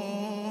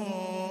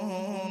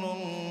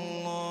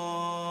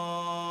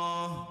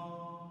الله.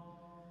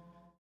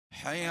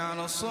 حي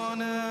على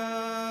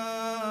الصلاة.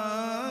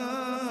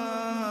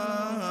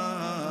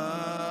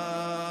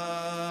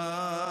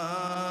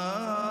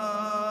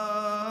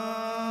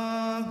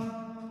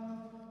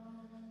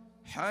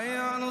 حي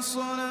على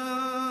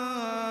الصلاة.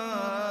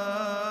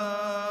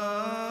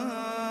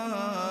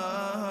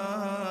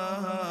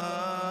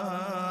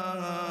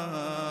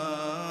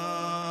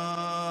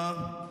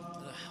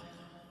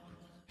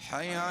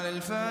 حي على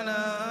الفلاح.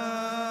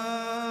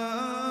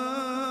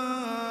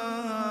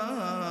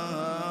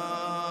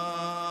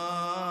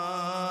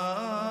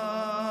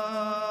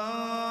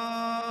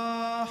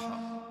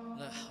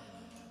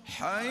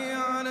 حي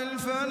على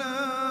الفلاح.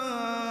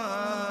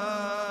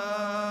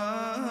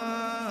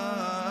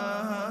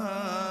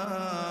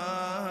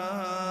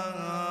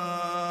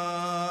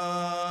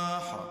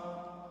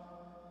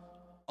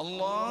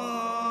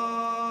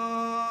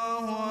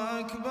 الله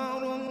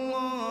أكبر،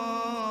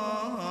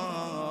 الله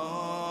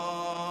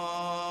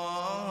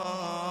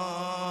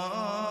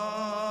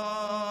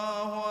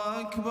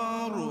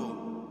أكبر.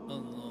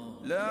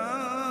 لا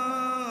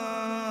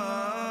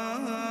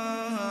إله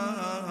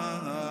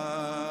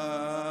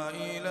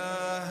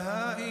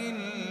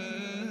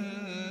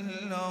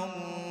إلا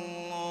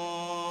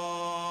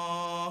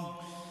الله.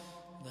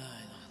 لا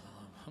إله إلا الله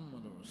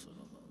محمد رسول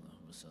الله.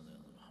 اللهم صل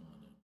على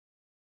محمد.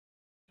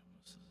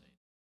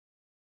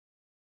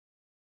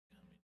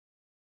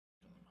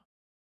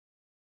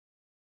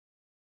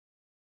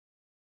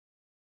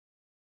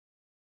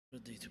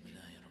 رضيت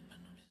بالله ربا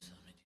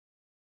وبالإسلام دينا.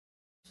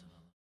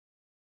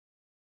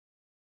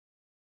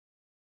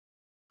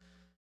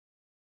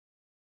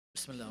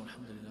 بسم الله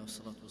والحمد لله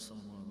والصلاة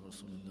والسلام على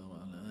رسول الله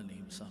وعلى آله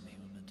وصحبه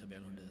ومن تبع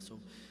الهدى. So,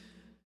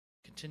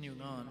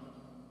 continuing on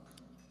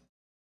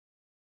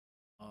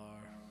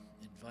our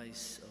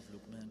advice of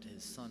Luqman to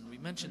his son, we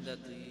mentioned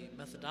that the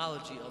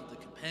methodology of the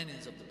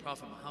companions of the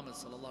Prophet Muhammad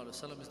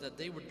ﷺ is that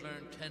they would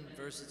learn 10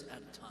 verses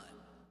at a time.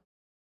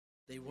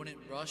 They wouldn't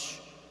rush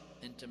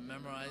into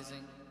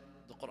memorizing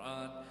the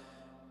Quran.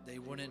 They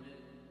wouldn't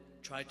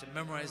try to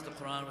memorize the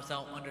Quran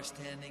without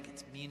understanding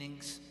its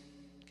meanings.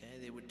 Okay,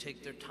 they would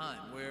take their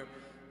time. Where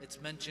it's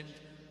mentioned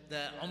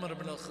that Umar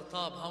ibn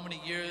al-Khattab, how many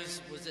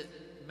years was it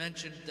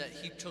mentioned that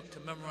he took to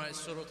memorize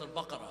Surah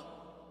Al-Baqarah?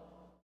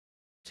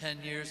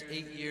 10 years,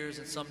 8 years,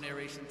 in some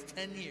narrations,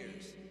 10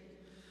 years.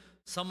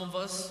 Some of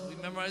us, we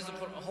memorize the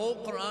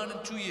whole Quran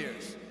in 2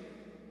 years.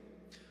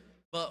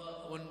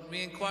 But when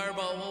we inquire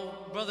about,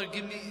 well, brother,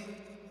 give me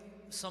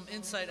some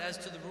insight as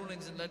to the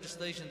rulings and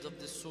legislations of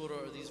this surah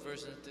or these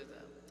verses,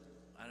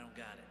 I don't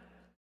got it.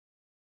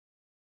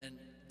 And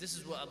this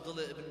is what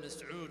Abdullah ibn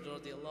Mas'ud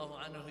radiallahu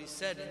anhu, he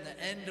said, in the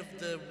end of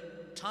the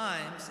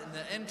times, in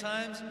the end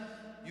times,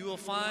 you will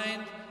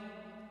find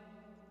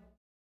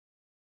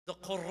the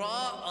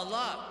Qur'an a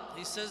lot.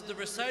 He says the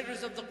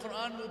reciters of the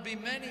Qur'an will be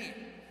many,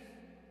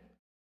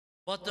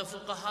 but the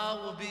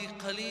fuqaha will be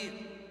qaleel.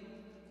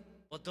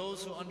 But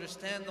those who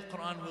understand the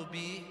Qur'an will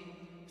be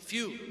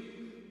few.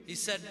 He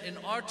said in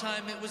our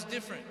time it was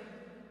different.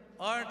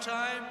 Our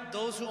time,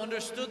 those who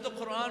understood the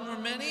Qur'an were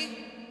many,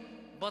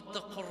 but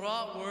the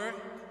Qurra were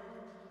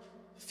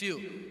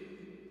few.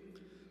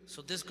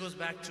 So this goes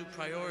back to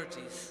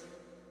priorities.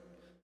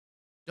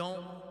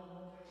 Don't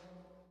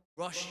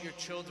rush your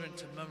children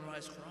to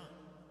memorize Qur'an.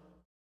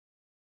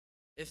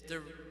 If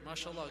they're,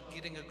 mashallah,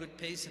 getting a good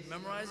pace in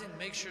memorizing,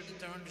 make sure that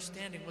they're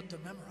understanding what they're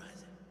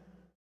memorizing.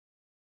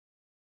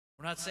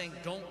 We're not saying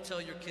don't tell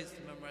your kids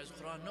to memorize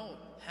Qur'an. No,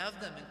 have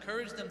them,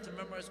 encourage them to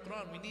memorize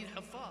Qur'an. We need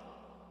hafaz.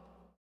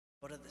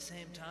 But at the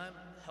same time,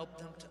 help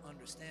them to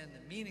understand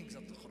the meanings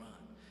of the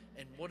Qur'an.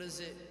 And what does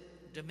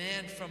it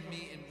demand from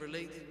me in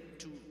relating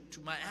to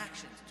my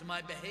actions, to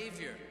my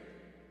behavior?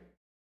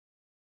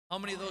 How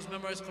many of those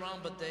memorize Qur'an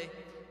but they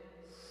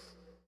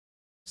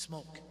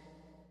smoke?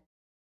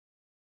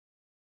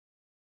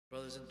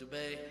 Brothers in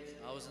Dubai,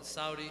 I was in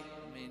Saudi.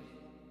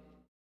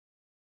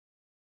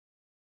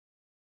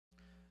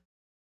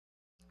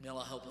 May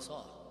Allah help us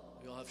all.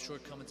 We all have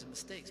shortcomings and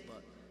mistakes,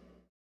 but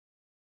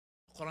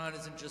Quran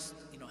isn't just,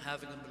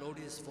 having a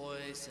melodious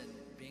voice and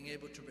being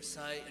able to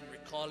recite and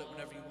recall it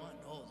whenever you want.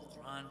 No, the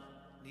Quran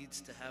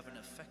needs to have an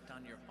effect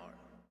on your heart,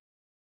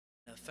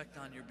 an effect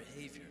on your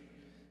behavior,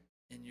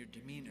 in your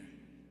demeanor,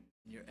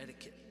 in your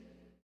etiquette,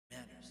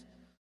 manners.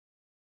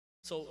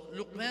 So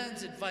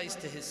Luqman's advice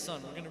to his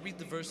son, we're going to read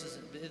the verses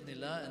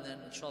bi'idhnillah, and then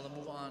inshallah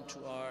move on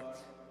to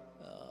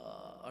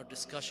our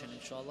discussion,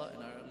 inshallah,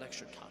 and our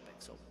lecture topic.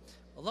 So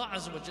Allah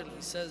Azza wa Jalla,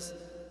 He says,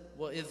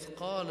 وَإِذْ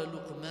قَالَ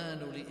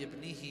لُقْمَانُ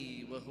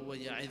لِإِبْنِهِ وَهُوَ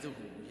يَعِظُهُ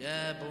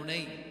يَا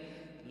بُنَيَّ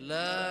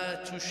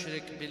لَا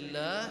تُشْرِكْ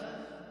بِاللَّهِ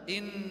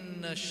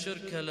إِنَّ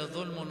الشِّرْكَ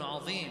لَظُلْمٌ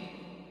عَظِيمٌ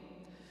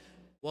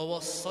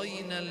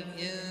وَوَصَّيْنَا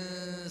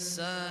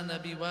الْإِنسَانَ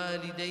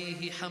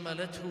بِوَالِدَيْهِ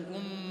حَمَلَتْهُ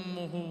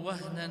أُمُّهُ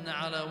وَهْنًا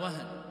عَلَى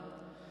وَهْنٍ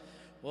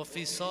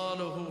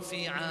وَفِصَالُهُ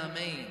فِي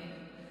عَامَيْنِ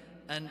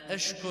أَنْ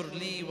أَشْكُرْ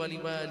لِي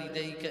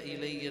وَلِوَالِدَيْكَ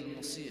إِلَيَّ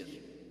الْمَصِيرُ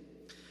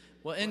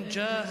وإن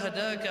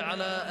جاهداك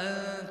على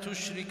أن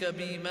تشرك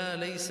بي ما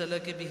ليس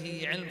لك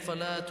به علم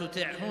فلا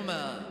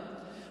تطعهما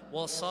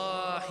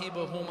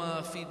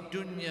وصاحبهما في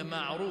الدنيا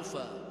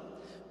معروفا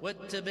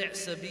واتبع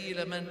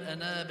سبيل من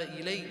أناب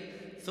إلي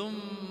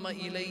ثم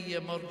إلي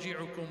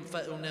مرجعكم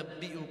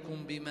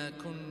فأنبئكم بما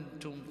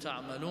كنتم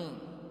تعملون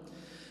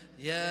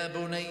يا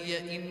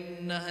بني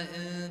إنها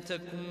إن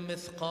تكن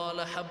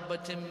مثقال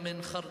حبة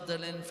من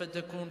خردل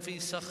فتكون في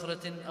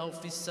صخرة أو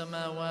في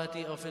السماوات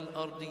أو في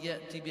الأرض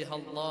يأتي بها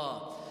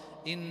الله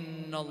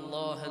إن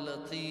الله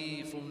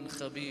لطيف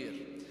خبير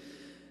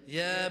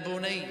يا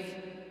بني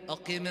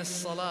أقم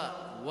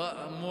الصلاة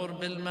وأمر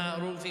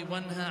بالمعروف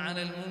وانهى عن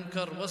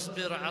المنكر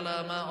واصبر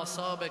على ما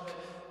أصابك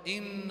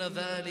إن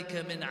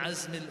ذلك من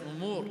عزم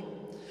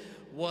الأمور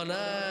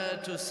ولا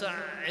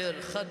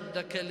تسعر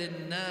خدك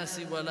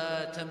للناس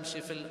ولا تمش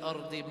في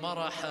الأرض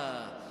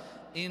مرحا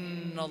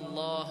إن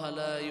الله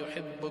لا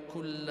يحب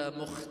كل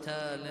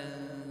مختال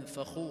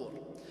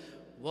فخور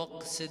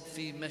واقصد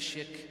في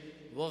مشيك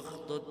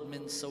واغضض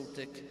من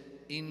صوتك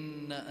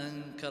إن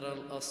أنكر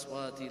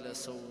الأصوات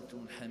لصوت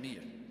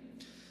الحمير.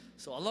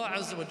 So Allah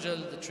Azza wa Jal,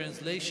 the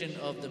translation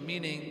of the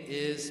meaning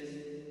is,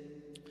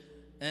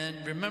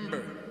 and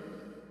remember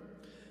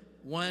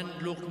when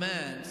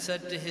Luqman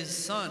said to his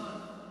son,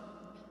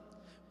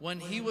 when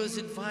he was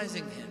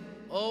advising him,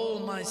 "O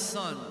my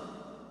son,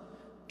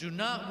 do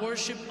not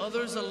worship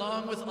others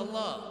along with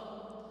Allah.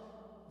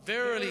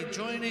 Verily,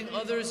 joining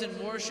others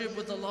in worship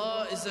with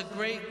Allah is a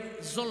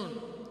great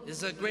zulm,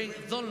 is a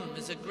great dhulm,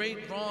 is a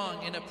great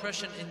wrong and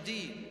oppression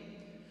indeed.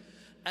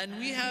 And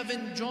we have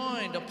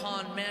enjoined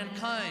upon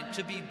mankind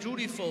to be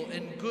dutiful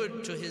and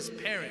good to his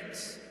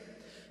parents.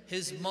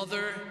 His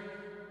mother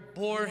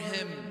bore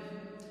him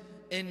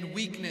in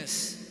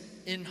weakness,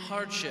 in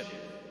hardship,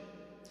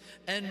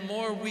 and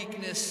more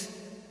weakness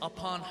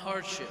upon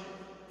hardship,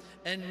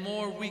 and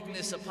more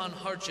weakness upon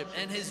hardship,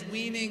 and his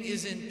weaning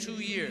is in 2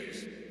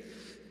 years.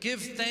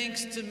 Give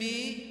thanks to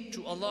me,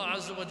 to Allah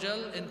Azza wa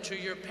Jal, and to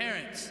your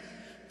parents,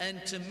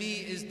 and to me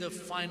is the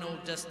final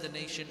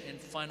destination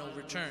and final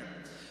return.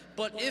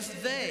 But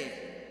if they,"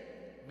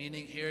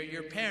 meaning here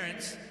your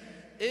parents,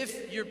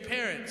 "if your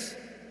parents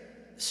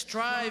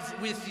strive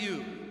with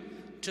you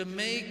to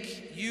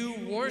make you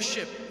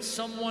worship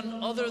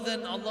someone other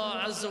than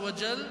Allah Azza wa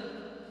Jal,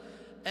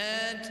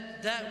 and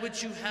that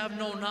which you have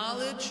no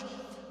knowledge,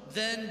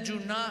 then do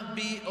not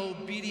be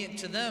obedient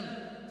to them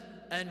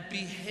and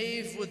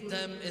behave with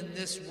them in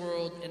this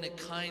world in a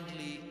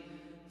kindly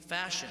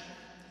fashion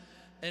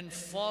and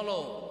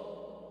follow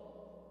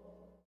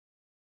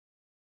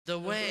the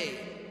way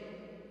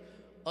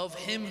of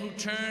him who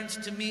turns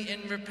to me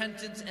in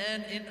repentance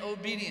and in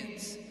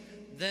obedience,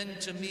 then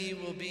to me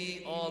will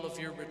be all of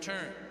your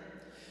return.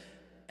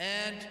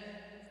 And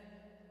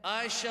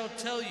I shall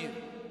tell you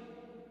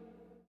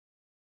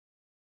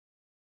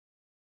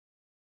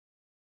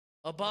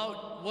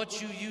about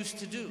what you used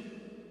to do,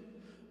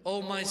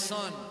 O my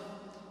son.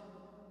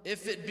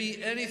 If it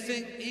be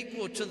anything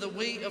equal to the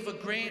weight of a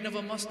grain of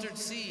a mustard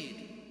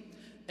seed,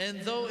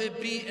 and though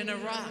it be in a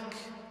rock,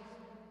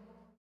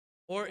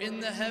 or in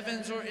the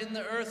heavens or in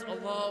the earth,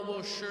 Allah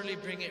will surely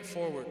bring it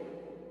forward.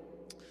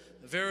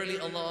 Verily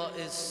Allah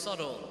is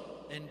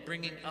subtle in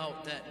bringing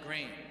out that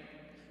grain,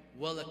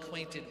 well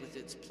acquainted with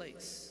its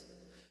place.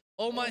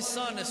 O my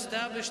son,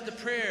 establish the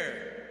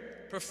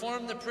prayer,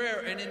 perform the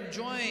prayer, and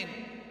enjoin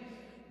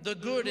the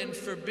good and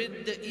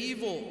forbid the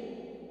evil.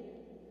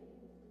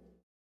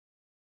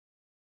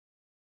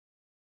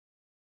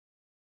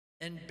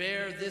 And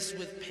bear this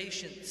with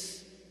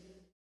patience,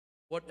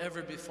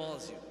 whatever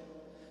befalls you.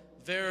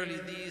 Verily,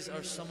 these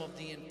are some of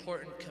the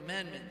important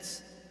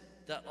commandments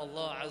that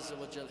Allah Azza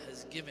wa Jal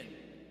has given.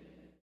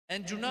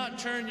 And do not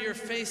turn your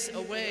face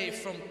away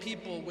from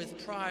people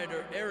with pride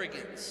or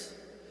arrogance,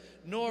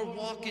 nor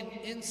walk in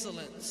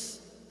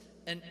insolence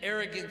and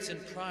arrogance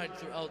and pride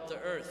throughout the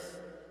earth.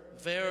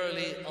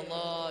 Verily,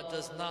 Allah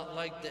does not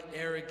like the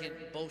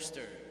arrogant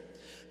boaster.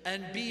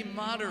 And be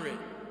moderate,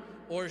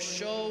 or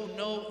show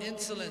no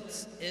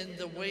insolence in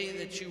the way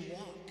that you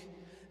walk,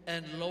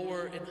 and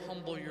lower and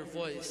humble your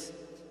voice.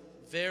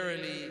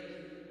 Verily,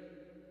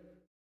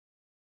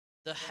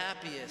 the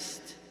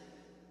happiest,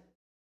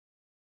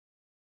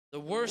 the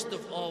worst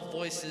of all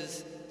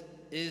voices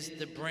is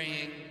the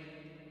braying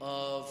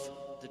of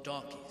the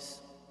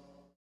donkeys.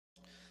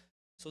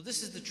 So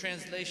this is the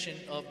translation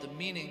of the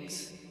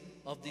meanings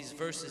of these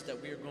verses that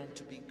we are going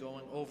to be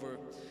going over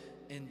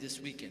in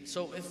this weekend.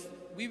 So if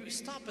we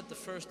stop at the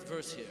first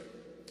verse here,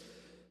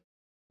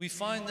 we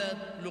find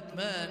that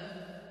Luqman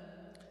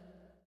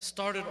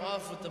started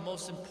off with the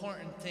most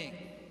important thing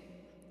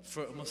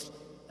for a Muslim,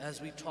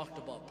 as we talked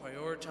about,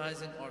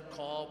 prioritizing our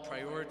call,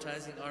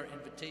 prioritizing our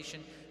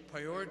invitation,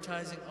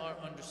 prioritizing our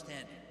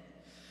understanding.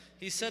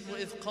 He said,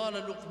 وَإِذْ قَالَ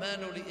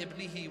لُقْمَانُ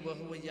لِإِبْنِهِ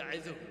وَهُوَ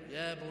يَعِظُهُ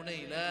يَا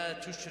بُنَيَّ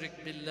لَا تُشْرِكْ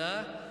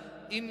بِاللَّهِ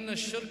إِنَّ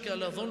الشِّرْكَ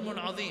لَظُلْمٌ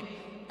عَظِيمٌ.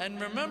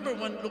 And remember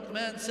when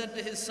Luqman said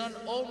to his son,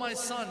 O my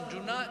son, do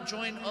not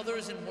join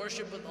others in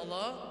worship with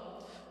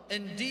Allah.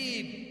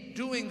 Indeed,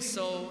 doing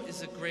so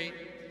is a great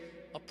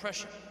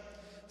oppression.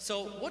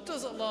 So what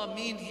does Allah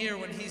mean here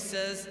when He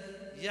says,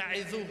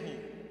 يَعِظُهُ?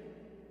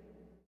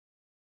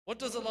 What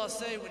does Allah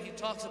say when He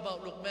talks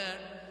about Luqman,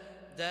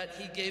 that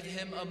He gave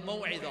him a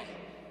maw'idah?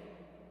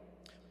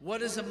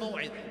 What is a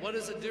maw'idah? What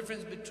is the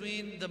difference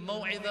between the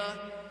maw'idah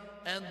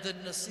and the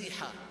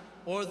nasiha,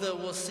 or the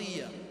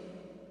wasiyah?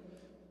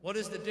 What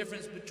is the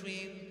difference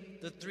between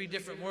the three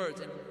different words?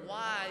 And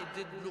why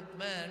did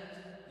Luqman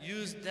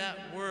use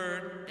that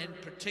word in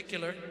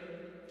particular?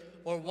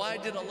 Or why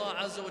did Allah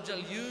Azza wa Jal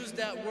use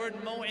that word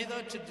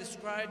maw'idah to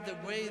describe the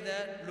way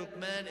that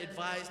Luqman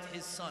advised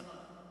his son?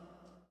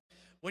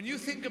 When you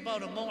think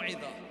about a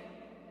maw'idah,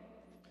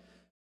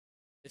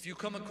 if you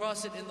come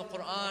across it in the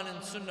Quran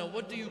and Sunnah,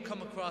 what do you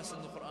come across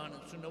in the Quran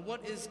and Sunnah?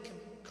 What is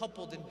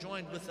coupled and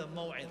joined with a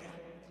maw'idah?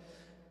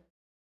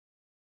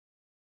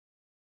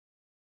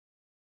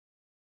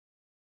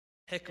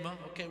 Hikmah.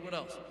 Okay, what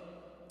else?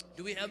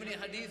 Do we have any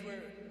hadith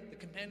where the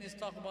companions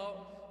talk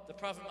about the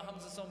Prophet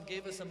Muhammad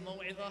gave us a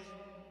maw'idah?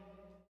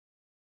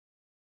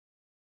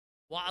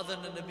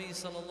 وَعَظَنَ النَّبِيِّ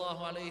صَلَى اللَّهُ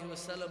عَلَيْهِ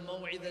وَسَلَّمَ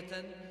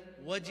مَوْعِظَةً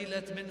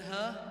وَجِلَتْ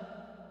مِنْهَا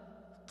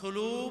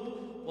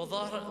قُلُوبٌ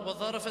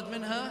وَظَرَفَتْ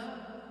مِنْهَا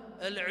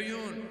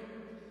الْعُيُونُ.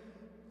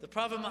 The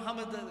Prophet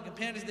Muhammad, the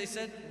companions, they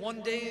said,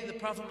 one day the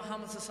Prophet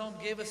Muhammad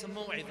gave us a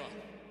maw'idah.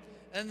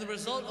 And the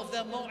result of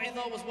that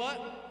maw'idah was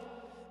what?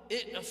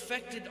 It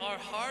affected our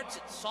hearts,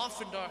 it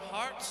softened our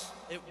hearts,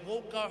 it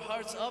woke our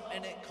hearts up,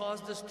 and it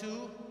caused us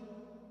to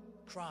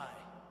cry.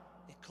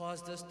 It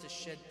caused us to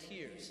shed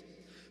tears.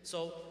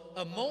 So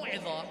a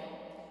maw'idah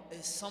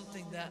is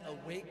something that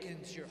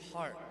awakens your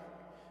heart,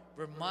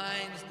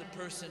 reminds the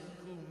person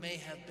who may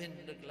have been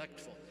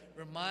neglectful,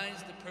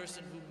 reminds the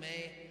person who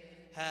may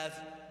have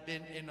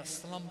been in a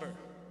slumber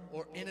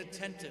or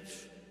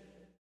inattentive,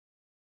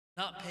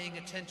 not paying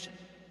attention,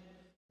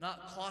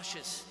 not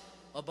cautious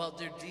about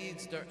their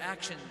deeds, their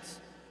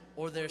actions,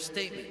 or their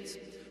statements.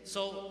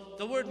 So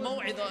the word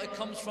maw'idah, it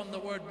comes from the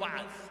word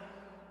wa'adh.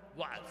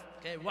 Wa'adh.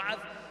 Okay, wa'adh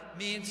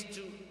means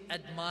to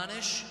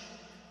admonish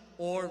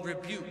or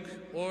rebuke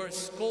or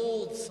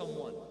scold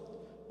someone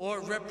or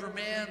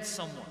reprimand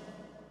someone.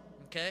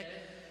 Okay?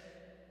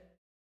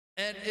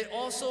 And it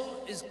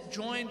also is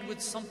joined with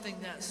something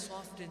that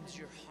softens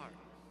your heart.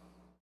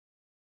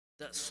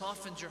 That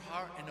softens your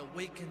heart and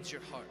awakens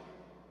your heart.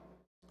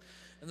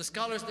 And the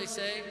scholars, they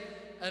say,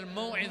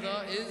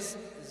 al-maw'idah is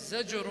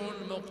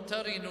zajrun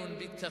muqtarinun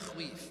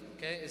bit-takhwif.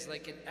 Okay, it's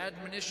like an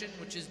admonition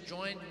which is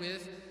joined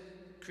with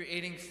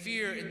creating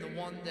fear in the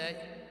one that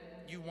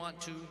you want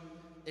to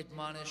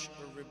admonish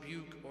or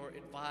rebuke or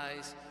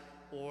advise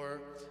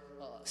or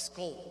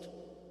scold.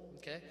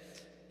 Okay?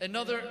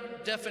 Another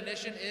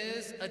definition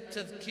is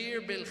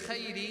التذكير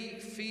بالخير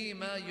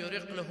فيما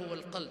يرق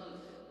له القلب,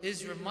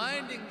 is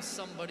reminding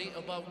somebody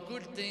about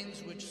good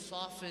things which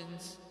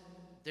softens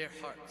their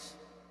hearts.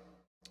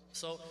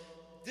 So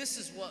this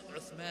is what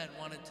Uthman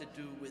wanted to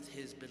do with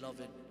his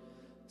beloved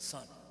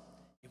son.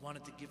 He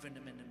wanted to give him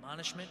an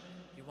admonishment.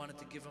 He wanted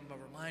to give him a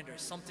reminder,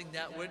 something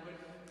that would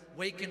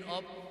waken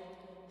up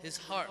his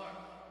heart.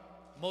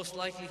 Most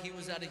likely he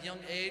was at a young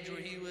age where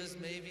he was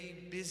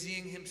maybe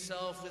busying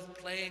himself with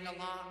playing a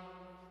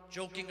lot,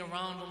 joking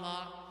around a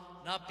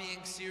lot, not being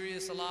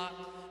serious a lot,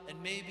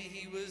 and maybe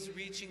he was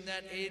reaching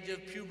that age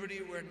of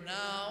puberty where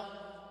now,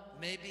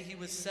 maybe he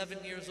was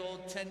 7 years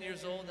old, 10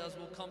 years old, as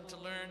we'll come to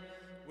learn,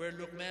 where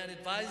Luqman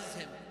advises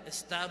him,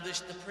 establish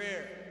the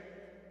prayer.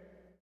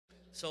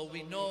 So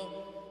we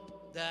know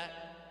that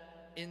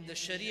in the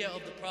Sharia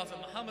of the Prophet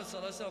Muhammad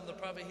ﷺ, the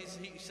Prophet,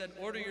 he said,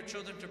 order your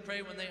children to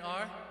pray when they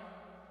are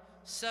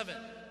 7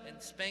 and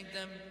spank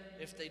them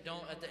if they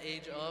don't at the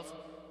age of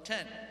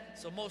 10.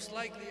 So most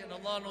likely, and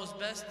Allah knows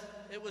best,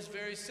 it was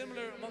very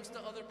similar amongst the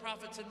other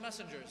prophets and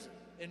messengers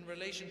in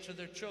relation to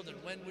their children.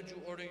 When would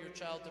you order your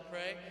child to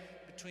pray?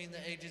 Between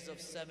the ages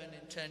of 7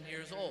 and 10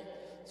 years old.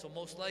 So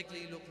most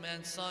likely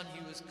Luqman's son,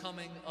 he was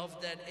coming of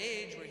that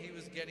age where he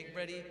was getting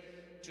ready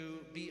to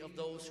be of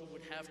those who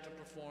would have to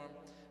perform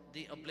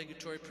the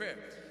obligatory prayer.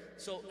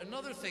 So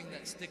another thing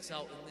that sticks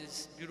out in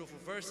this beautiful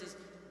verse is,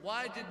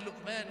 why did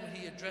Luqman, when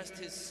he addressed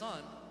his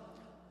son,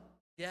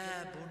 Ya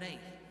Bunay?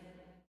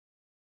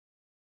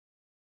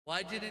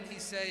 Why didn't he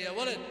say Ya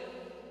Walad?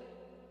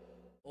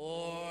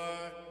 Or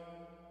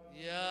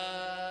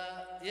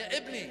Ya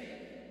Ibni?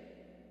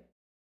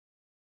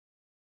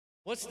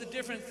 What's the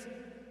difference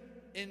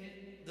in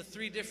the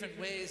 3 different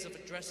ways of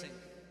addressing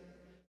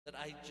that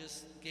I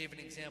just gave an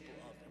example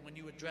of? And when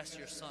you address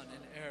your son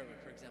in Arabic,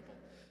 for example,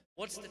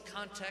 what's the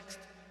context?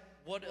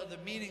 What are the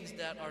meanings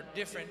that are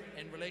different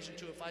in relation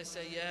to if I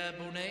say Ya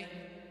Bunay,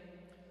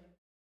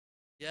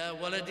 Ya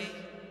Waladi,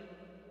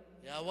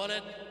 Ya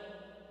Walad,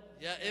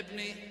 Ya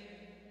Ibni?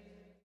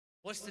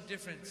 What's the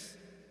difference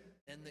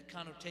in the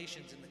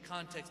connotations, in the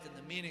context, in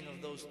the meaning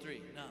of those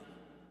 3? Now,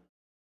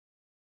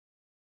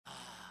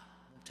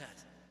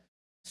 Mumtaz.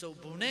 So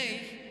Bunay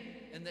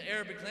in the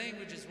Arabic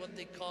language is what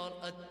they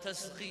call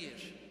at-tasghir.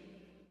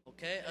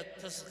 Okay,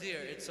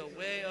 at-tasghir. It's a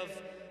way of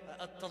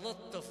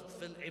at-talattuf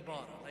fil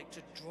ibara, like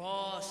to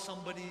draw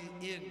somebody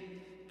in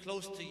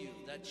close to you,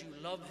 that you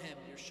love him,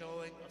 you're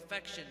showing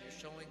affection, you're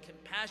showing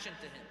compassion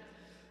to him.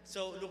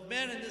 So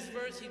Luqman in this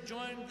verse, he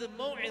joined the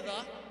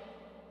mu'idah,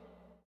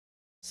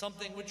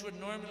 something which would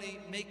normally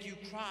make you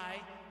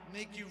cry,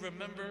 make you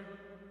remember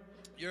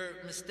your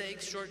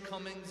mistakes,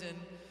 shortcomings,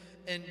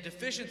 and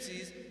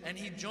deficiencies, and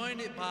he joined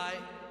it by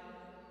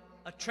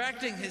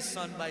attracting his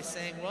son by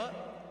saying what?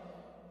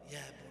 Ya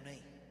Bunay,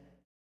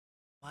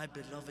 my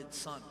beloved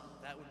son.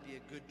 That would be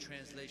a good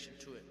translation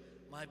to it.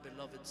 My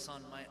beloved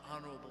son, my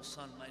honorable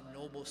son, my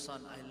noble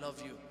son, I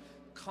love you.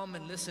 Come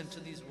and listen to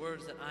these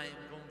words that I am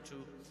going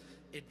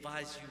to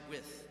advise you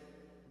with.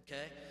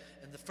 Okay?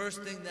 And the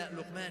first thing that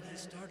Luqman, he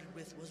started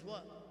with was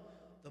what?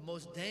 The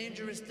most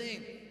dangerous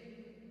thing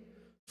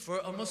for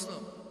a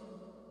Muslim.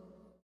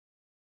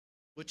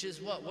 Which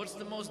is what? What's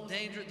the most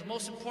dangerous? The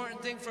most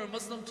important thing for a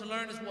Muslim to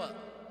learn is what?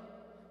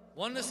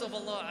 Oneness of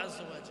Allah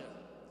Azza wa Jalla.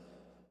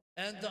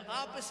 And the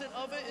opposite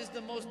of it is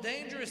the most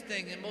dangerous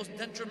thing and most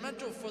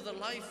detrimental for the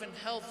life and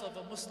health of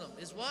a Muslim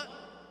is what?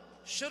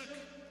 Shirk.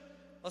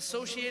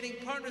 Associating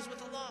partners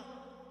with Allah.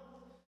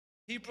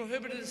 He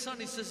prohibited his son.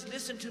 He says,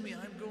 listen to me,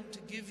 I'm going to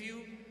give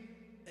you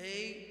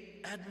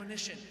a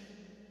admonition.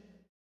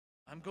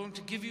 I'm going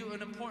to give you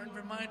an important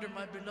reminder,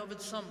 my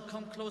beloved son.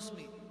 Come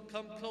closely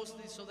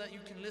so that you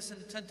can listen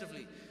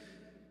attentively.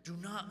 Do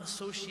not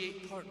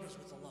associate partners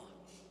with Allah.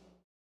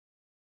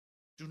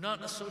 Do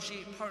not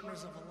associate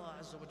partners of Allah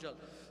Azza wa Jal.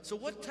 So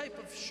what type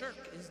of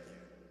shirk is there?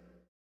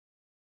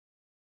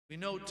 We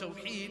know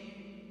Tawheed.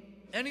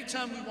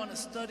 Anytime we want to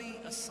study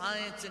a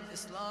science in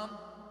Islam,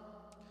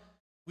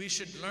 we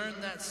should learn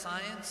that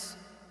science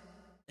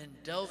and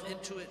delve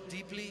into it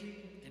deeply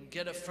and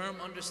get a firm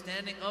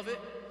understanding of it.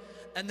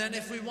 And then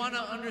if we want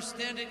to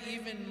understand it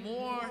even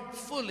more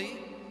fully,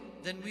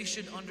 then we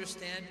should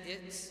understand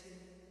its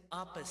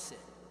opposite.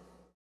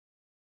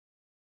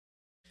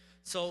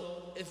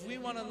 So if we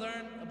want to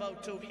learn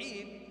about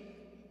Tawheed,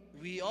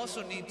 we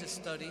also need to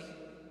study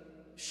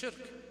shirk.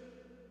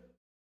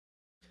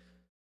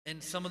 In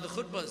some of the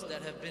khutbahs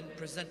that have been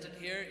presented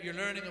here, you're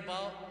learning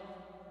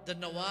about the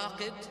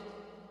nawaqid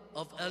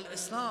of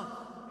al-Islam,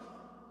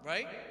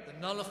 right? The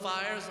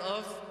nullifiers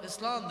of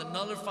Islam, the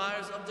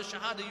nullifiers of the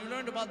Shahada. You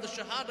learned about the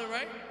Shahada,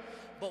 right?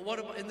 But what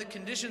about in the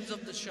conditions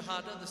of the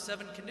Shahada, the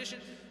 7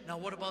 conditions? Now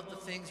what about the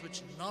things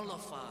which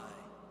nullify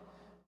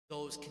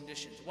those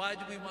conditions? Why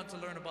do we want to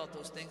learn about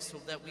those things? So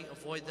that we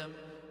avoid them,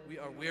 we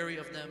are wary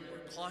of them,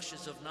 we're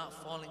cautious of not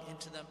falling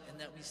into them, and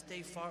that we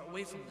stay far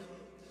away from them.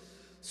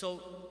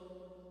 So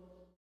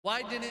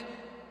why didn't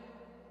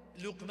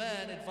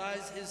Luqman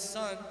advise his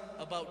son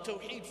about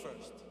Tawheed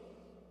first?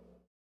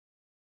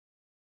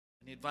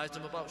 And he advised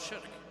him about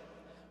shirk.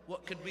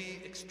 What could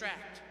we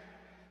extract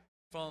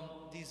from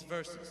these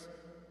verses?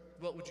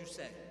 What would you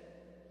say?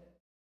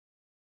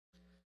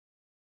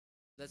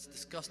 Let's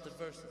discuss the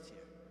verses here.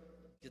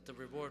 Get the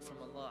reward from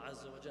Allah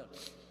Azza wa Jal.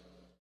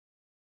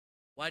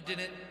 Why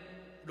didn't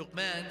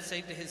Luqman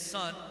say to his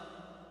son,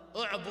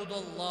 "U'bud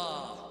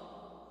Allah,"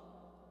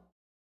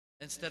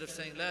 instead of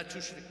saying, "La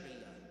tushrik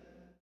billah"?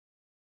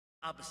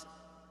 Opposite.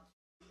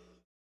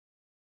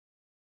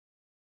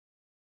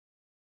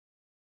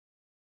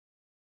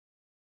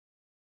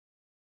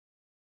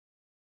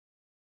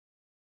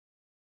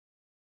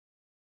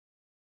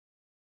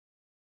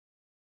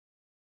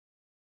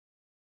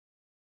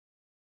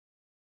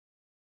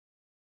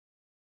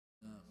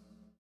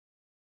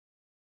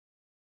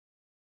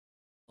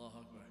 Allahu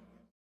Akbar.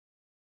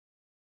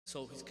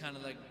 So he's kind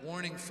of like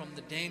warning from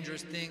the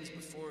dangerous things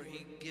before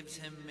he gives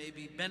him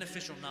maybe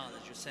beneficial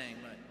knowledge, you're saying,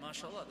 right?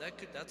 MashaAllah,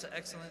 that's an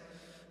excellent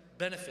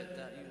benefit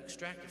that you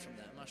extracted from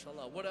that,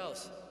 MashaAllah. What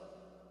else?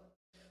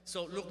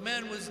 So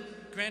Luqman was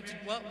granted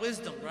what?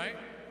 Wisdom, right?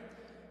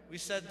 We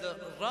said the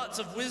rats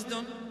of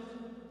wisdom,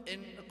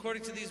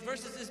 according to these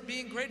verses, is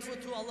being grateful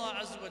to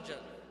Allah Azza wa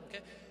Jal. Okay?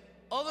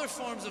 Other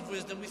forms of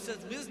wisdom, we said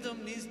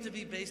wisdom needs to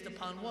be based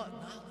upon what?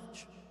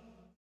 Knowledge.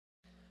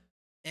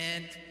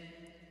 And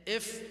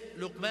if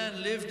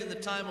Luqman lived in the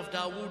time of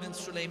Dawood and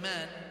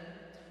Sulaiman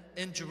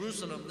in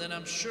Jerusalem, then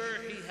I'm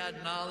sure he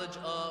had knowledge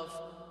of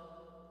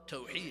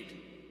Tawheed.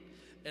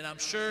 And I'm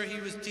sure he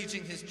was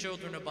teaching his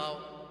children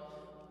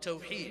about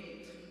Tawheed.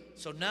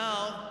 So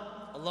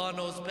now, Allah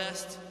knows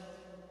best,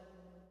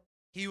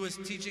 he was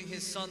teaching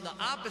his son the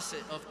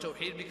opposite of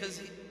Tawheed, because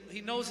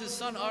he knows his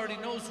son already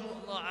knows who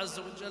Allah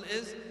Azza wa Jal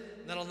is,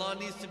 and that Allah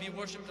needs to be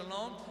worshipped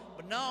alone.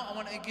 But now I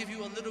want to give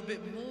you a little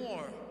bit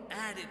more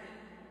added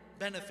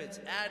benefits,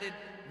 added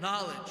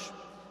knowledge,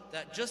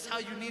 that just how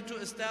you need to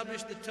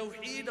establish the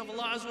Tawheed of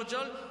Allah Azza wa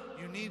Jal,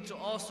 you need to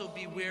also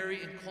be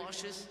wary and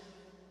cautious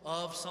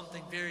of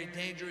something very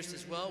dangerous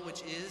as well,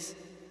 which is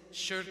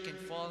shirk and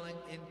falling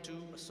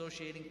into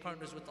associating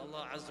partners with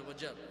Allah Azza wa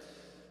Jal.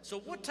 So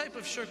what type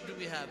of shirk do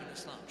we have in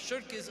Islam?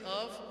 Shirk is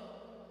of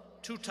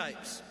two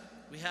types.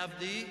 We have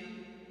the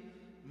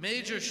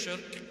major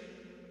shirk.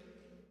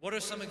 What are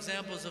some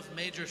examples of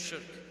major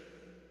shirk?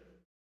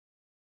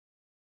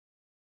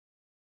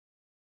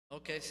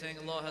 Okay, saying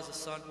Allah has a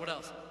son. What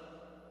else?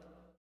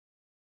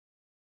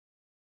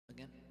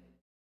 Again?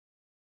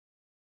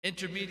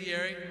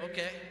 Intermediary.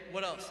 Okay,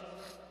 what else?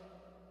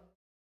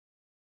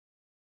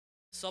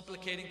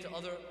 Supplicating to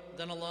other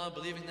than Allah,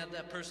 believing that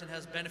that person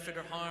has benefit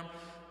or harm.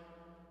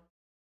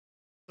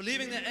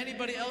 Believing that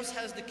anybody else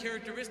has the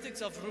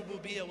characteristics of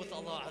rububiyyah with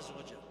Allah Azza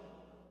wa Jal.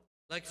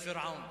 Like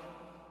Fir'aun.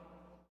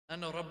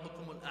 Ana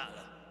rabbukum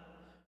al-a'la.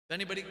 If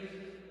anybody...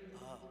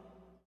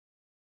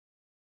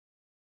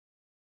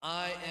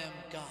 I am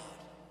God.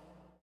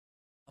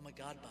 I'm a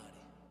God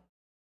body.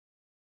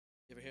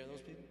 You ever hear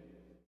those people?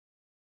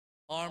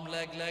 Arm,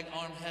 leg,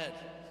 arm, head.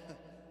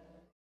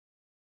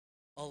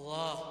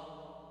 Allah.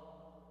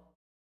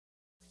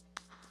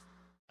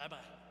 Bye-bye.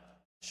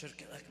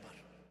 Shirk al-Akbar.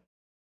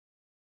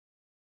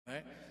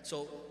 Right?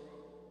 So,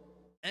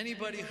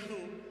 anybody who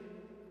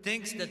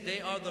thinks that they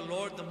are the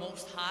Lord the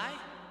Most High,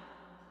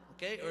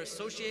 okay, or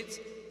associates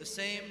the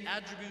same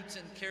attributes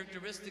and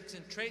characteristics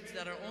and traits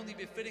that are only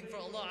befitting for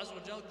Allah Azza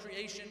wa Jal,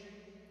 creation,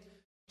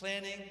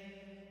 planning,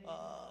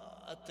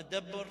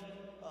 at-tadabbur,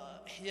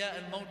 ihya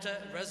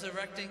al-mawta,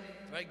 resurrecting,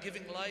 right,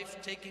 giving life,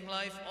 taking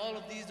life, all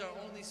of these are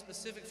only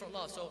specific for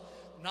Allah. So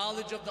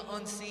knowledge of the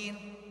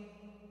unseen,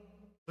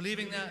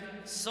 believing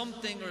that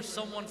something or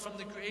someone from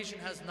the creation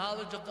has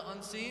knowledge of the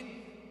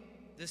unseen,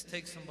 this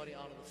takes somebody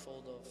out of the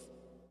fold of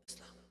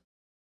Islam.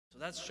 So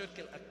that's shirk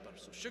al-akbar.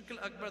 So shirk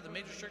al-akbar, the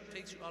major shirk,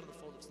 takes you out of the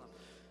fold of Islam.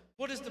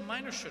 What is the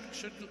minor shirk?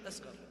 Shirk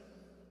al-asghar.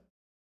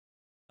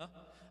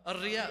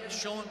 Ar-riya,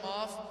 showing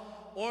off,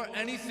 or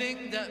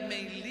anything that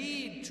may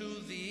lead to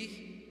the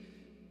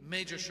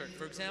major shirk.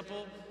 For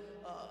example,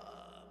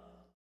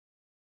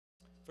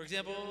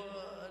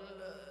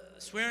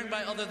 swearing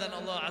by other than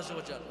Allah Azza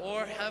wa Jal,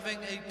 or having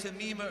a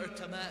tamima or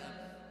tama'im,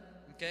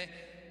 okay,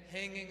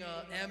 hanging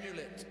an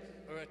amulet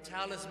or a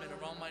talisman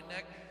around my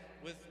neck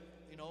with,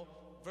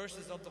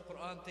 verses of the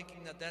Quran,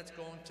 thinking that that's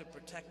going to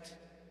protect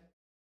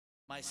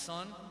my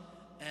son,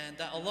 and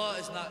that Allah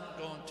is not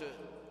going to,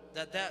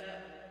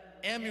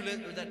 that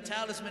amulet or that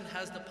talisman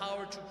has the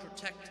power to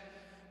protect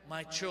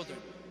my children.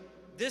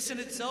 This in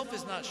itself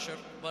is not shirk,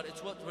 but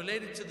it's what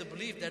related to the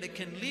belief that it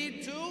can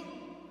lead to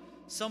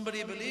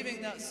somebody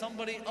believing that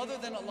somebody other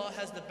than Allah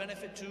has the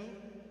benefit to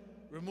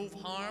remove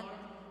harm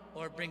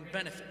or bring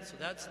benefit. So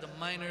that's the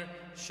minor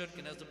shirk,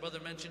 and as the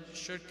brother mentioned,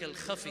 shirk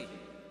al-khafi.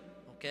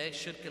 Okay,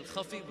 shirk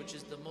al-khafi, which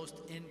is the most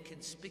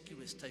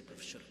inconspicuous type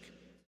of shirk.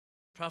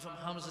 Prophet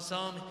Muhammad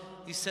ﷺ,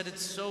 he said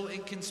it's so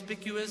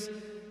inconspicuous,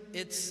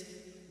 it's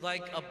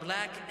like a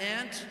black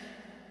ant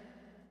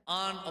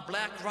on a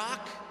black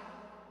rock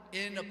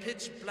in a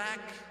pitch black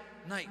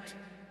night.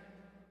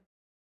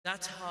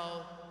 That's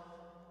how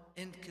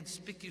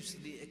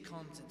inconspicuously it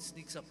comes and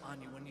sneaks up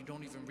on you when you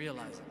don't even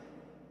realize it.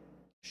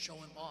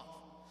 Showing off,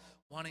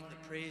 wanting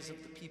the praise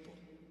of the people.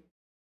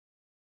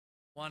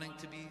 wanting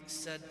to be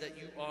said that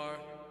you are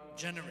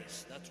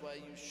generous. That's why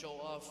you show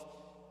off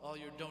all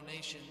your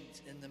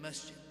donations in the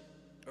masjid,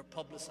 or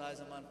publicize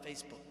them on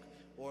Facebook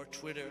or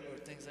Twitter or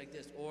things like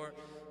this, or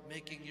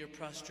making your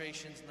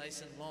prostrations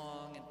nice and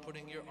long and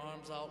putting your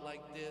arms out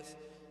like this,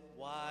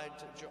 wide,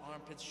 your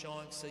armpits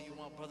showing, so you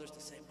want brothers to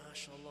say,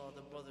 MashaAllah,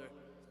 the brother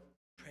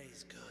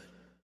prays good.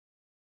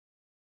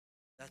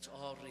 That's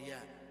all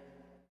riyah,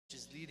 which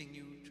is leading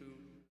you to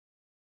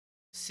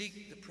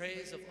seek the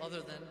praise of other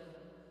than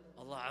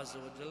Allah Azza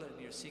wa Jalla, and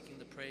you're seeking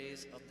the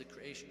praise of the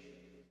creation.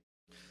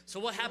 So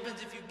what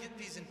happens if you get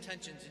these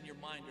intentions in your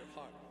mind or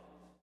heart?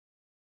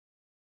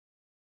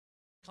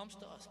 It comes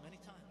to us many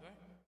times, right?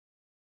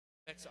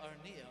 Affects our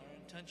niyyah, our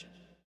intention.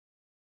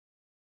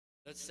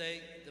 Let's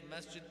say the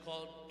masjid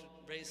called to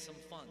raise some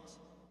funds.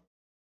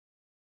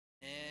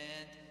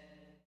 And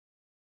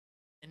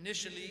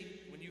initially,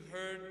 when you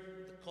heard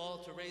the call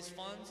to raise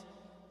funds,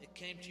 it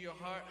came to your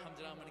heart,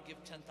 alhamdulillah, I'm going to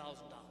give $10,000.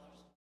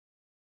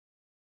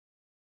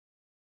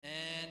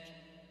 And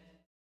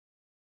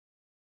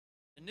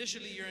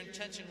initially your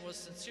intention was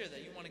sincere,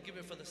 that you want to give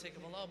it for the sake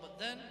of Allah, but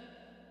then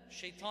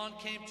Shaitan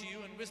came to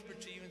you and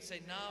whispered to you and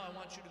said, now I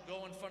want you to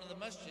go in front of the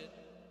masjid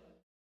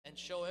and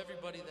show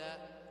everybody that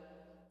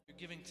you're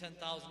giving $10,000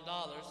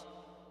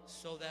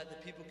 so that the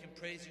people can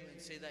praise you and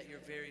say that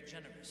you're very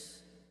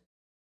generous.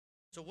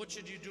 So what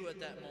should you do at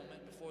that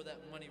moment before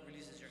that money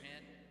releases your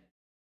hand?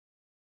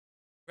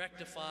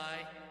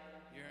 Rectify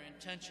your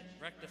intention.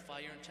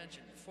 Rectify your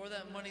intention. Before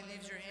that money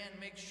leaves your hand,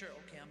 make sure,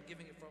 okay, I'm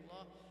giving it for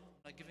Allah.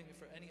 I'm not giving it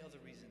for any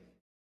other reason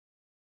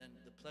than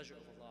the pleasure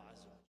of Allah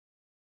Azza wa Jalla.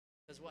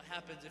 Because what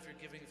happens if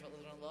you're giving it for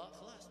Allah?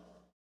 Khalas.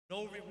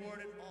 No reward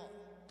at all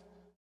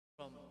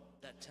from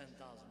that $10,000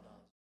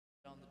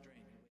 down the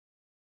drain.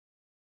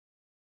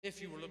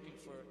 If you were looking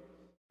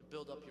to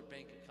build up your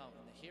bank account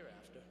in the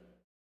hereafter,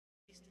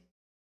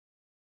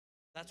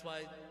 that's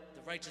why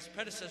the righteous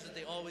predecessors,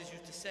 they always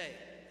used to say,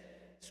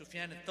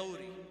 Sufyan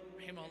al-Thawri,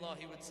 rahimahullah,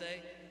 he would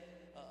say,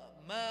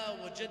 مَا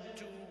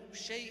وَجَدْتُ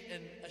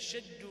شَيْئًا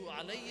أَشَدُّ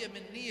عَلَيَّ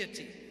مِنْ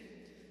نِيَّتِي.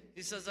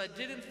 He says, I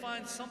didn't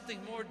find something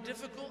more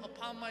difficult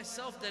upon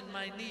myself than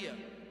my niyyah.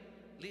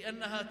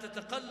 لِأَنَّهَا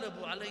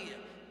تَتَقَلَّبُ عَلَيَّ.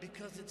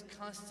 Because it's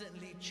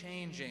constantly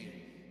changing.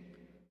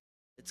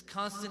 It's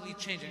constantly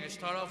changing. I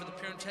start off with a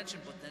pure intention,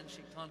 but then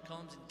Shaitan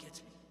comes and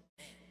gets me.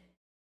 Man.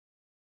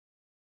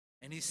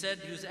 And he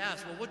was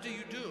asked, well, what do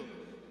you do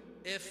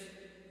if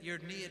your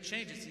niyyah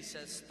changes? He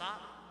says,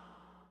 stop.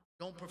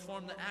 Don't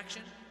perform the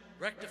action.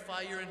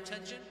 Rectify your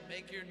intention.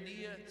 Make your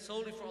niyyah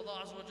solely for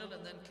Allah Azza wa Jalla,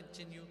 and then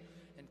continue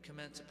and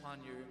commence upon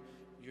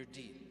your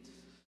deed.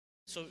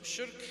 So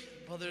shirk,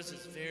 brothers,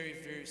 is very,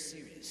 very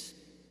serious.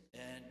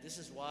 And this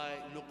is why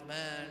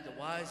Luqman, the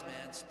wise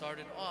man,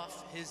 started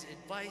off his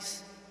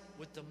advice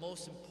with the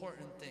most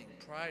important thing,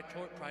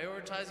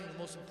 prioritizing the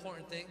most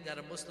important thing that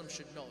a Muslim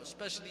should know,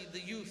 especially the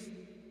youth.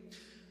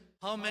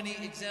 How many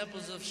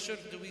examples of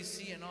shirk do we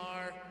see in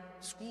our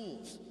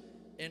schools,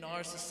 in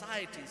our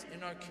societies,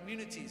 in our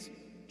communities,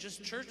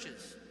 just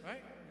churches,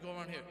 right? You go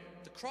around here.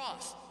 The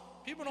cross.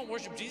 People don't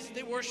worship Jesus,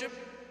 they worship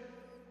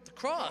the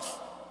cross.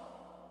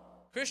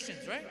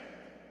 Christians, right?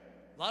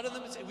 A lot of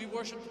them say, we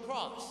worship the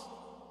cross.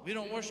 We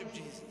don't worship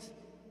Jesus.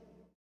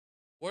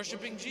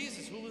 Worshipping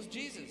Jesus. Who was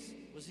Jesus?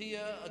 Was he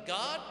a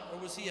God? Or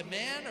was he a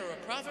man or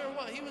a prophet or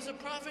what? He was a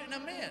prophet and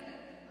a man.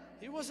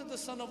 He wasn't the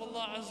son of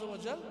Allah Azza wa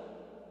Jal.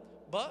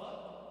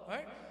 But,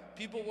 right?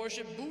 People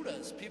worship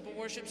Buddhas. People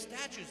worship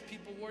statues.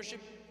 People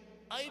worship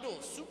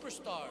idols,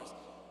 superstars,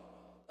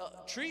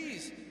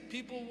 trees.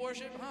 People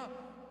worship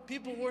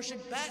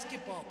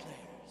basketball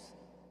players.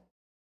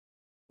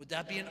 Would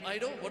that be an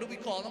idol? What do we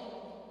call them?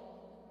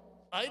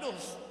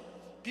 Idols.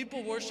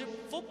 People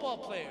worship football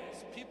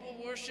players. People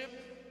worship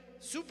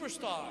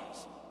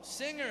superstars,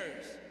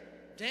 singers,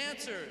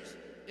 dancers,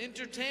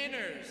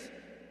 entertainers,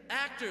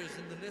 actors,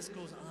 and the list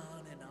goes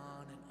on and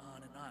on and on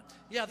and on.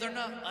 Yeah, they're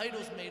not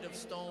idols made of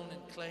stone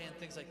and clay and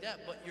things like that,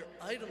 but you're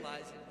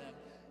idolizing them,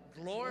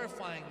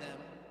 glorifying them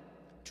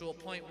to a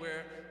point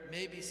where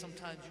maybe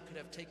sometimes you could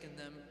have taken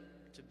them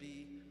to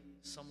be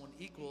someone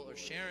equal or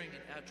sharing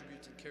in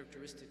attributes and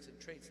characteristics and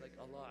traits like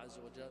Allah Azza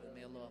wa Jalla.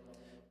 May Allah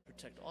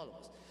protect all of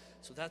us.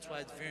 So that's why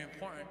it's very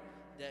important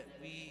that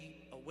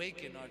we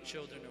awaken our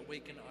children,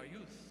 awaken our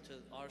youth to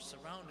our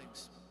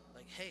surroundings.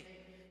 Like, hey,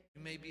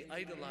 you may be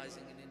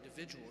idolizing an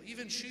individual,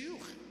 even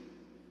shuyukh,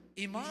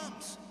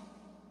 imams,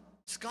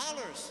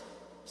 scholars,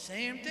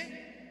 same thing.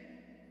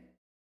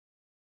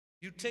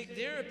 You take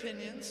their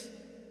opinions,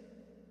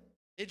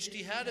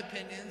 ijtihad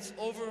opinions,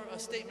 over a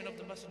statement of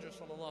the Messenger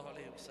sallallahu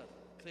alaihi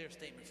wasallam, clear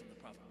statement from the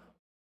Prophet.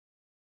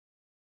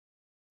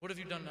 What have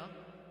you done now?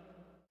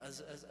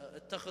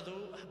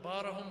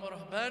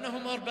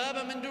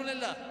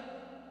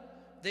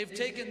 They've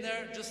taken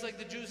just like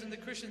the Jews and the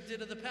Christians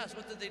did in the past.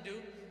 What did they do?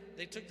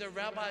 They took their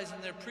rabbis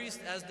and their priests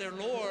as their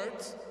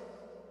lords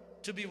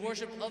to be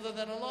worshipped other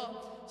than Allah.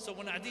 So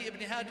when Adi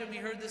ibn Hatim, he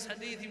heard this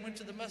hadith, he went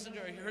to the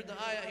messenger, he heard the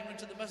ayah, he went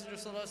to the messenger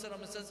sallallahu alaihi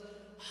wasallam and says,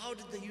 how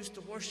did they used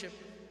to worship?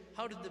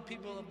 How did the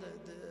people of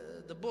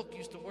the book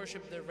used to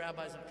worship their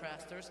rabbis and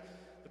pastors?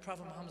 The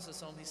Prophet Muhammad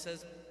ﷺ, he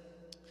says,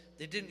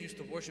 they didn't used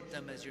to worship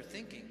them as you're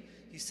thinking.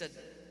 He said,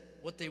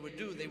 what they would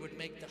do, they would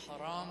make the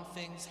haram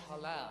things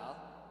halal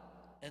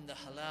and the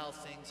halal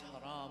things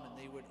haram, and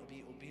they would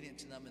be obedient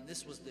to them, and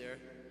this was their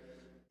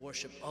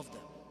worship of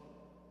them.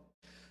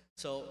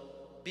 So,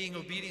 being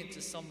obedient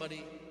to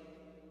somebody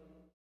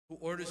who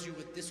orders you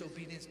with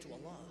disobedience to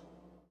Allah,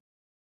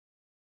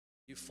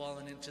 you've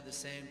fallen into the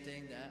same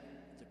thing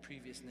that the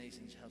previous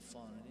nations have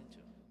fallen into.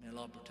 May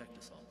Allah protect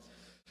us all.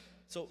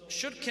 So,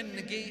 shirk can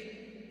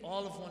negate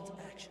all of one's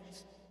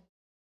actions.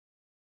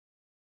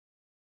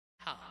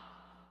 How?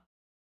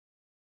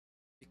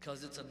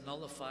 Because it's a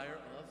nullifier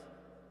of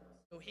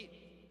Tawheed.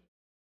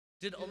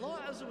 Did Allah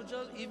Azza wa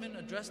Jal even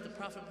address the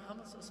Prophet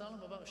Muhammad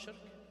ﷺ about shirk?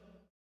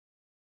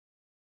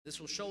 This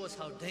will show us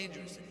how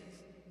dangerous it is.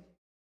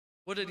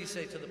 What did he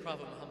say to the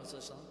Prophet Muhammad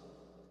ﷺ?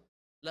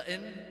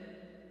 لَإِنْ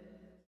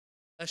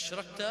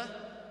أَشْرَكْتَ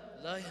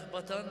لَا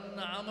يَحْبَطَنَّ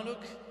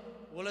عَمَلُكَ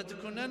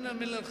وَلَتَكُونَنَّ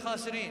مِنَ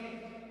الْخَاسِرِينَ.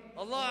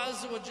 Allah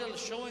Azza wa Jal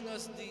showing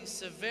us the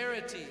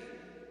severity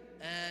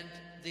and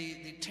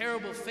the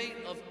terrible fate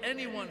of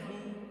anyone who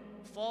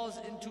falls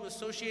into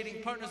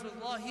associating partners with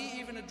Allah. He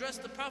even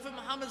addressed the Prophet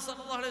Muhammad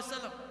sallallahu alaihi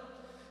wasallam.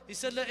 He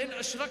said, لَإِنْ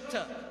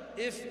أَشْرَكْتَ,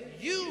 if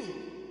you,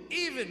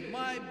 even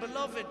my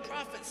beloved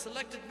Prophet,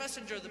 selected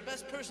messenger, the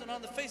best person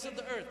on the face of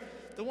the earth,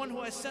 the one who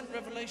I sent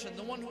revelation,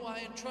 the one who I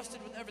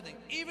entrusted with everything,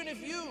 even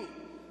if you,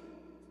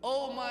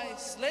 oh my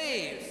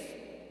slave,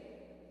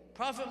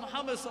 Prophet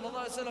Muhammad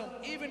sallallahu alaihi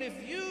wasallam, even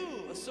if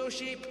you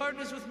associate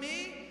partners with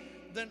me,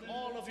 then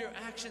all of your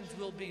actions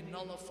will be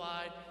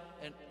nullified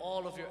and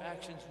all of your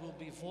actions will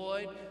be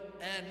void.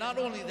 And not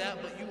only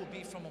that, but you will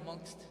be from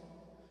amongst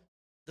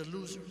the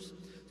losers.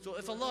 So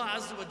if Allah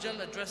Azza wa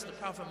Jalla addressed the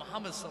Prophet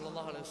Muhammad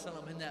sallallahu alaihi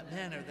wasallam in that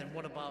manner, then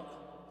what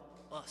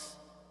about us?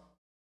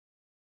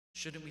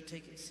 Shouldn't we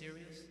take it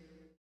serious?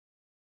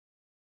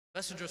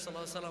 Messenger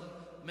sallallahu alaihi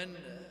wasallam,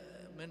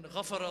 من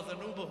غفر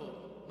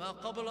ذنوبه ما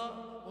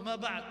قبل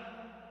وما بعد.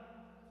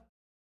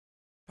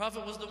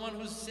 Prophet was the one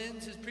whose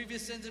sins, his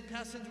previous sins and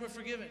past sins were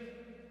forgiven.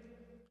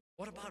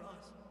 What about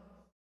us?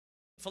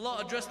 If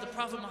Allah addressed the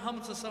Prophet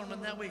Muhammad ﷺ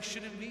in that way,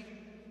 shouldn't we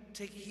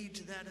take heed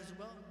to that as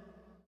well?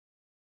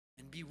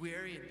 And be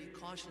wary and be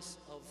cautious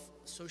of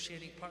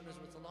associating partners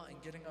with Allah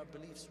and getting our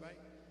beliefs right?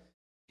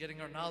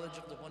 Getting our knowledge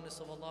of the oneness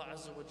of Allah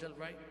Azza wa Jal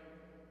right?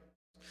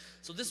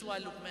 So this is why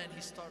Luqman,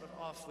 he started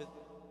off with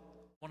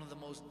one of the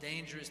most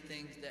dangerous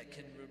things that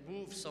can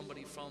remove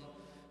somebody from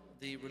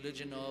the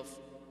religion of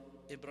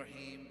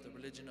Ibrahim, the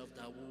religion of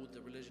Dawood,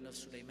 the religion of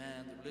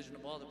Sulaiman, the religion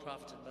of all the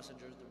prophets and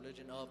messengers, the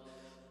religion of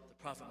the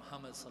Prophet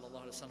Muhammad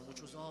sallallahu alaihi wasallam,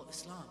 which was all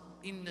Islam.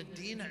 Inna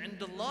ad-deena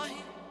 'inda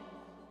Allahi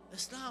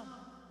Islam.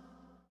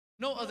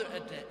 No other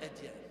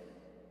adyan.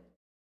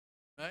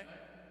 Right?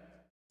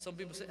 Some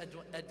people say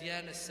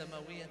adyan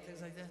as-samawiyya and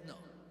things like that. No,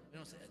 we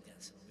don't say adyan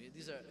as-samawiyya.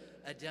 These are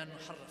adyan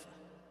muharrafa.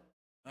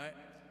 Right?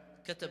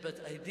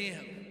 كتبت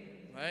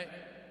أيديهم. Right?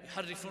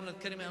 يحرفون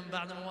الكلمة عن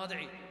بعض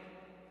مواضعه.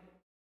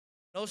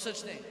 No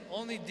such thing.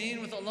 Only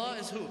deen with Allah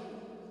is who?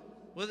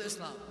 With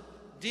Islam.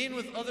 Deen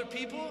with other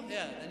people,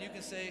 yeah, then you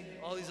can say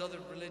all these other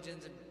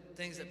religions and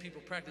things that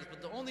people practice.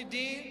 But the only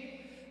deen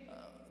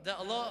that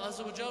Allah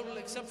Azza wa Jal will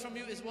accept from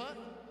you is what?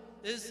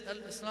 Is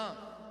Al-Islam.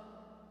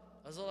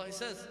 As Allah He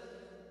says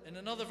in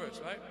another verse,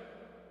 right?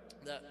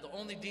 That the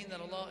only deen that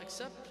Allah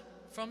accepts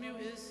from you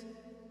is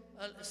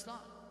Al-Islam.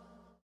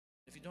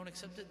 If you don't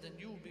accept it, then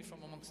you will be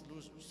from amongst the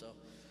losers. So,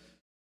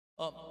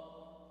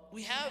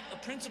 we have a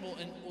principle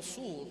in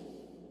usul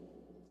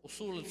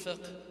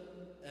al-fiqh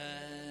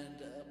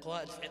and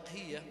qawaid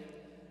al-fiqhiyya,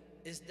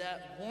 is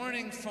that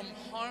warning from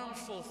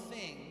harmful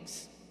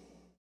things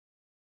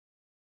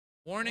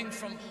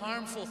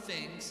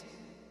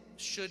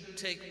should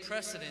take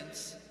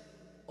precedence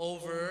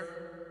over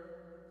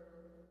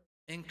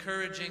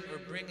encouraging or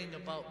bringing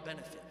about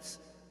benefits.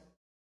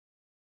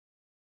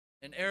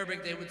 In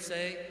Arabic they would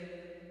say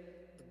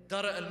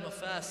dara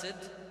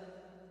al-mafasid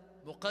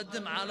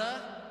muqaddim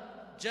ala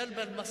jalb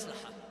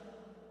al-maslaha.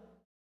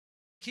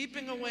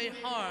 Keeping away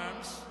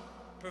harms,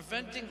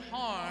 preventing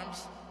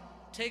harms,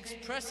 takes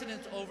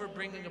precedence over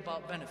bringing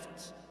about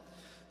benefits.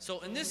 So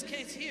in this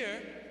case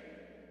here,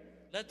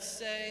 let's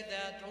say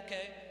that,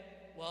 okay,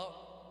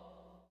 well,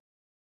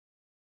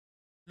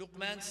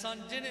 Luqman's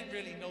son didn't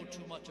really know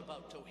too much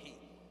about Tawheed.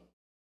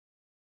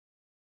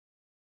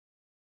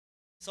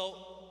 So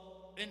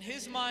in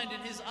his mind,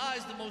 in his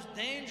eyes, the most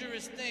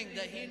dangerous thing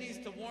that he needs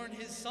to warn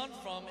his son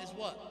from is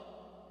what?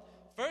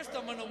 First,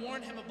 I'm going to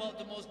warn him about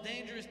the most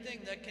dangerous thing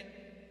that can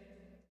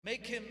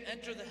make him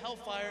enter the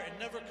hellfire and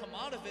never come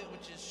out of it,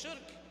 which is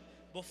shirk,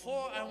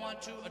 before I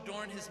want to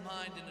adorn his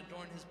mind and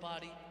adorn his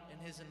body and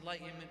his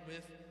enlightenment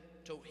with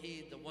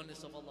Tawheed, the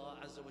oneness of Allah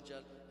Azza wa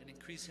Jal, and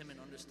increase him in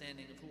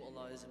understanding of who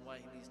Allah is and why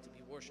He needs to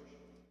be worshipped.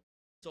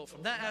 So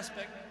from that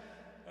aspect,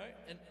 right,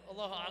 and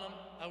Allahu A'lam,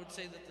 I would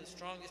say that the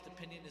strongest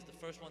opinion is the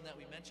first one that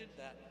we mentioned,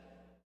 that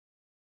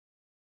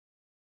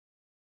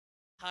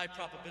high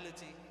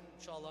probability,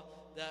 inshallah,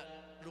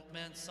 that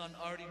Luqman's son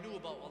already knew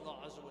about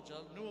Allah Azza wa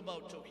Jal, knew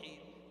about Tawheed.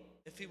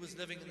 If he was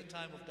living in the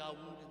time of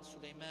Dawood and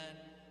Sulaiman,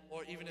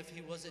 or even if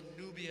he was in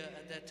Nubia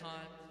at that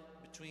time,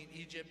 between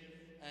Egypt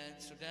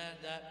and Sudan,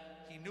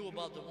 that he knew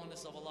about the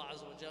oneness of Allah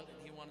Azza wa Jal,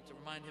 and he wanted to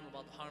remind him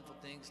about the harmful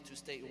things to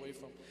stay away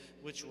from,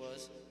 which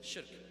was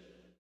shirk.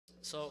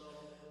 So,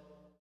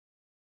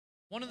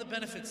 one of the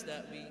benefits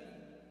that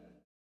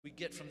we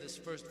get from this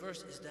first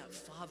verse is that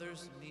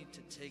fathers need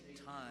to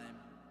take time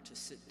to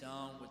sit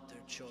down with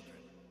their children.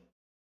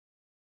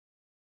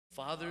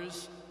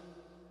 Fathers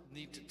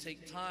need to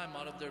take time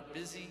out of their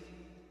busy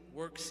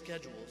work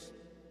schedules.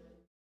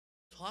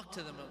 Talk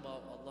to them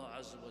about Allah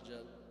Azza wa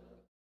Jal.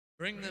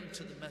 Bring them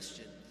to the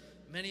masjid.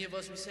 Many of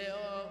us, we say,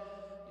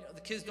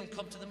 the kids don't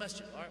come to the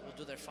masjid. All right, well,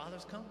 do their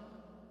fathers come?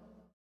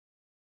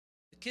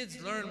 The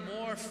kids learn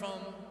more from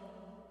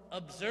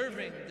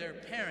observing their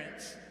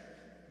parents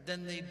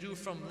than they do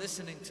from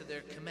listening to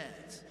their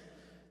commands.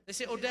 They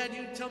say, oh dad,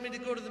 you tell me to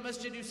go to the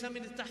masjid, you send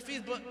me to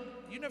tahfidh, but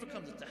you never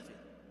come to tahfidh.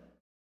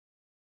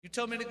 You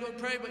tell me to go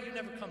pray, but you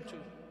never come to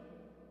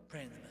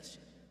pray in the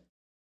masjid.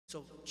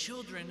 So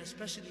children,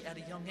 especially at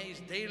a young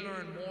age, they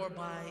learn more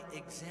by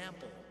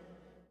example,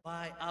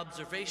 by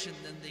observation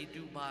than they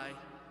do by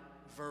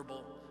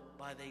verbal,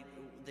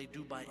 they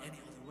do by any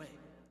other way.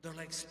 They're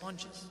like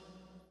sponges,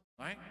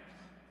 right?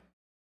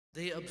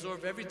 They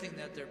absorb everything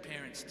that their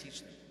parents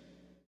teach them.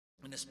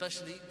 And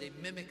especially, they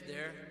mimic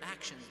their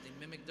actions, they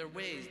mimic their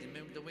ways, they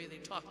mimic the way they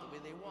talk, the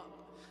way they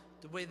walk,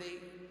 the way they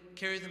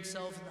carry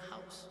themselves in the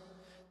house.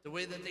 The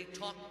way that they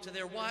talk to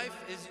their wife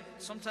is,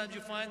 sometimes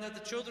you find that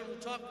the children will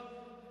talk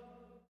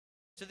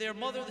to their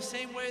mother the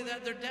same way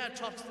that their dad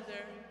talks to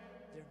their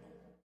mother.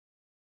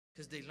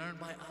 Because they learn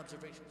by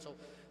observation. So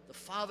the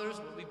fathers,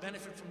 what we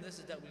benefit from this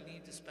is that we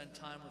need to spend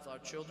time with our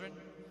children.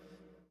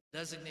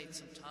 Designate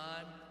some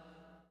time,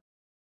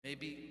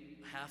 maybe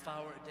half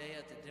hour a day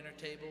at the dinner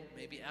table.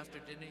 Maybe after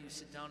dinner you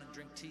sit down and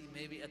drink tea.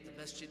 Maybe at the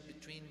masjid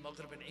between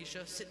Maghrib and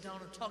Isha. Sit down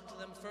and talk to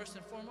them first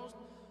and foremost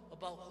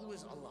about who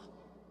is Allah.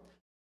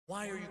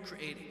 Why are you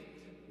creating?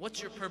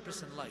 What's your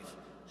purpose in life?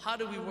 How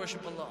do we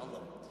worship Allah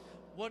alone?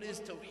 What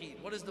is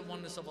Tawheed? What is the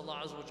oneness of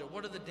Allah Azza wa Jal?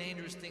 What are the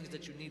dangerous things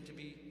that you need to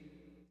be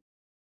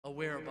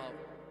aware about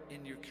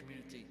in your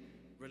community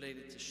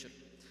related to shirk?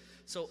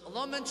 So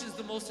Allah mentions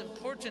the most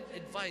important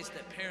advice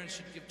that parents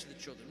should give to the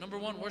children. Number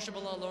one, worship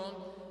Allah alone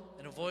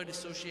and avoid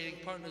associating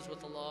partners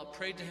with Allah.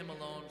 Pray to Him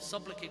alone,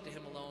 supplicate to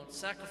Him alone,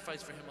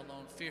 sacrifice for Him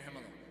alone, fear Him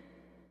alone.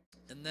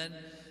 And then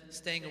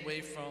staying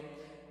away from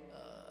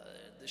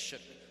the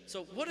shirk.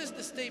 So what is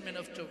the statement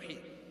of Tawheed?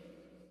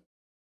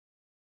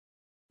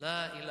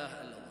 La ilaha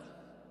illallah.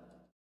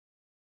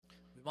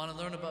 We want to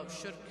learn about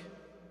shirk.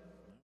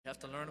 We have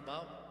to learn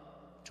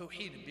about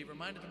Tawheed and be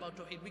reminded about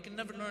Tawheed. We can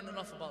never learn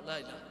enough about La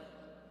ilaha.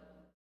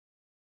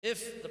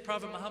 If the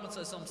Prophet Muhammad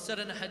said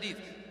in a hadith,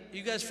 are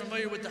you guys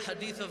familiar with the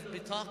hadith of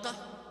Bitaqa?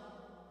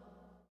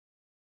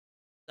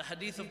 The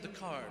hadith of the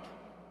card.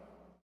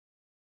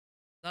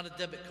 Not a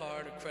debit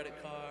card or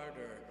credit card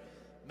or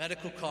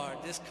medical card.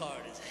 This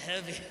card is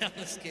heavy on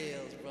the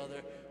scales,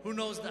 brother. Who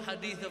knows the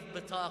hadith of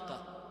Bitaqa?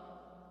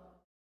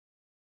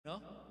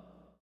 No?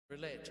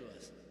 Relay it to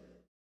us.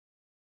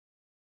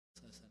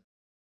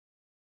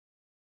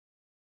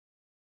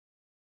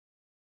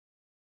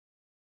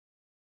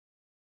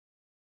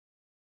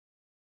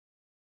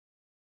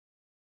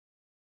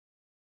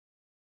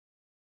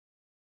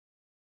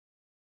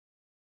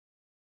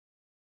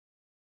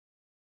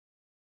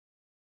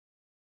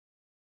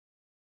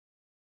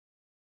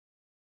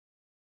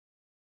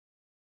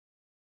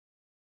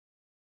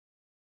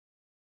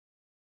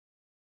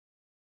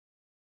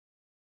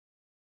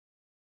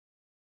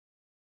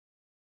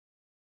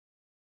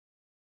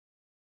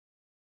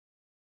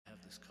 I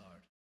have this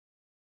card.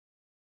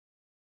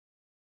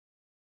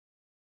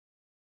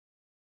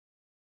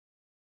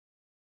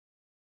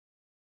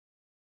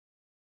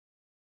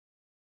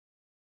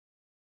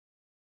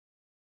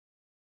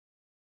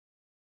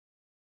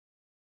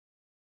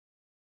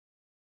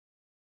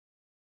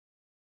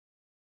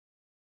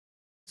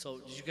 So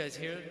did you guys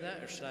hear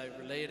that, or should I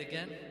relay it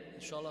again?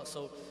 Inshallah.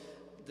 So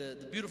the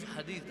beautiful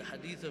hadith, the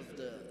hadith of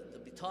the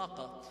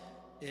Bitaqa,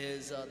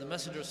 is the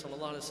Messenger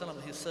sallallahu alaihi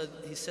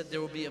wasallam. He said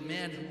there will be a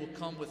man who will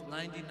come with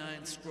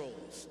 99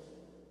 scrolls.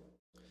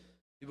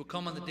 He will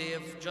come on the day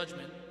of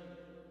judgment,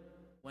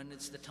 when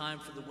it's the time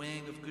for the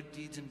weighing of good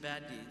deeds and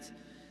bad deeds.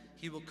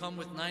 He will come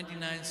with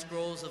 99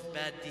 scrolls of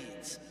bad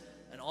deeds,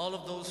 and all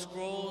of those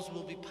scrolls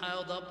will be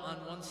piled up on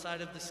one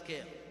side of the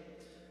scale.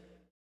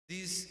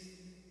 These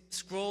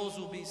scrolls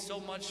will be so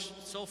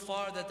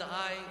far that the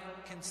eye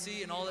can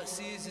see, and all it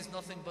sees is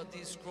nothing but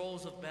these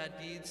scrolls of bad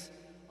deeds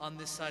on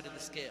this side of the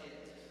scale.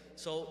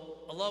 So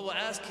Allah will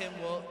ask him,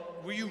 well,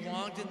 were you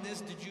wronged in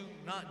this? Did you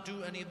not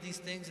do any of these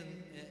things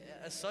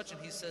as such?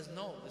 And he says,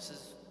 no, this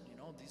is,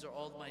 these are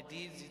all my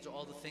deeds, these are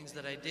all the things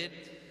that I did.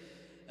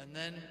 And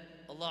then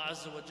Allah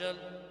Azza wa Jal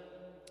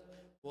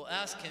will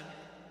ask him,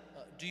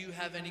 do you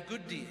have any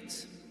good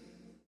deeds?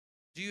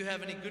 Do you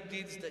have any good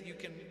deeds that you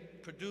can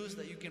produce,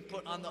 that you can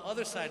put on the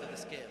other side of the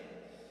scale?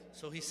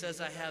 So he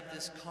says, I have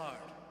this card.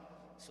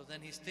 So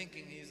then he's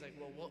thinking, he's like,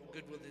 well, what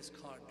good will this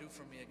card do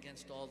for me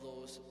against all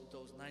those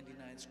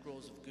 99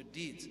 scrolls of good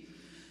deeds?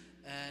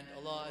 And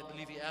Allah, I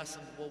believe he asked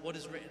him, well, what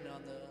is written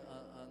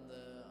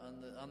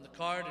on the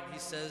card? And he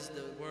says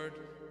the word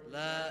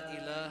La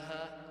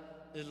ilaha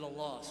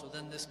illallah. So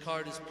then this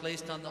card is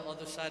placed on the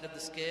other side of the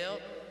scale,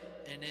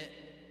 and it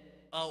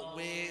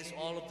outweighs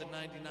all of the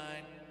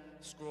 99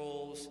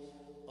 scrolls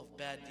of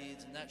bad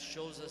deeds. And that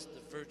shows us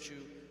the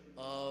virtue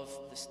of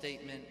the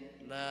statement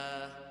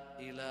La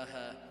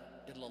ilaha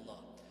illallah.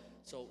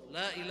 So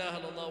La ilaha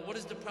illallah, what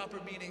is the proper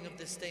meaning of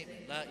this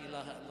statement? La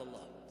ilaha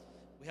illallah.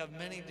 We have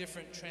many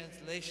different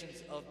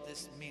translations of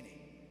this meaning.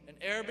 In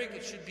Arabic,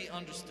 it should be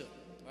understood,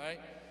 right?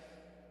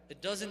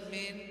 It doesn't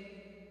mean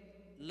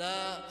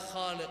La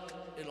khaliq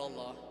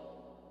illallah.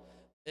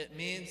 It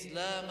means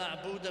La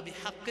ma'buda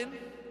bihaqqin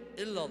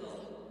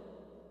illallah.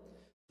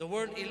 The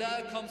word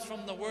ilah comes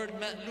from the word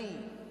ma'lu.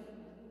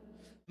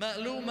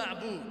 Ma'lu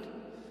ma'bud.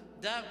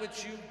 That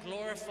which you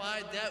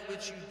glorify, that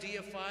which you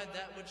deify,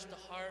 that which the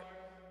heart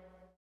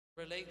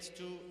relates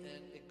to,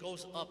 and it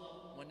goes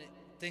up when it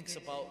thinks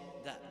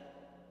about that.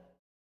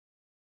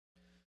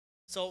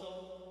 So,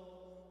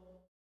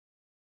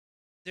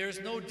 there is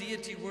no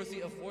deity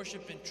worthy of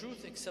worship in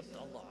truth except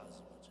Allah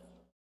Azza wa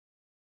Jalla.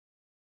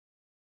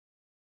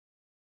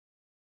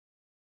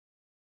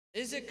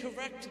 Is it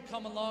correct to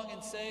come along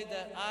and say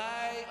that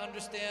I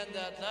understand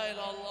that La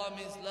ilaha illallah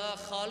means La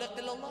khaliq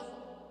illallah?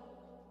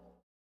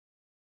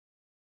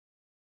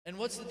 And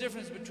what's the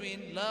difference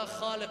between La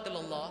khaliq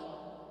illallah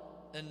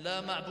and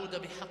La ma'buda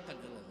bihaqqan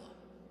illallah?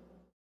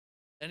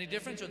 Any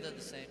difference, or they're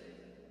the same?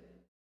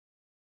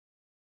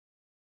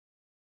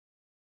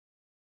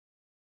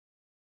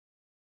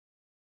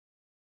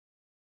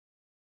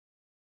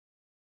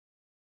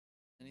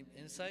 Any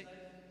insight?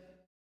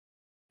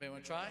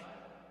 Anyone try?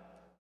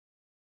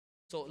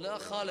 So, La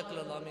khaliq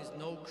illallah means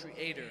no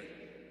creator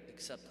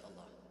except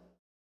Allah.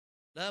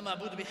 La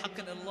ma'bud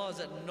bihaqqin illallah is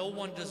that no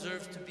one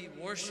deserves to be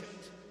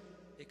worshipped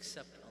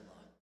except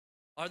Allah.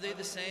 Are they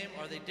the same?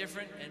 Are they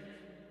different? And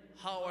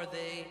how are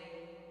they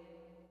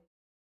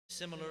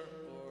similar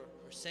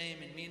or same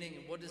in meaning?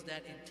 And what does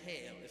that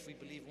entail if we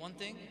believe one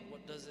thing? And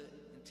what does it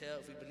entail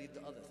if we believe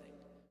the other thing?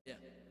 Yeah.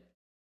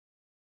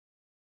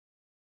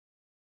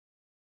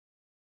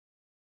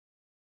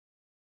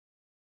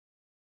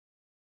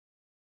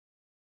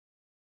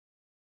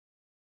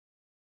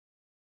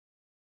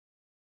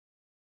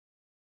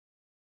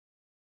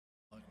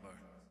 Akbar.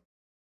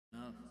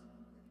 No.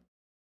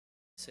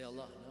 Say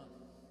Allah. No.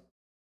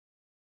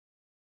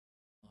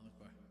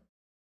 Akbar.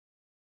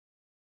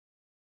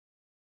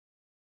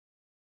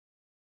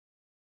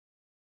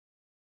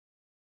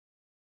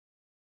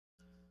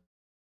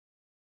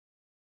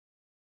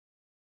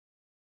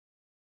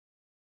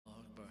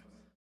 Akbar.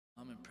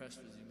 I'm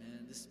impressed with you,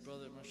 man. This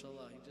brother,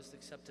 mashallah, he just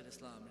accepted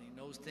Islam, and he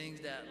knows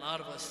things that a lot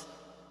of us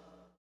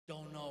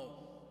don't know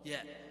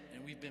yet.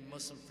 And we've been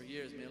Muslim for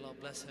years. May Allah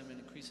bless him and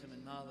increase him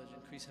in knowledge,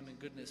 increase him in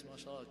goodness.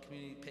 MashaAllah,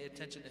 community, pay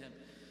attention to him.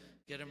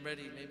 Get him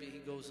ready. Maybe he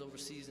goes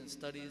overseas and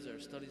studies, or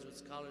studies with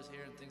scholars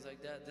here and things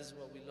like that. This is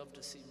what we love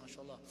to see,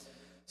 MashaAllah.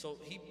 So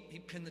he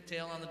pinned the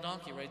tail on the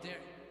donkey right there.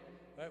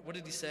 Right? What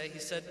did he say? He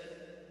said,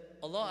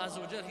 Allah Azza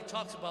wa Jal, he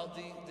talks about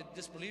the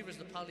disbelievers,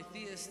 the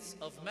polytheists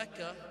of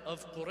Mecca,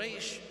 of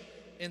Quraysh,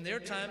 in their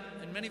time,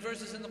 in many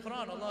verses in the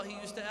Quran. Allah, he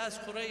used to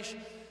ask Quraysh,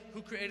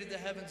 who created the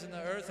heavens and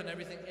the earth and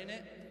everything in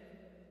it?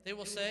 They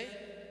will say,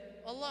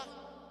 Allah.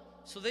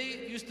 So they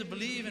used to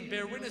believe and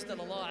bear witness that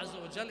Allah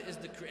Azza wa Jal is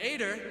the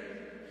creator,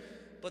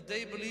 but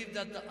they believed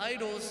that the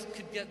idols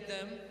could get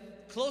them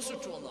closer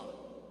to Allah.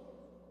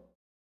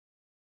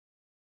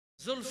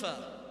 Zulfa,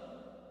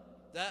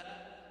 that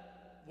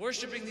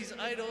worshipping these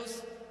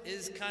idols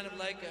is kind of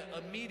like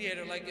a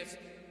mediator. Like if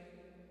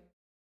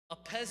a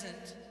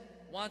peasant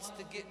wants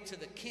to get to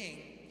the king,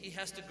 he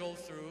has to go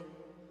through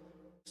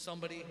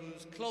somebody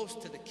who's close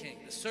to the king,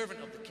 the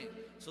servant of the king.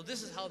 So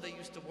this is how they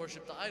used to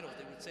worship the idols.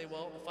 They would say,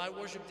 well, if I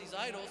worship these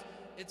idols,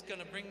 it's going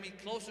to bring me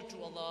closer to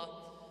Allah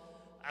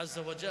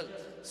Azza wa Jal.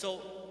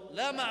 So,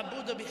 La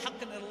ma'buda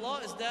bihaqqin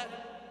illallah is that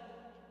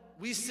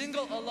we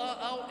single Allah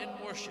out in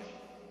worship,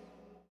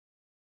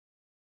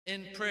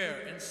 in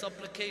prayer, in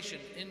supplication,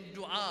 in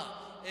dua,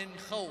 in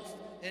khawf,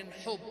 in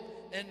hub,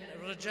 in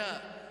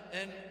raja,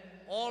 and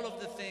all of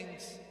the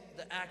things,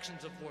 the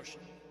actions of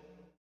worship.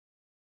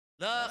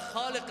 La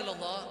khaliq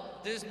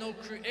illallah, there's no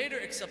creator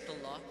except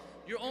Allah.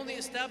 You're only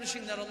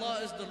establishing that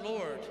Allah is the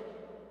Lord.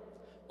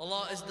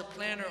 Allah is the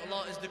planner,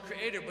 Allah is the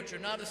creator, but you're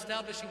not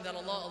establishing that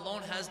Allah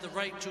alone has the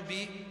right to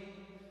be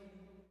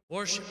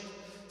worshipped.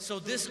 So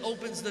this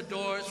opens the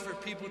doors for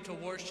people to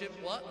worship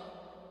what?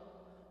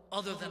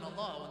 Other than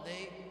Allah. When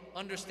they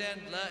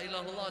understand La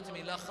ilaha illallah to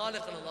me, La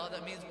khaliq illallah,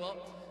 that means, well,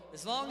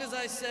 as long as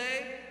I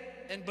say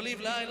and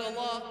believe La ilaha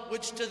illallah,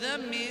 which to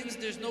them means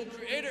there's no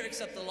creator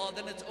except Allah,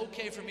 then it's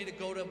okay for me to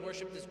go to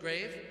worship this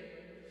grave.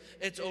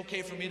 It's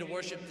okay for me to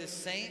worship this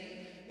saint.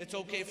 It's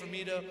okay for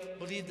me to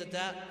believe that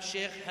that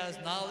sheikh has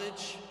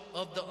knowledge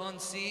of the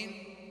unseen.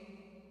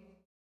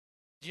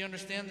 Do you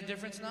understand the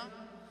difference now?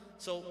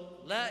 So,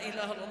 La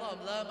ilaha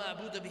illallah, La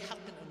ma'buda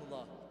bihaqqin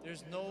illallah.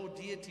 There's no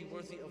deity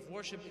worthy of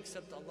worship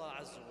except Allah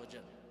Azza wa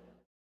Jal.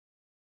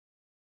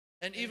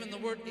 And even the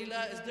word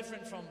ilah is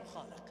different from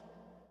khaliq.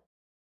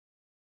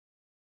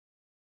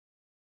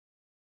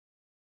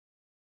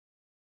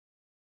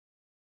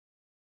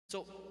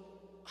 So,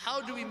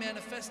 how do we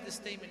manifest this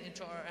statement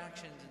into our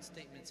actions and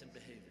statements and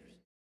behaviors?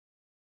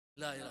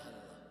 La ilaha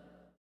illallah.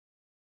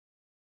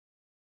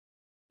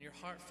 In your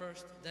heart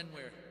first, then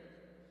where?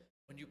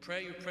 When you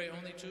pray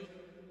only to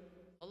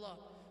Allah.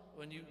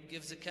 When you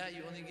give zakat,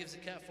 you only give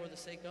zakat for the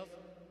sake of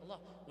Allah.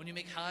 When you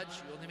make hajj,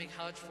 you only make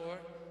hajj for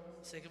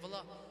the sake of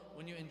Allah.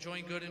 When you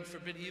enjoin good and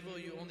forbid evil,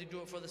 you only do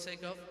it for the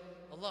sake of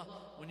Allah.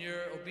 When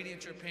you're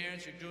obedient to your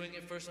parents, you're doing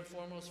it first and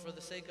foremost for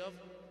the sake of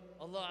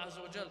Allah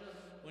Azza wa Jal.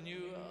 When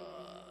you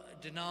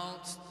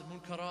denounce the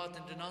munkarat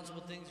and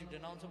denounceable things, you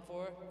denounce them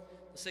for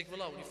the sake of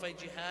Allah. When you fight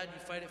jihad, you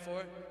fight it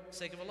for the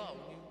sake of Allah.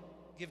 When you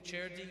give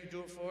charity, you do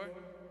it for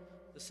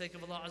the sake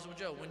of Allah Azza wa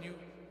Jal. When you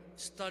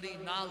study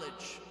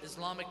knowledge,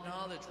 Islamic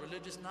knowledge,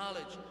 religious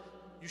knowledge,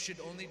 you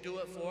should only do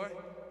it for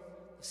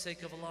the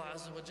sake of Allah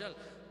Azza wa Jal.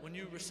 When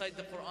you recite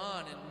the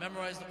Quran and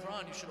memorize the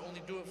Quran, you should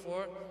only do it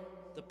for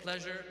the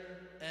pleasure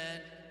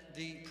and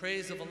the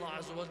praise of Allah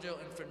Azza wa Jal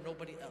and for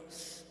nobody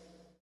else.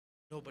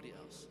 Nobody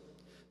else.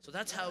 So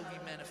that's how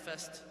we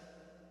manifest,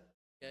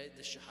 okay,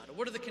 the shahada.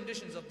 What are the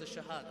conditions of the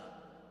shahada?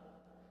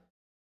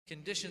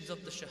 Conditions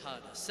of the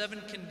shahada.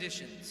 7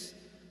 conditions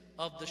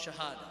of the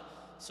shahada.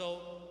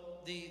 So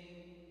the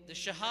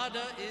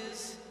shahada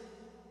is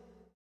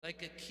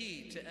like a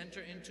key to enter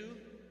into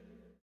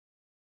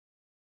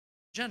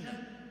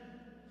Jannah.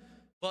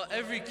 But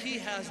every key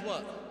has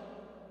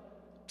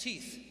what?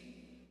 Teeth.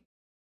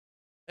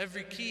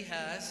 Every key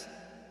has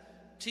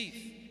teeth.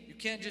 You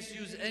can't just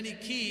use any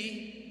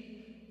key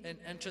and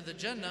enter the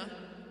Jannah.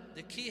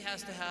 The key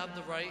has to have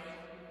the right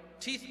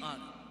teeth on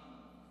it.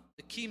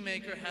 The key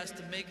maker has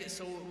to make it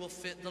so it will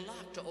fit the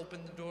lock to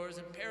open the doors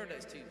in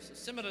paradise to you. So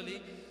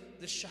similarly,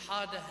 the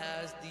shahada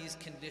has these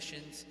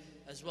conditions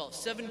as well.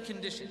 7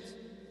 conditions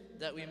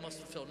that we must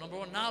fulfill. Number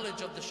 1,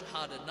 knowledge of the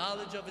shahada,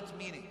 knowledge of its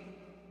meaning.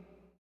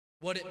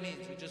 What it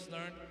means. We just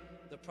learned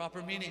the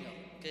proper meaning of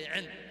it.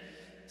 Okay, ilm.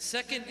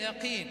 Second,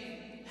 yaqeen.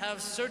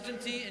 Have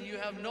certainty and you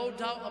have no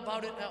doubt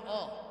about it at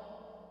all.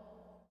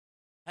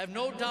 Have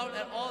no doubt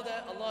at all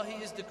that Allah,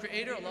 He is the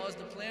creator, Allah is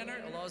the planner,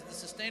 Allah is the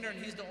sustainer,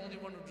 and He's the only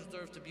one who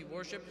deserves to be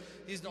worshipped.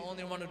 He's the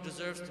only one who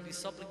deserves to be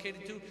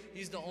supplicated to.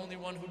 He's the only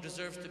one who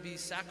deserves to be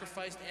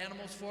sacrificed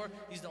animals for.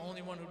 He's the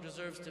only one who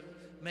deserves to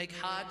make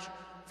hajj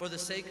for the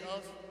sake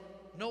of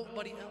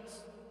nobody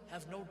else.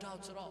 Have no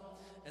doubts at all.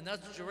 And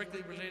that's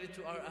directly related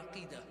to our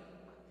aqidah.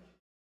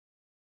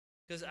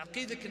 Because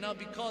aqidah cannot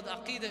be called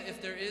aqidah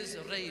if there is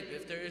rayb,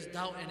 if there is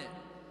doubt in it.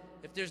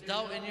 If there's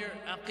doubt in your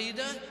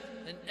aqidah,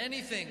 then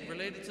anything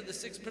related to the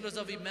 6 pillars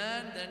of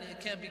Iman, then it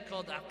can't be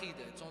called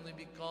aqidah. It's only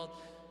be called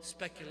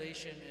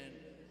speculation and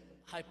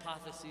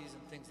hypotheses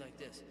and things like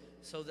this.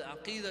 So the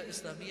aqidah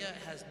Islamiyah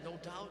has no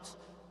doubts,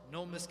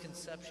 no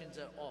misconceptions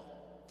at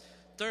all.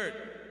 Third,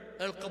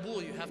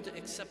 al-qabul, you have to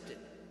accept it.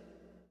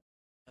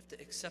 You have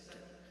to accept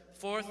it.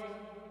 Fourth,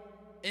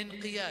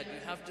 inqiyad, you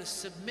have to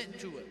submit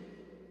to it.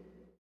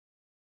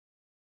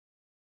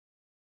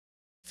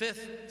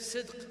 Fifth,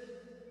 sidq,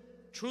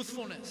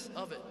 truthfulness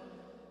of it.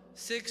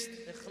 6th,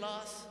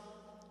 ikhlas,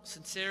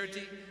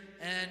 sincerity.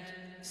 And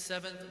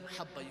 7th,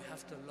 muhabba, you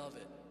have to love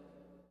it.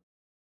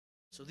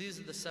 So these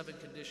are the 7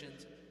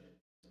 conditions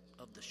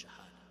of the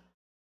shahada.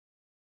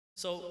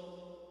 So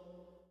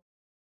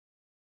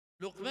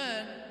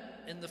Luqman,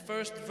 in the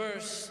first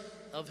verse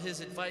of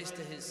his advice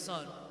to his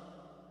son,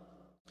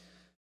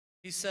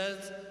 he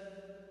says,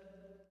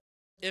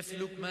 if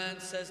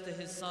Luqman says to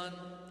his son,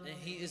 and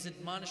he is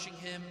admonishing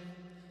him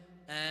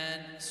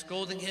and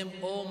scolding him,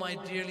 "O my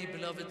dearly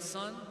beloved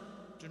son,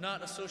 do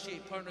not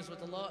associate partners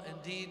with Allah.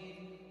 Indeed,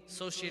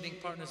 associating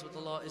partners with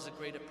Allah is a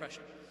great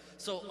oppression."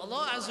 So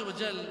Allah Azza wa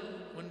Jal,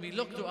 when we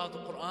look throughout the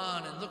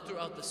Quran and look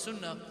throughout the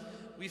Sunnah,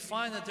 we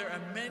find that there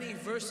are many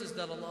verses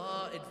that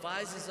Allah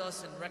advises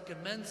us and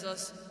recommends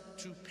us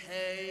to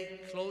pay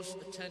close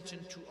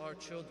attention to our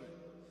children,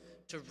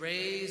 to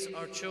raise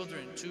our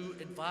children, to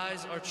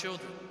advise our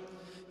children.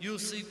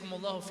 Yusikum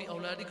Allahu fi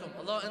awladikum.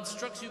 Allah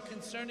instructs you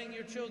concerning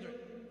your children.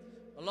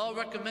 Allah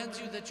recommends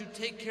you that you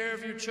take care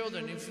of your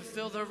children, you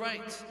fulfill their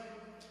rights.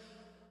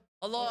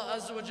 Allah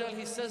Azza wa Jal,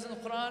 He says in the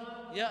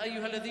Quran, Ya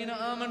ayyuhalladhina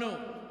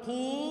amanu,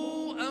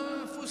 qu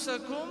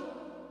anfusakum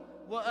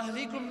wa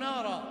ahlikum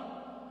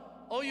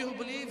nara. O you who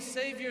believe,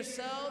 save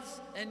yourselves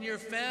and your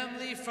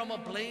family from a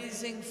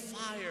blazing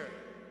fire.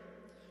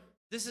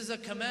 This is a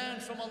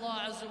command from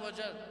Allah Azza wa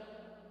Jal.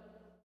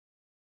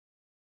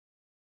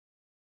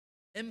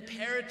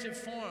 Imperative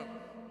form,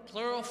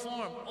 plural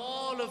form.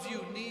 All of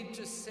you need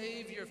to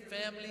save your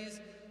families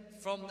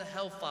from the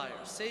hellfire.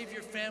 Save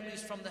your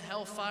families from the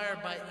hellfire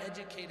by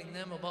educating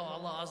them about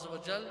Allah Azza wa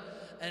Jal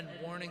and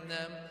warning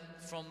them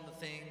from the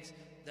things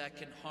that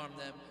can harm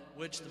them,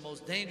 which the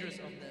most dangerous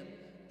of them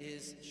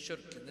is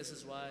shirk. And this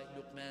is why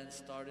Luqman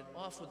started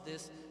off with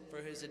this for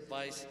his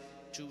advice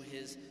to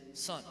his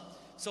son.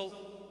 So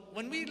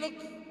when we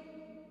look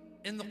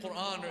in the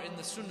Quran or in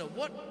the Sunnah,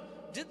 what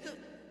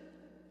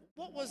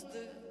what was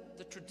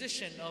the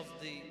tradition of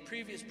the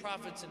previous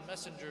prophets and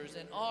messengers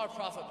and our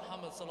Prophet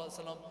Muhammad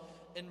ﷺ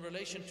in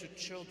relation to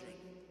children?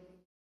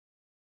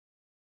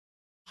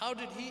 How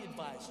did he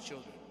advise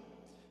children?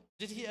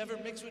 Did he ever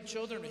mix with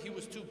children, or he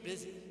was too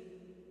busy?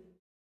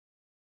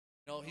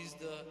 No, he's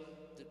the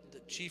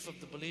chief of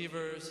the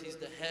believers, he's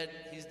the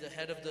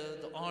head of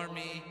the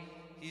army,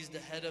 he's the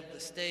head of the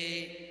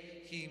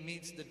state, he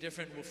meets the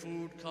different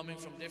wufud coming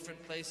from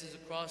different places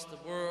across the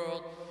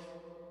world,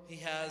 he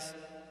has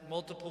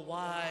multiple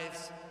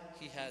wives,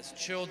 he has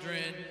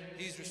children,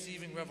 he's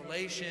receiving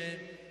revelation.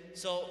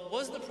 So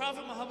was the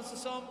Prophet Muhammad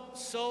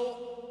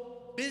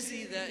so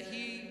busy that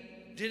he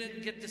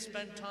didn't get to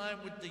spend time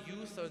with the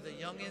youth or the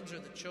youngins or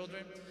the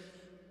children?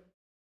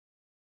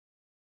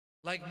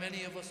 Like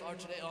many of us are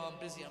today. Oh, I'm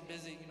busy.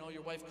 You know,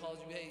 your wife calls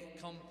you, hey,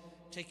 come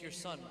take your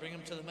son, bring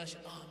him to the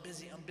masjid. Oh,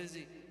 I'm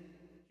busy.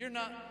 You're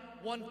not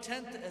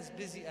 1/10 as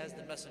busy as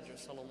the Messenger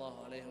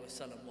sallallahu alaihi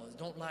wasallam was.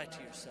 Don't lie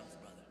to yourself,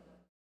 brother.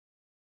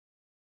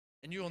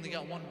 And you only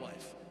got one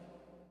wife.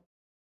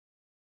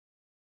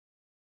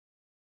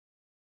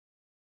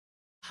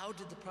 How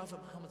did the Prophet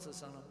Muhammad sallallahu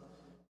alaihi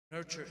wasallam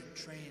nurture and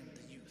train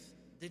the youth?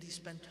 Did he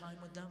spend time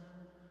with them?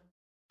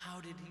 How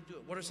did he do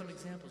it? What are some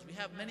examples? We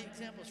have many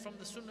examples from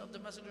the Sunnah of the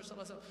Messenger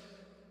sallallahu alaihi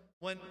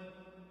wasallam.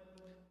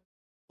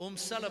 When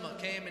Salama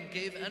came and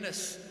gave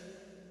Anas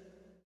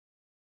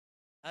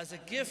as a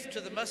gift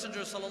to the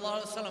Messenger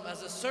sallallahu alaihi wasallam,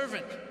 as a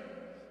servant,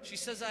 she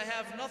says, I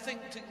have nothing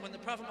to, when the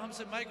Prophet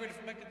Muhammad migrated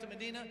from Mecca to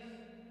Medina,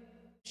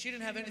 she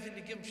didn't have anything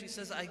to give him. She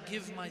says, I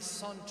give my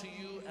son to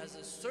you as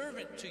a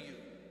servant to you,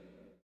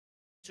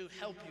 to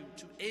help you,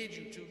 to aid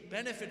you, to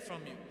benefit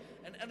from you.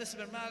 And Anas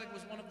ibn Malik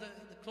was one of the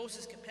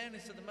closest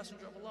companions to the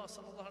Messenger of Allah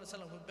sallallahu alaihi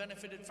wasallam, who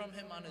benefited from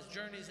him on his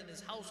journeys in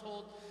his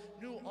household,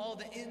 knew all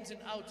the ins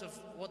and outs of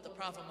what the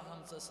Prophet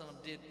Muhammad sallallahu alaihi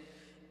wasallam did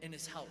in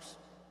his house.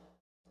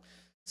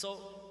 So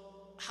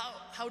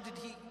how did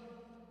he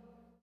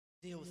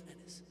deal with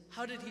Anas?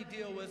 How did he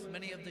deal with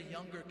many of the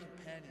younger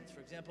companions?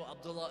 For example,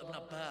 Abdullah ibn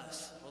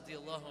Abbas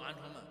radiyallahu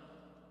anhuma.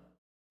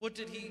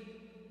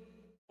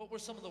 What were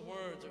some of the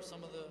words or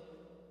some of the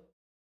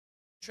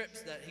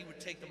trips that he would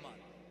take them on?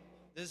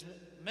 There's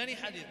many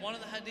hadith. One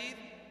of the hadith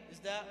is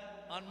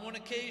that on one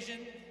occasion,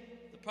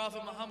 the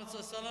Prophet Muhammad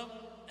ﷺ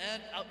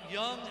and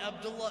young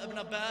Abdullah ibn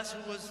Abbas,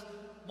 who was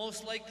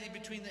most likely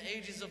between the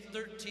ages of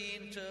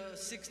 13 to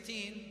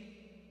 16,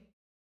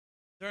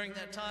 during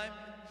that time,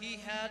 he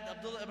had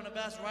Abdullah ibn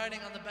Abbas riding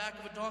on the back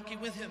of a donkey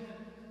with him.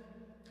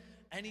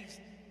 And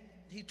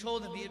he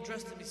told him, he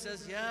addressed him, he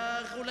says,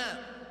 Ya ghulam.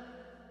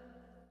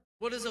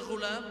 What is a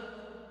ghulam?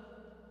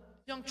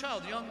 Young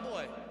child, young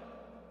boy.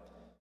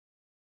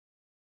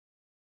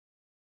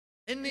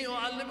 Inni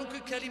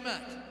u'allimuka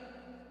kalimat.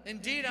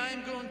 Indeed, I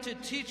am going to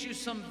teach you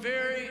some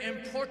very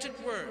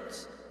important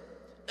words.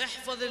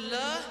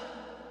 Ihfadillah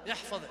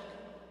yahfadik.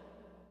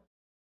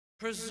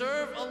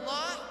 Preserve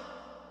Allah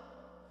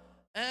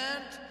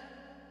and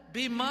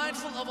be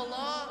mindful of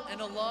Allah,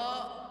 and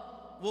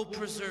Allah will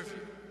preserve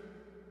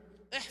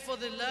you.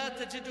 Ihfadillah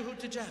tajiduhu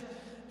tijah.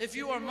 If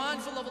you are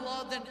mindful of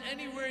Allah, then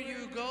anywhere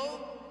you go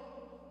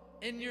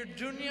in your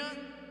dunya,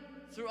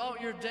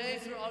 throughout your day,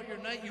 throughout your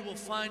night, you will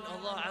find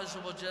Allah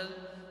Azza wa Jal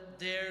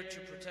there to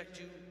protect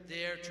you,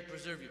 there to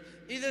preserve you.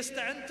 إِذَا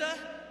اسْتَعِنْتَ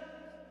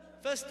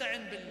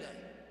فَاسْتَعِنْ بِاللَّهِ.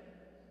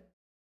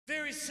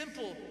 Very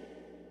simple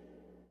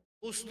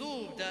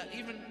usloob that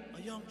even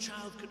a young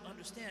child could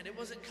understand. It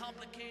wasn't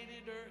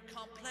complicated or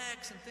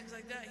complex and things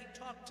like that. He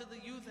talked to the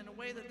youth in a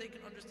way that they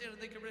could understand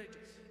and they could relate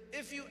to.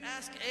 If you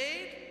ask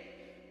aid,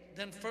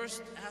 then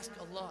first ask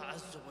Allah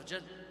Azza wa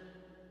Jal.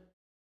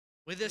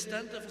 وَإِذَا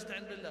اسْتَعِنْتَ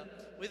فَاسْتَعِنْ بِاللَّهِ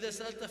وَإِذَا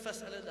سَأَلْتَ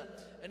فَاسْأَلِ اللَّهِ.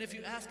 And if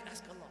you ask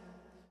Allah.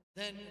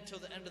 Then until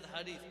the end of the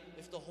hadith,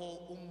 if the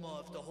whole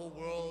ummah, if the whole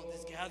world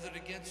is gathered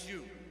against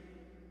you,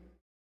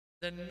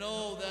 then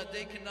know that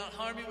they cannot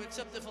harm you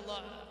except if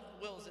Allah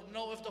wills it.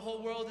 Know if the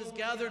whole world is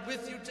gathered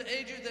with you to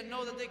aid you, then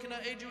know that they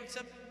cannot aid you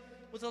except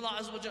with Allah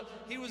Azza wa Jal.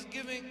 He was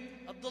giving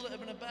Abdullah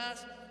ibn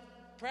Abbas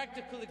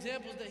practical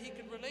examples that he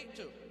could relate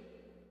to.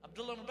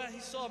 Abdullah ibn Abbas,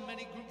 he saw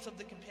many groups of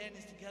the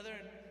companions together,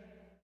 and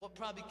what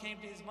probably came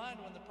to his mind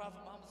when the Prophet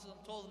Muhammad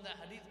told him that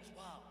hadith was,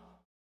 wow,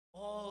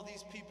 all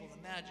these people,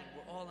 imagine,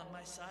 were all on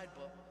my side,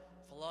 but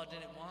if Allah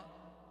didn't want,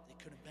 they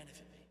couldn't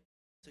benefit me.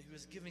 So he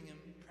was giving him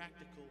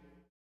practical,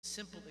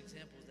 simple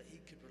examples that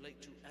he could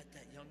relate to at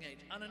that young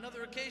age. On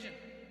another occasion,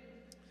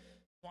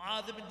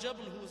 Mu'adh ibn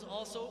Jabal, who was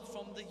also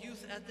from the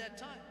youth at that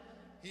time,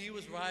 he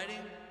was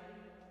riding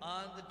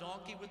on the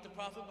donkey with the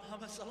Prophet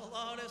Muhammad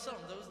sallallahu alaihi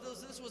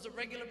wasallam. This was a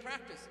regular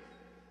practice.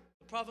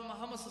 The Prophet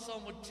Muhammad sallallahu alaihi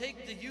wasallam would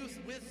take the youth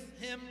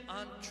with him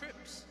on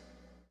trips.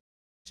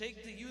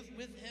 Take the youth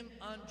with him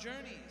on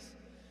journeys.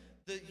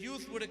 The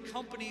youth would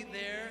accompany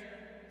their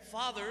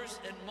fathers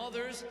and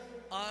mothers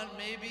on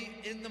maybe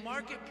in the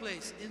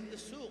marketplace, in the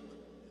souk,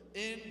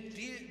 in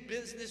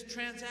business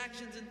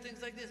transactions and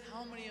things like this.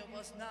 How many of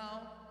us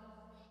now,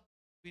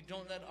 we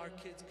don't let our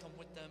kids come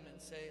with them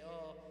and say,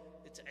 oh,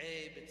 it's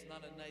aib, it's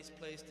not a nice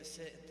place to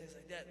sit and things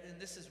like that. And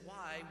this is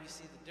why we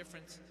see the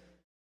difference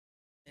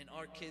And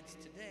our kids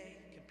today,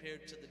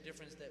 compared to the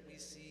difference that we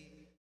see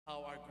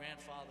how our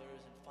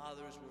grandfathers and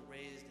fathers were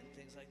raised and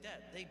things like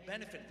that, they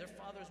benefited. Their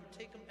fathers would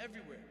take them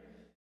everywhere.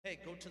 Hey,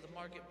 go to the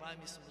market, buy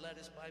me some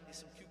lettuce, buy me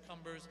some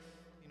cucumbers,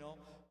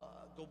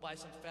 go buy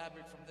some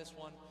fabric from this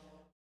one.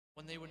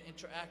 When they would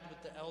interact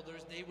with the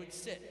elders, they would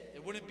sit.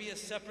 It wouldn't be a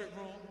separate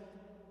room.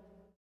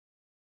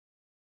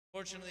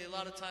 Fortunately, a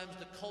lot of times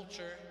the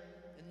culture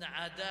and the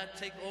adat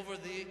take over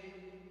the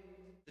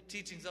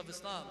teachings of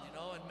Islam.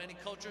 In many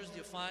cultures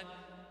you'll find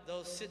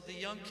they'll sit the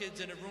young kids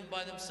in a room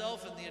by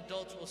themselves and the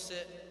adults will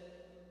sit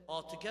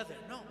all together.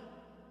 No.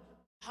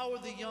 How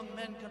are the young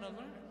men going to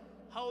learn?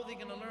 How are they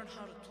going to learn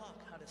how to talk,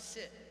 how to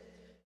sit,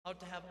 how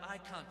to have eye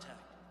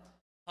contact,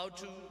 how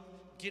to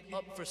get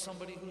up for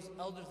somebody who's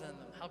elder than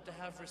them, how to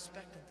have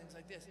respect and things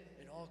like this?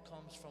 It all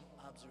comes from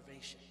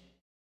observation.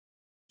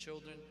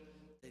 Children,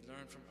 they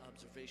learn from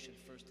observation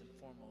first and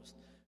foremost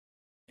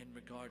in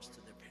regards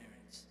to their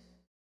parents,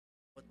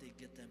 what they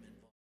get them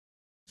involved.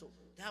 So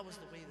that was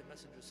the way the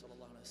Messenger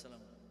ﷺ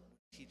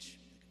would teach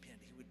the companion.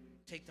 He would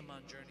take them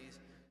on journeys,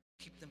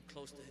 keep them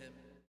close to him,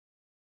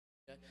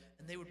 okay?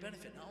 And they would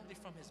benefit not only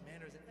from his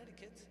manners and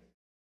etiquettes,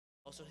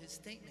 also his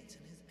statements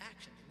and his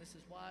actions. And this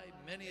is why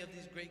many of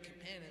these great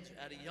companions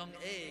at a young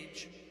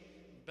age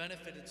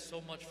benefited so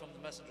much from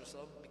the Messenger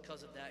ﷺ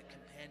because of that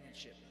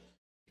companionship,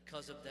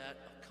 because of that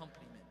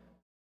accompaniment.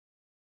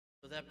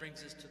 So that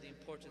brings us to the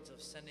importance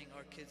of sending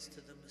our kids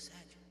to the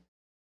masajid,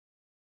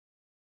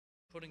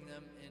 putting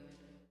them in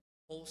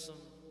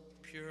wholesome,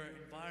 pure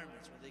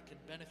environments where they can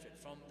benefit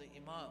from the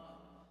imam,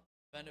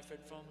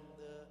 benefit from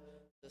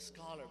the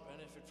scholar,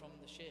 benefit from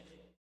the sheikh.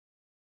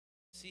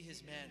 See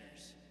his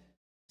manners,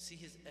 see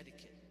his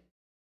etiquette,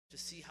 to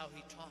see how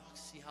he talks,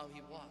 see how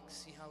he walks,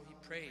 see how he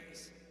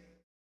prays.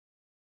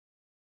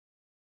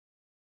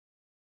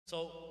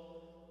 So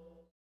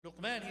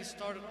Luqman, he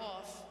started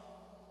off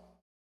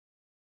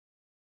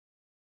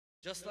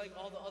just like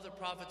all the other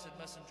prophets and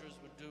messengers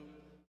would do,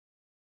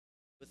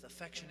 with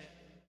affectionate,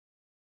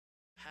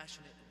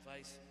 passionate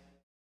advice,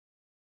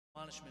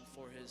 admonishment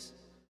for his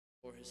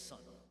son.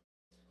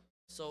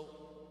 So,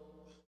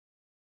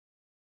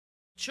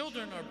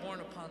 children are born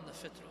upon the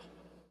fitrah.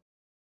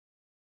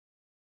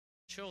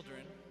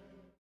 Children,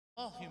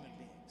 all human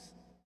beings,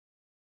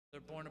 they're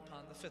born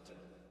upon the fitrah.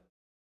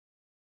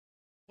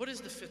 What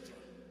is the fitrah?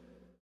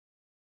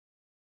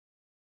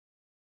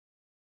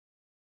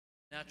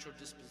 Natural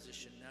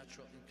disposition,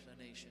 natural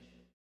inclination.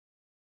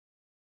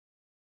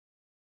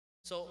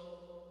 So,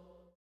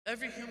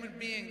 every human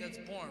being that's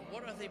born,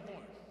 what are they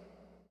born?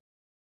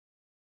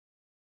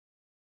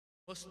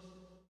 Muslim.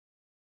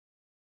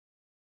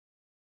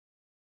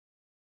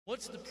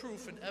 What's the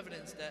proof and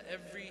evidence that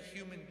every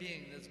human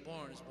being that's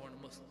born is born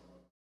a Muslim?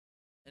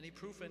 Any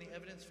proof, any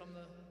evidence from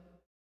the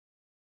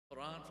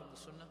Quran, from the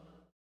Sunnah?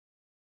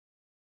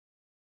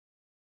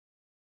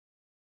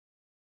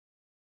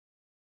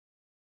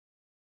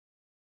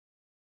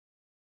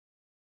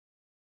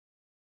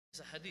 It's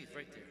a hadith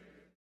right there.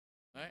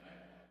 Right?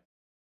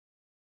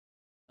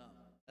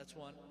 That's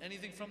one.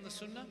 Anything from the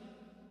Sunnah?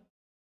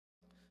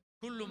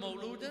 كل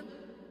مولود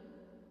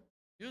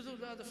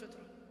يولد على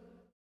الفطرة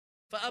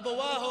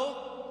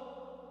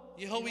فأبواه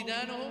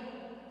يهودانه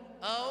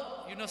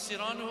أو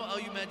ينصرانه أو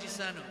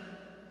يمجسانه.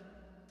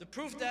 The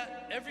proof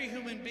that every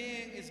human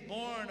being is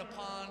born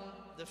upon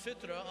the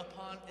fitrah,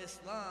 upon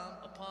Islam,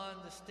 upon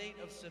the state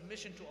of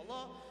submission to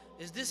Allah,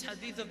 is this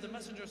hadith of the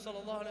Messenger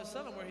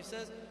ﷺ, where he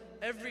says,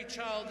 every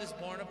child is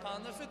born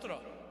upon the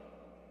fitrah.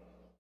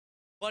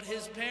 But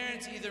his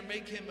parents either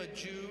make him a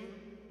Jew,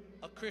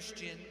 a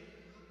Christian,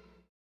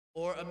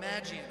 or a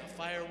Magian, a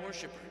fire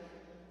worshiper.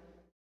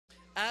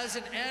 As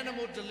an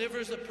animal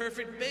delivers a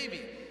perfect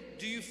baby,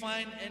 do you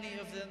find any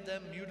of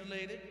them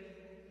mutilated?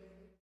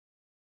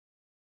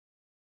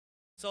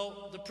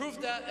 So the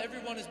proof that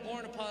everyone is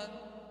born upon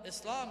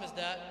Islam is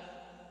that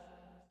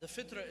the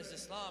fitrah is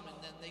Islam, and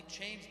then they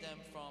change them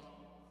from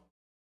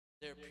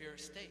their pure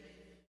state.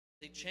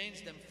 They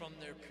change them from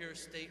their pure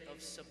state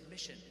of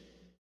submission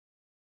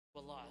to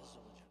Allah Azza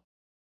wa Jalla.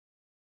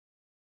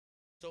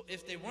 So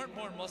if they weren't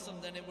born Muslim,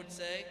 then it would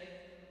say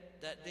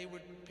that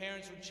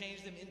parents would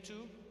change them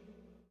into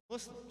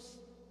Muslims.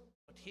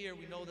 But here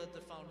we know that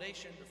the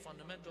foundation, the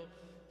fundamental,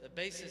 the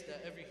basis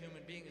that every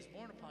human being is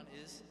born upon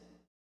is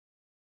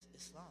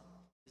Islam,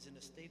 is in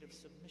a state of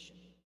submission.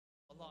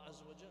 Allah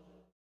Azza wa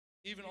Jalla.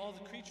 Even all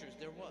the creatures,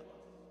 they're what?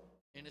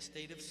 In a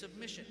state of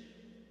submission.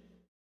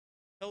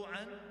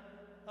 Taw'an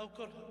aw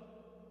kurha.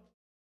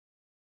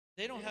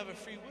 They don't have a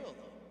free will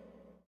though.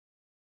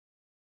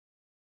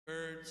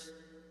 Birds,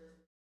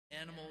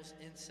 animals,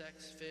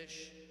 insects,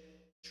 fish,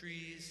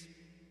 trees,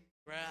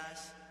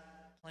 grass,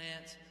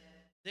 plants,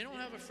 they don't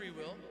have a free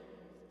will.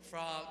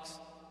 Frogs,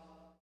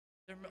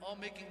 they're all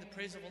making the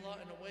praise of Allah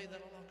in a way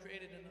that Allah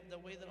created, in the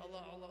way that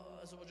Allah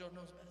Azza wa Jalla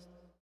knows best.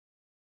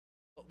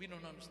 But we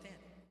don't understand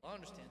it. Allah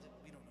understands it,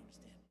 we don't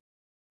understand it.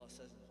 Allah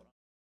says in the Quran.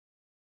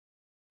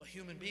 But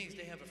human beings,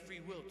 they have a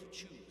free will to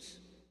choose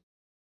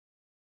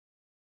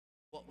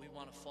what we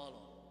want to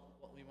follow,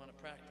 what we want to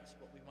practice,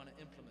 what we want to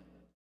implement.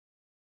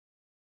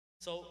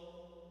 So,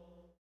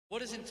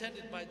 what is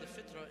intended by the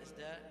fitrah is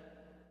that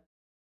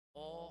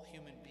all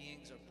human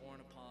beings are born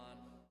upon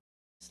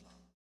Islam.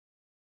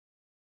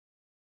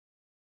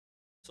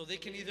 So they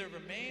can either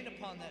remain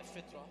upon that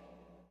fitrah,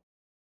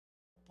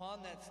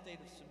 upon that state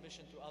of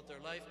submission throughout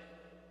their life,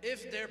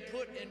 if they're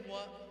put in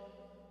what?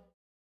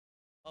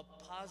 A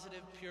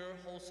positive, pure,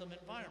 wholesome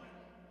environment.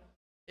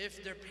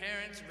 If their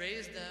parents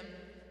raise them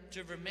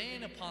to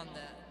remain upon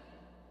that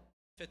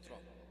fitrah.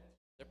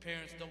 Their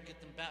parents don't get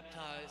them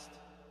baptized.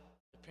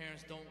 Their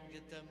parents don't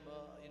get them,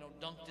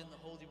 dunked in the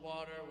holy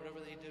water, whatever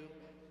they do,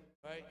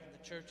 right? In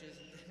the churches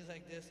and things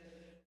like this,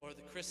 or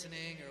the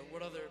christening, or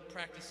what other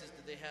practices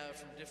do they have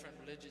from different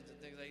religions and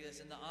things like this.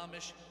 In the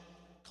Amish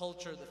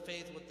culture, the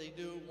faith, what they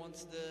do,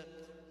 once the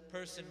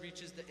person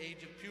reaches the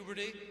age of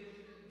puberty,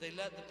 they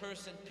let the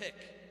person pick.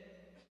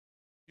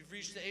 You've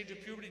reached the age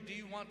of puberty, do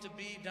you want to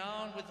be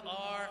down with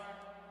our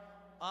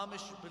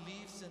Amish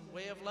beliefs and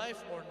way of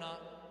life or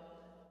not?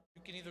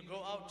 You can either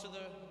go out to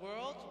the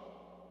world,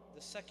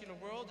 the secular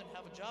world, and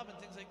have a job and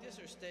things like this,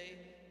 or stay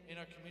in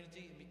our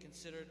community and be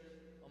considered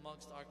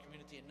amongst our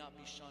community and not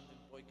be shunned and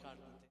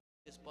boycotted and things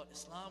like this. But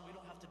Islam, we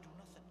don't have to do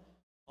nothing.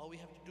 All we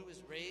have to do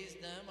is raise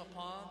them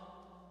upon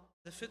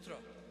the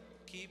fitrah.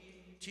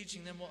 Keep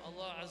teaching them what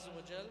Allah Azza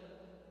wa Jal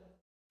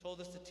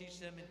told us to teach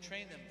them and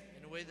train them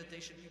in a way that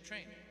they should be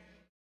trained.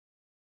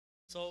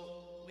 So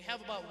we have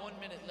about 1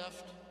 minute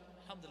left,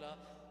 alhamdulillah.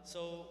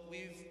 So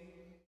we've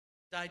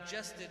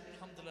digested,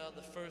 alhamdulillah,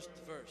 the first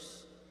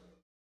verse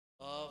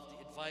of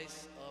the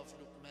advice of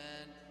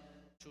Luqman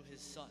to his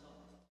son.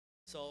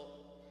 So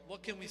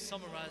what can we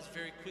summarize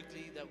very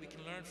quickly that we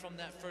can learn from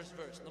that first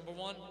verse? Number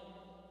one,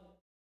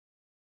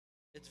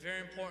 it's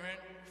very important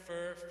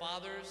for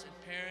fathers and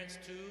parents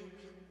to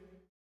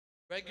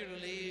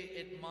regularly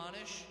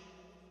admonish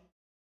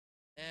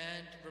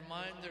and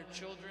remind their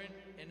children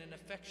in an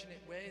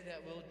affectionate way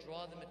that will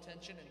draw them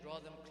attention and draw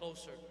them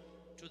closer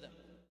to them.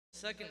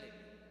 Secondly,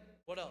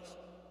 what else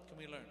can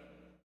we learn?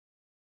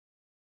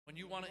 When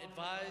you want to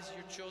advise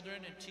your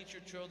children and teach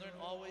your children,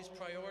 always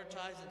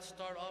prioritize and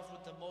start off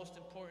with the most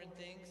important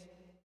things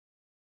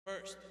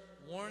first.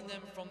 Warn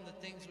them from the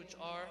things which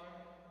are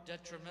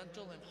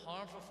detrimental and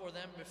harmful for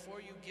them before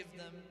you give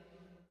them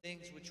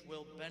things which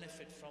will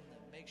benefit from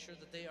them. Make sure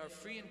that they are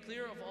free and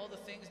clear of all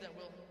the things that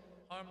will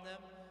harm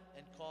them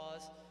and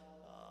cause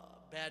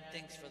bad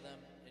things for them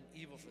and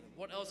evil for them.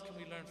 What else can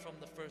we learn from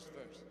the first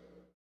verse?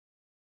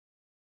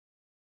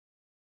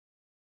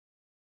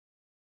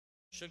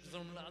 Shirk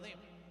dhulm al-azim.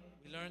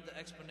 We learned the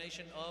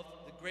explanation of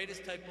the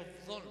greatest type of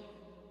dhulm.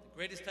 The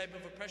greatest type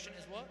of oppression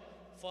is what?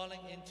 Falling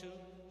into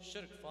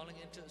shirk, falling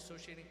into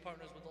associating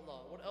partners with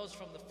Allah. What else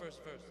from the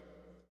first verse?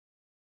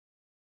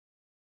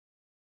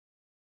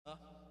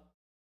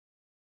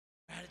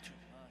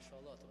 Gratitude.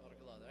 MashaAllah,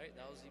 tabarakallah. Right?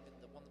 That was even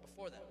the one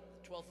before that,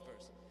 the 12th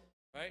verse.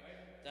 Right?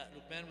 That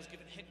Luqman was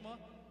given hikmah,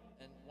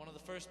 and one of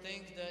the first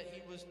things that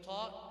he was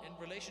taught in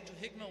relation to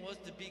hikmah was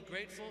to be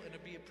grateful and to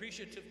be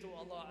appreciative to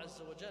Allah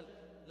Azza wa Jal.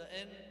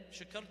 لَإِن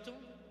شَكَرْتُمْ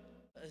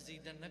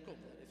لَأَزِيدَنَّكُمْ.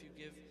 If you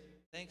give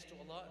thanks to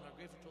Allah and are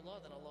grateful to Allah,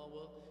 then Allah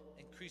will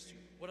increase you.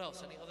 What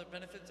else? Any other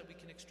benefits that we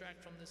can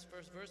extract from this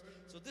first verse?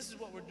 So this is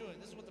what we're doing.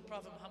 This is what the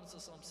Prophet Muhammad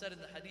said in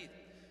the hadith.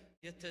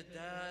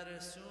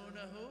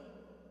 يَتَدَارَسُونَهُ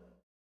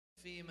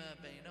فِي مَا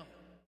بَيْنَهُمْ.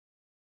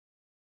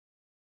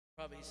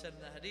 Prophet, he said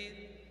in the hadith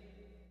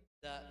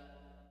that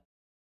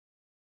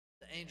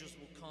the angels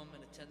will come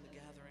and attend the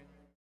gathering.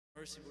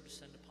 Mercy will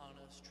descend upon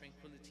us.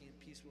 Tranquility and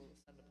peace will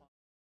descend upon us.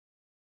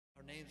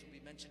 Our names will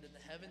be mentioned in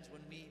the heavens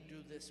when we do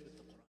this with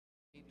the Quran.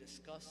 We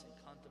discuss and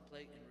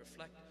contemplate and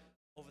reflect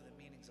over the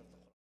meanings of the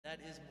Quran.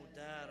 That is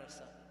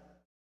mudarasa.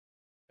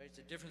 Right?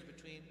 It's the difference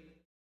between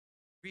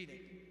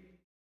reading.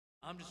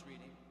 I'm just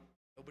reading.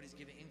 Nobody's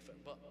giving input.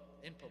 But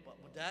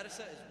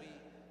mudarasa is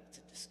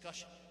it's a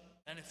discussion.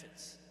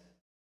 Benefits.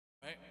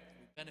 Right?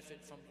 We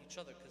benefit from each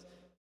other because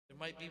there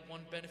might be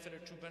one benefit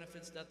or two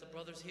benefits that the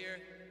brothers here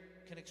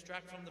can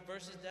extract from the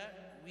verses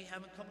that we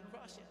haven't come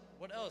across yet.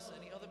 What else?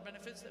 Any other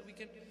benefits that we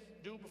can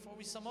do before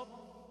we sum up?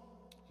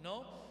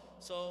 No?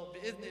 So,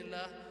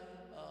 bi'idhnillah,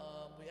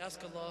 we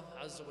ask Allah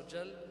Azza wa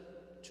Jal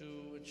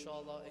to,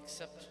 inshallah,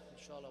 accept,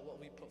 inshallah, what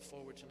we put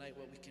forward tonight,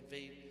 what we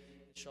conveyed,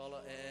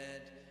 inshallah,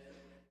 and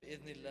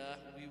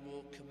bi'idhnillah, we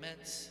will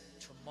commence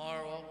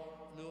tomorrow.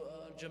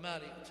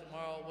 Jamali,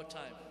 tomorrow what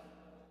time?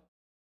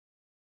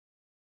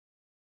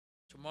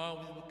 Tomorrow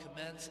we will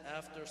commence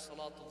after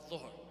Salat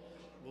al-Dhuhr.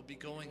 We'll be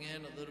going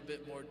in a little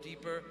bit more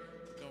deeper.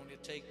 We're going to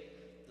take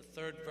the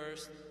third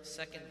verse,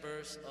 second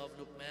verse of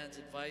Luqman's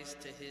advice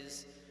to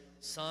his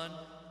son.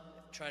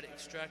 Try to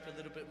extract a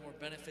little bit more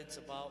benefits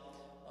about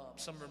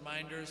some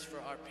reminders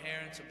for our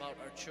parents about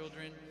our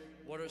children.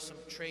 What are some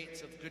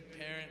traits of good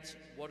parents?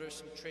 What are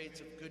some traits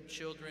of good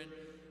children?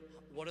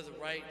 What are the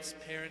rights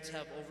parents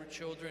have over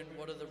children?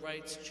 What are the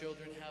rights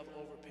children have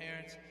over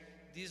parents?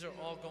 These are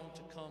all going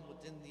to come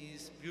within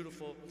these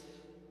beautiful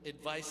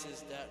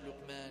advices that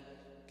Luqman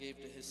gave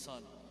to his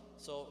son.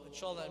 So,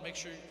 inshallah, make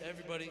sure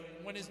everybody,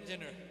 when is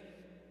dinner?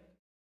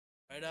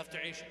 Right after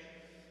Isha.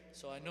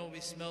 So I know we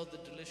smelled the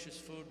delicious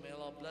food. May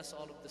Allah bless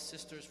all of the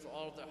sisters for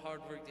all of their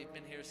hard work. They've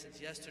been here since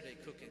yesterday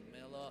cooking.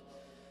 May Allah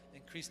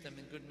increase them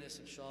in goodness,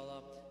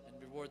 inshallah, and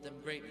reward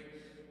them greatly.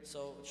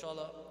 So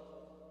inshallah,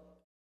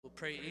 we'll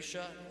pray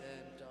Isha,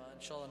 and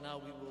inshallah now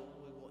we will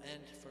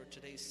end for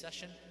today's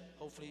session.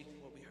 Hopefully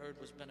what we heard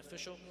was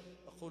beneficial.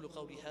 أقول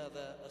قولي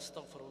هذا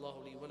أستغفر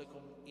الله لي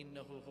ولكم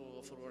إنه هو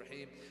الغفور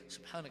الرحيم.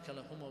 سبحانك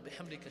اللهم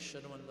وبحمدك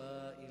أشهد أن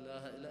لا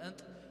إله إلا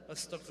أنت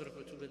أستغفرك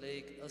وأتوب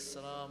إليك.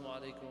 السلام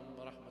عليكم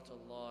ورحمة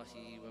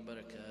الله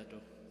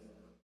وبركاته.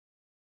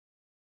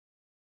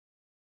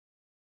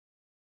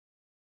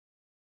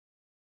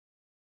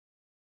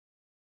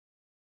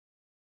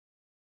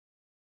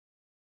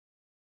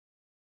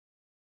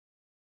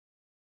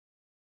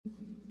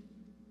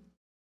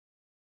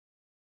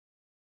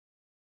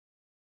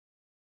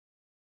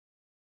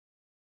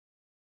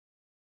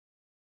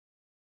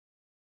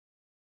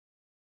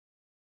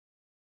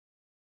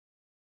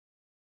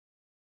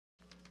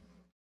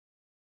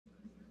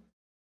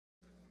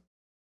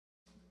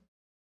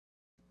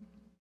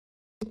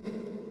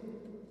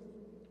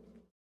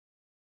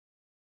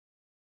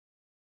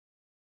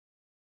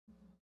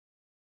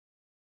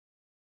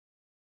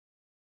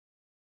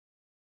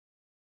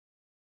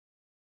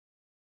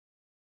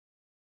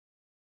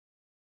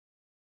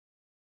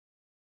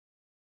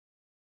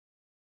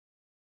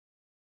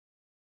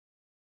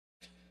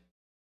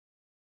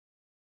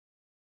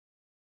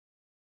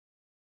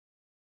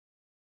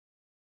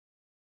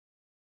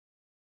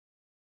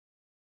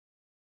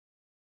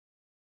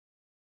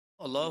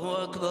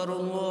 الله أكبر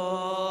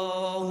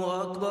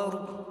الله أكبر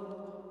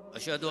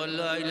أشهد أن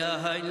لا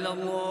إله إلا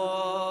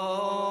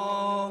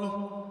الله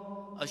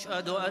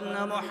أشهد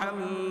أن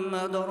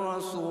محمد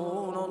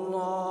رسول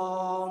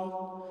الله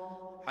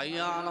حي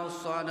على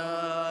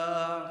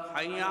الصلاة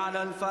حي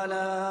على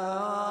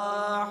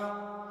الفلاح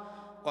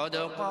قد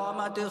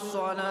قامت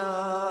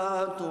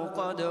الصلاة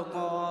قد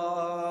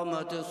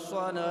قامت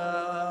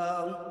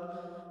الصلاة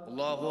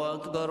الله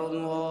أكبر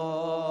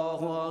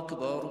الله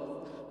أكبر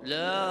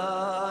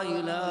لا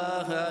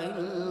إله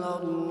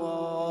إلا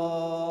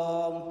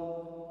الله.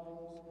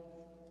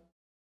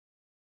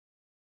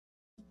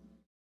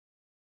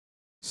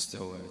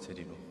 استوى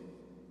اعتدلوا.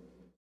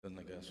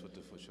 قلنا قاس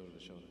ودفوا شغل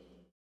استوى.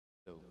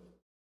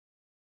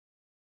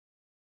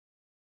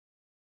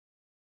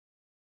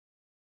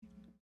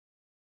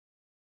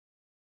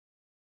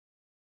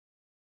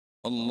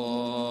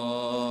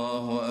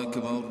 الله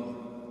أكبر.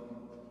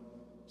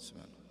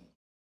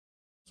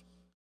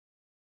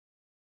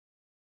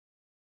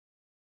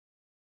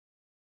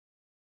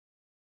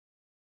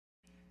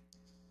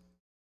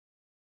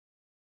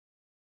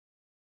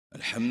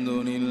 الحمد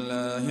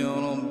لله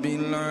رب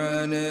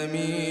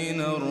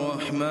العالمين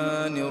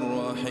الرحمن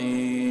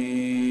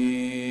الرحيم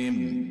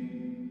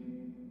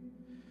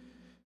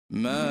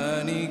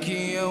مالك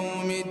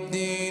يوم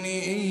الدين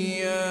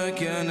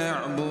إياك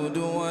نعبد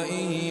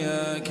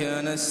وإياك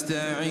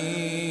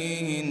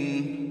نستعين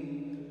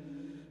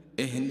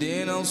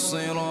اهدنا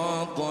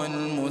الصراط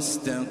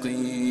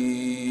المستقيم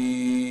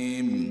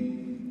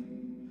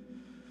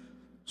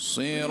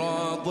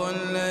صراط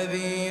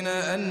الذين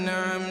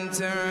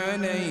أنعمت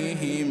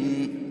عليهم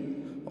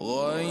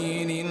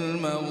غير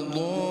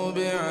المغضوب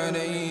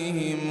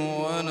عليهم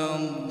ولا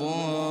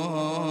الضالين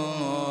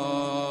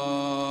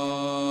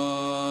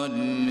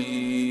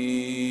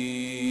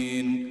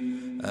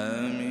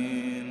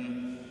آمين.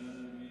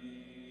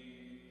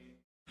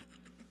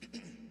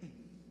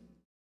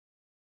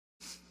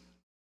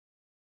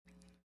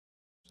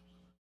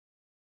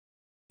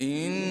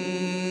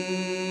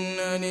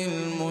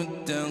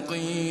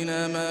 للمتقين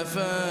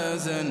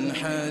مفازا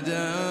حدائق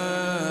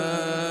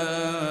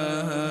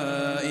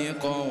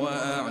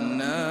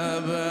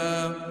وأعنابا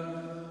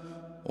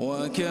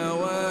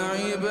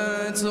وكواعب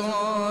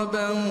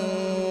أترابا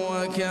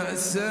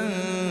وكأسا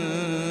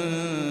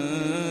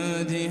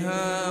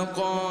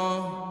دهاقا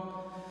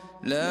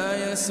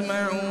لا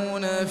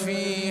يسمعون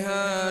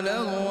فيها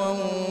لغوا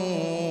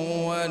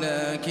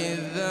ولا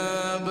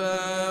كذابا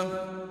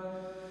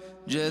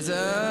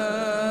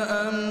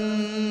جزاء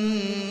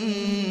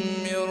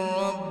من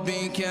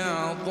ربك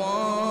عطاء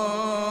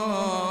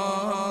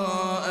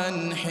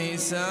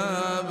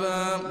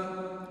حسابا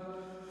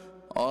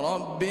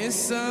رب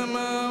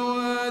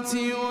السماوات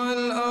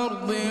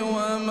والأرض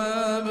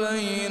وما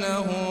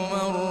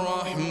بينهما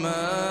الرحمن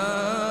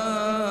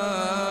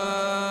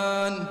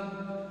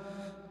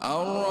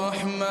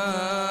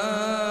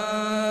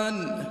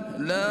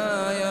لا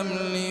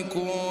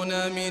يملكون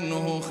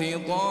منه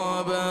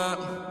خطابا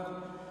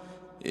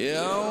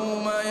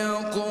يوم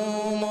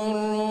يقوم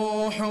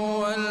الروح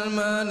والملائكة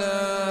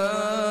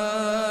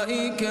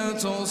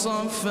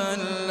صفا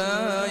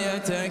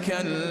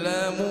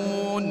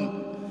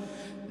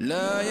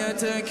لا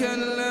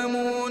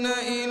يتكلمون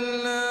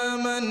إلا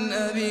من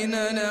أذن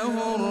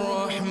له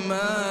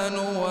الرحمن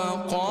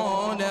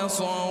وقال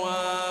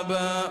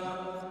صوابا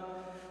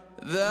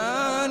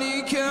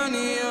ذلك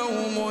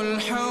اليوم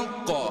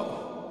الحق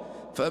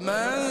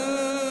فمن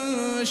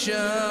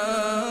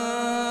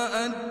شاء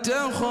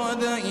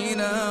اتخذ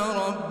إلى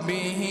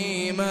ربه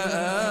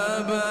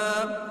مآبا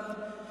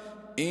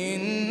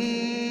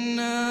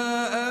إنا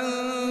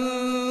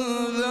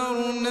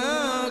أنذرناكم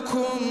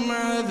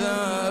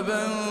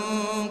عذابا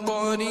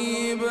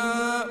قريبا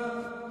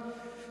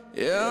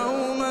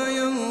يوم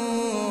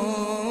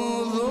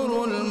ينظر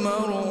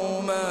المرء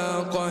ما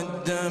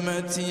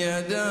قدمت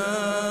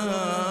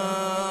يداه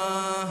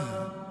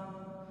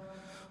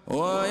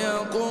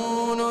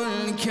ويقول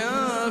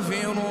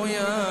الكافر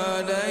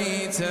يا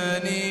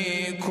ليتني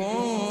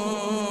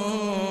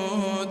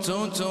كنت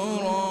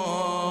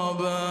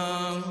ترابا.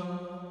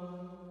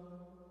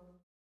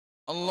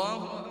 الله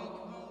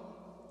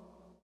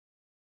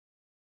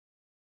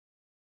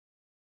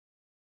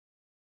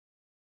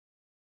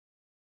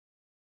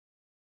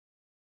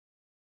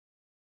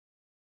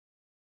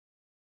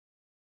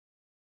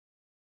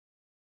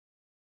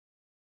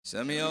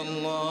سمع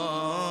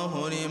الله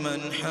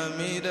لمن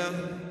حمده.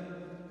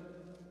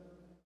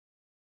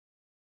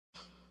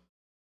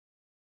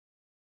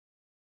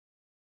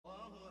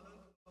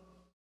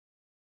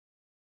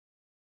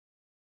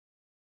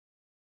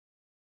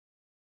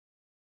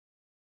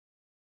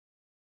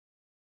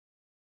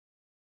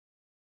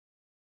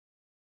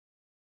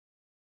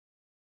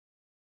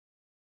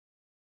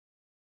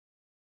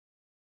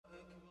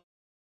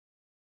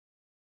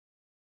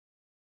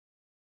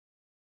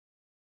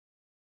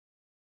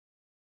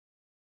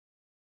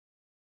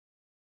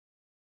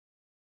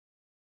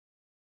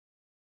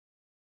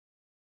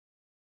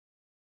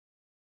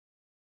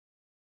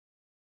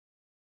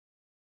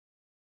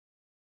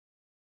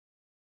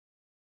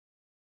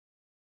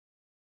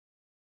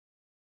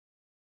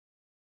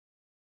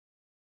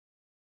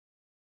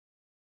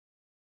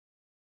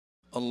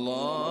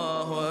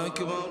 الله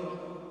أكبر.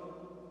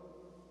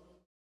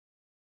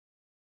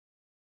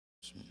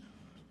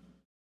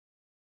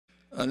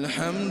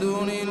 الحمد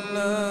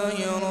لله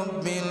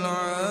رب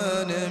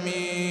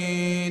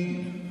العالمين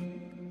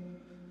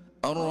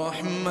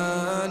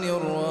الرحمن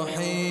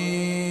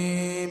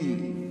الرحيم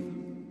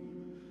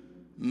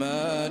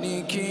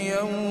مالك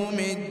يوم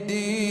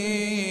الدين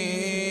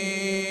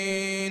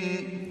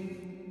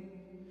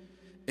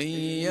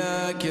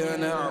إياك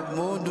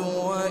نعبد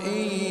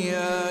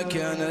وإياك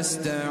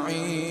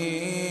نستعين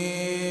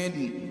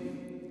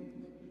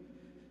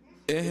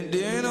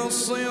اهدنا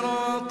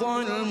الصراط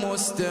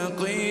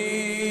المستقيم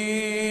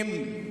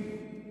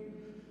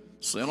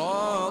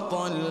صراط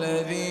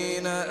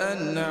الذين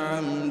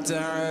أنعمت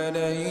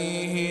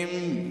عليهم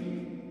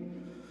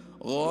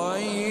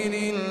غير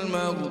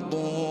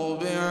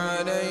المغضوب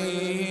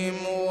عليهم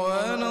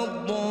ولا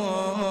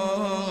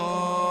الضالين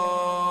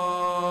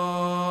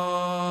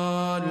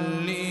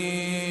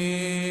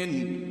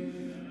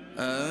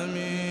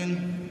آمين.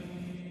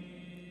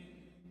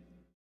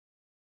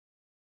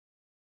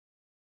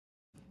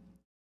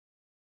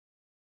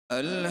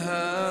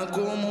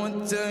 ألهاكم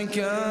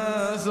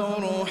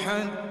التكاثر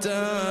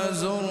حتى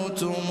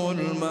زرتم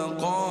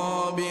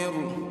المقابر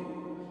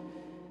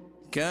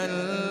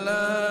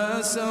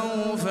كلا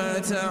سوف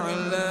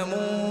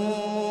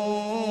تعلمون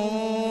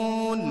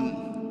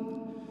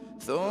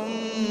ثم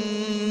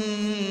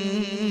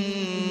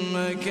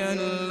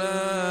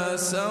كلا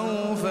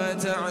سوف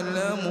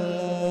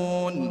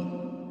تعلمون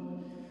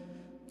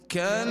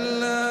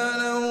كلا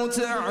لو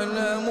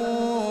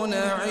تعلمون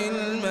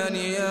علم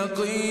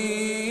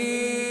اليقين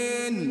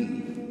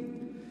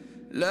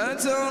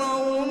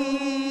لترون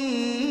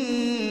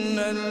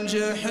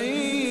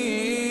الجحيم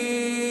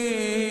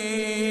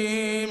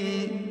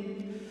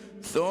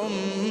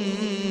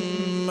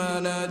ثم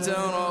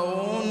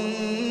لترونها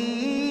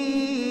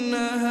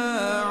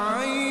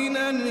عين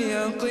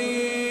اليقين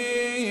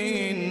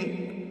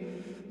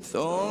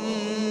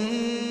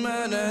ثم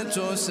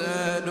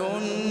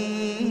لتسألن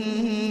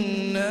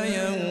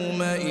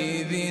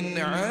يومئذ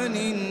عن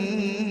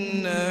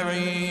النعيم.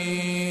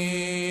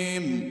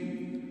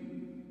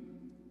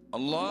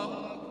 الله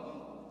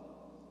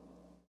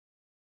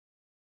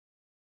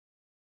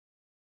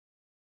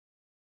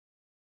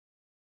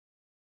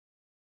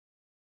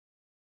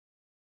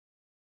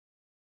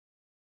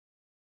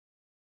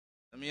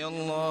سمع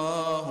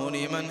الله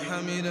لمن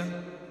حمده.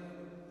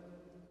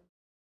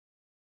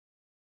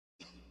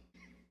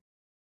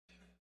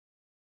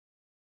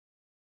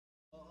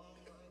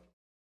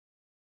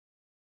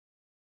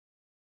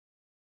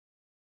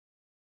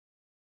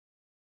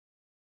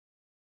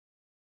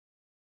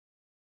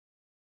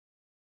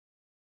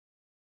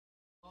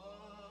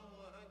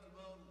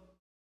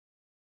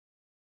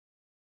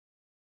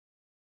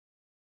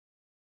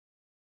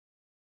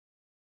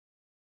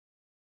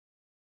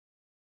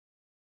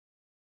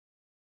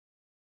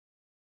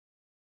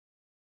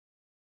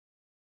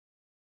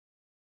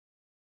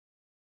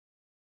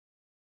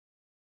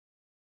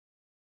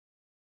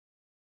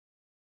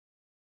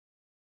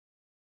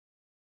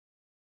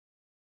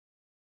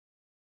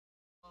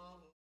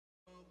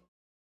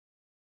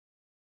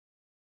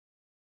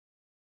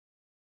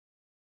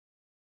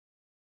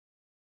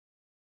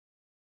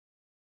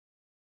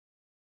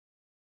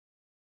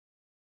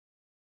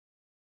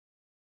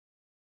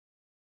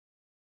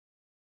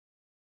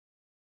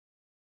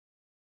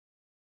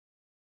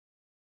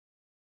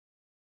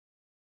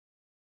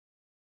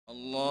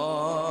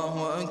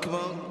 الله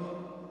أكبر.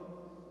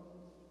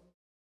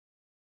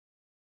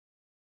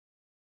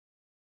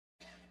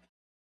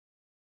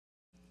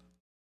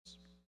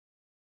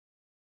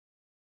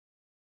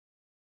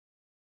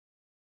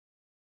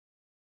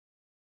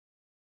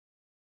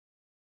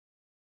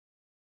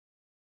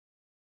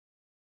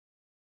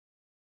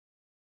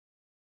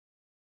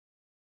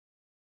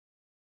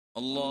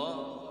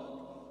 الله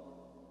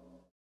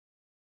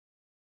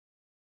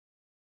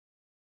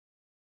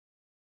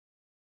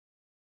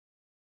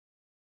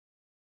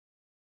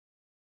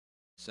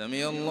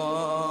سمع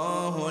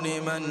الله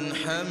لمن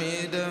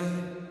حمده.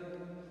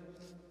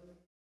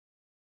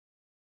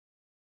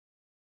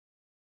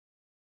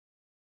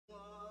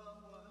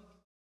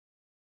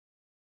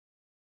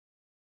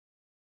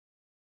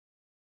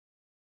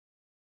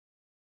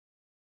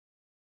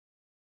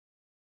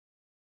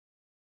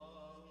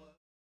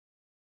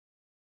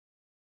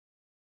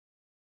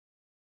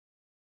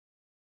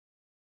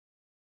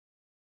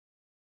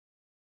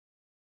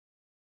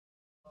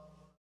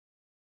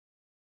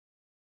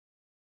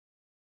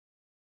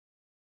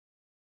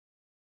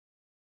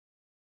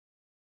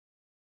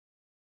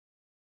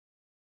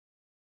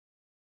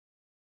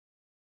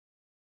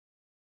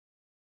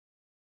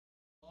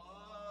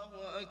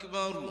 الله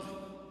أكبر.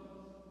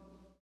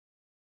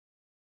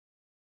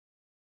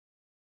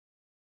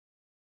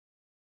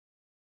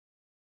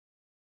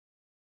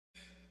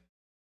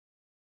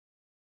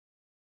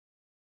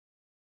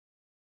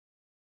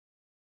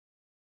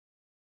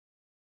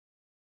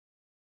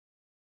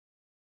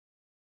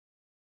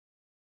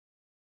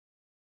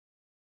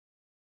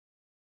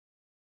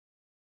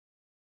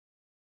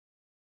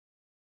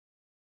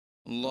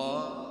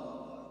 الله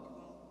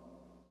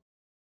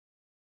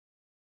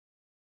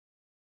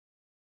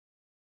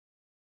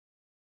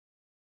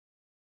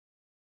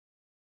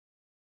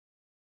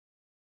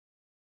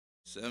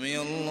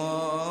سمع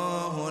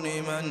الله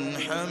لمن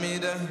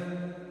حمده.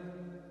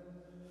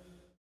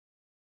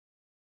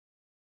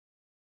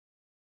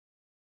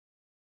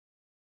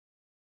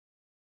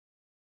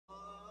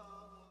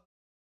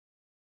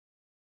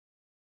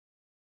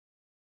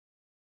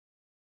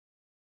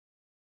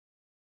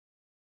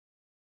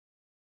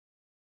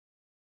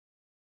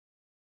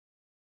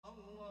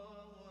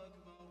 الله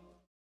أكبر.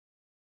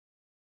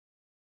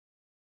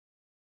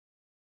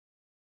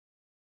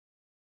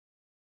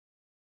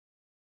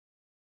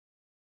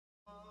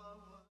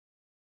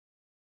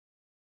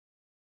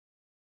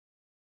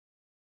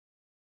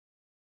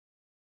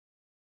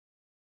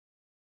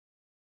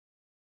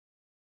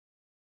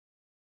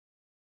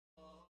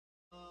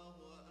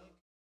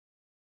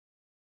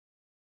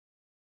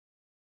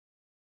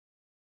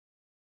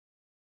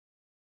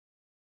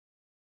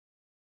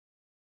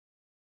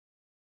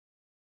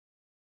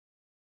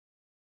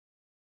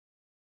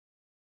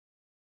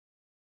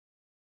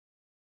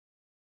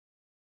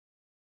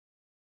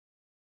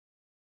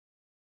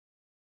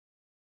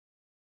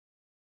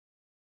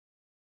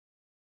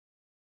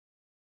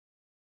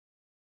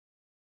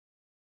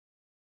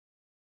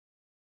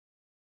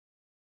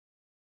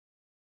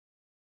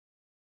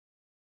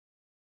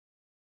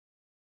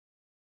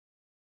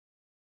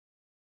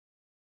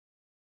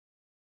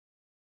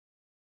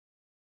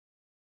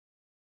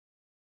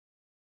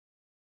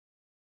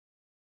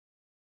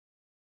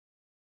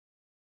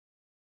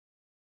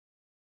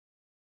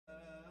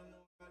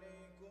 السلام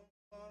عليكم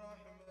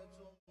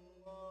ورحمة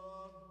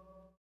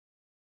الله.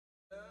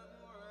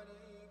 السلام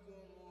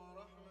عليكم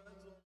ورحمة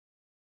الله.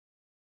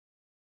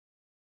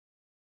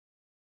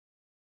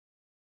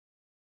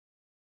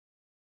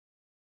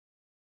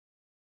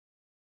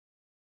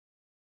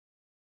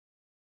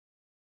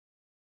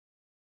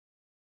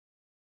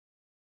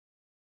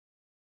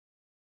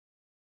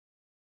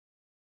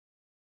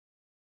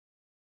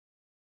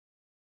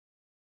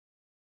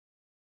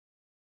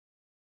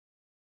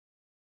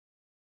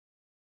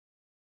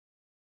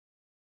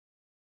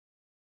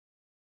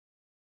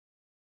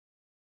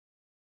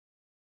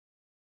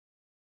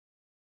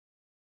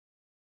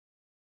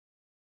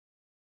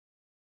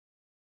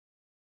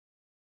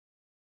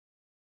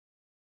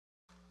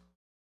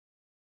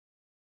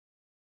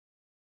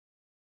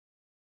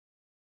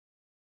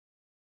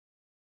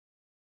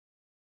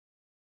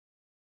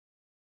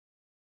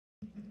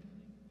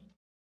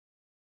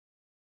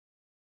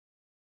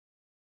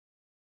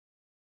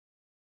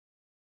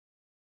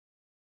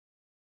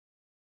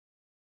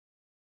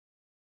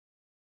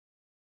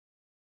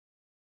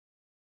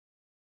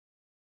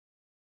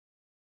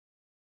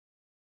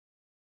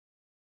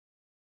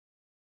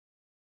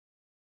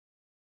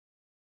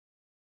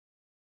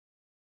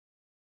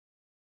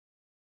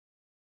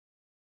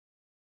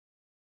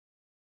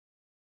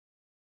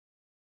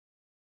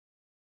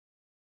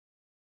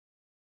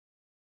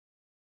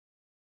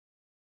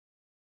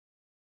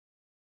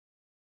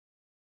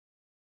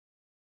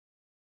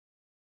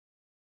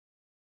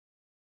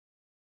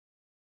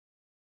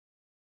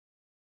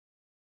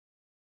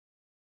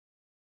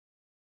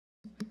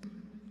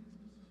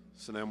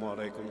 Assalamu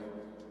alaikum.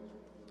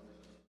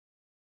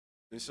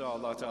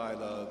 Inshallah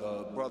ta'ala,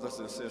 the brothers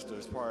and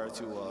sisters, prior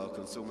to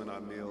consuming our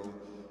meal,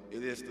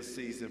 it is the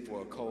season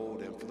for a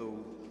cold and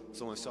flu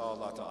So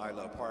inshallah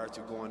ta'ala, prior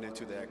to going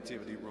into the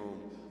activity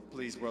room,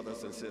 please,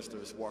 brothers and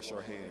sisters, wash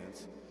your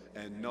hands.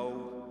 And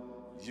no,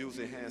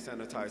 using hand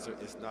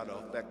sanitizer is not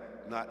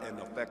an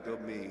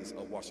effective means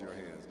of washing your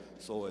hands.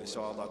 So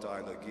inshallah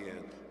ta'ala,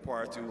 again,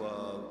 prior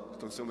to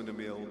consuming the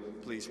meal,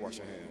 please wash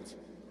your hands.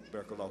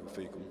 Barakallahu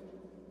feekum.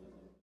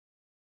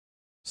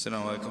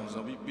 Assalamu alaikum.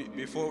 So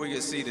before we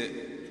get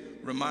seated,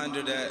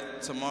 reminder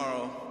that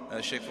tomorrow,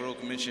 as Sheikh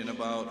Farouk mentioned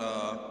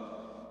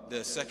about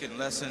the second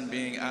lesson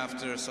being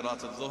after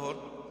Salat al-Dhuhr,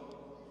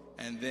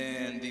 and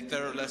then the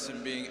third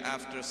lesson being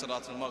after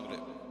Salat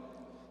al-Maghrib.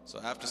 So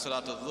after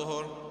Salat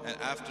al-Dhuhr and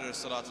after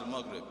Salat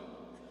al-Maghrib.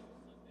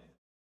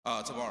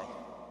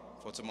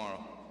 For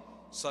tomorrow.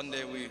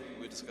 Sunday, we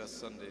discuss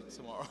Sunday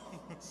tomorrow.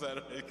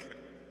 Saturday.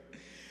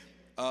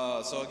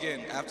 So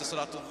again, after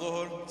Salat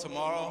al-Dhuhr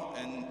tomorrow,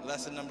 and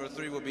lesson number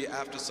 3 will be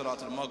after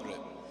Salat al-Maghrib.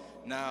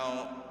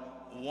 Now,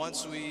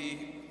 once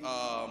we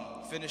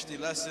finish the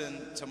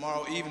lesson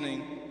tomorrow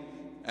evening,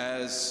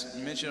 as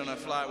mentioned on our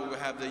flyer, we will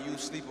have the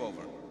youth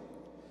sleepover.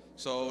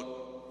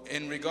 So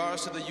in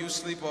regards to the youth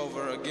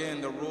sleepover,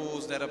 again, the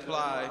rules that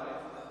apply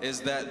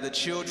is that the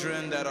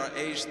children that are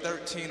age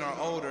 13 or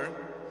older,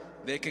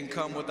 they can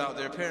come without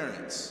their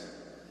parents.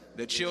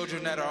 The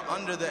children that are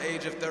under the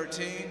age of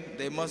 13,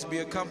 they must be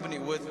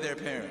accompanied with their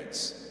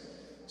parents.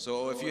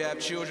 So if you have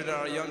children that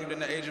are younger than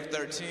the age of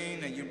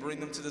 13 and you bring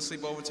them to the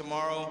sleepover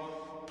tomorrow,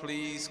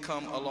 please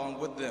come along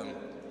with them.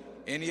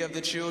 Any of the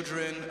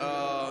children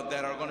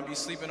that are going to be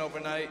sleeping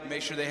overnight,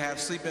 make sure they have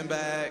sleeping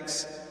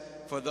bags.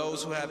 For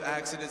those who have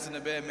accidents in the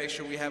bed, make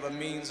sure we have a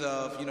means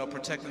of,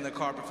 protecting the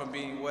carpet from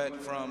being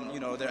wet from,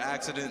 their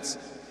accidents,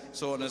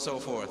 so on and so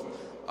forth.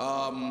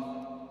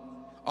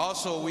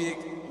 Also, we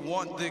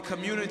want the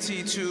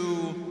community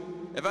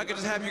to, if I could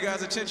just have you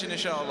guys' attention,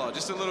 inshallah,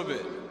 just a little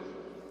bit.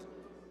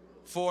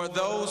 For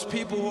those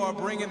people who are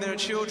bringing their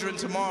children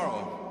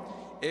tomorrow,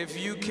 if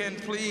you can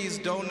please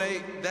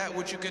donate that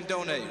which you can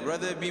donate,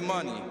 whether it be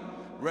money,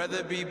 whether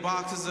it be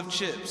boxes of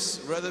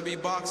chips, whether it be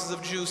boxes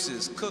of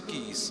juices,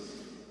 cookies,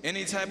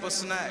 any type of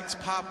snacks,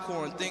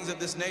 popcorn, things of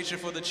this nature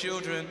for the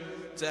children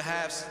to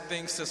have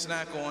things to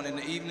snack on in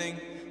the evening.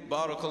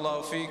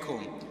 Barakallahu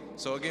feekum.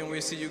 So again,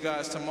 we'll see you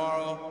guys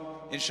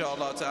tomorrow,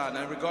 inshallah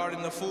ta'ala. And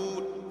regarding the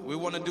food, we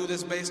want to do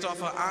this based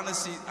off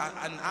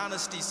an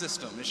honesty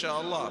system,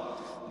 inshallah.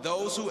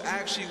 Those who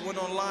actually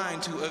went online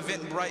to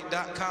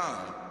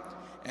eventbrite.com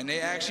and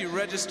they actually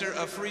register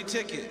a free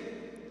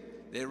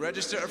ticket. They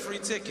register a free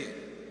ticket.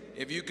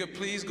 If you could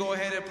please go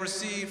ahead and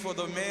proceed for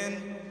the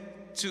men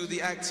to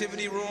the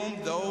activity room.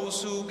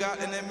 Those who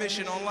got an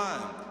admission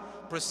online,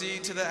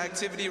 proceed to the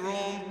activity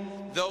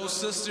room. Those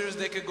sisters,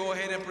 they could go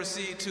ahead and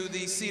proceed to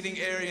the seating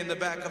area in the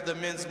back of the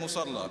men's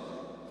musalla.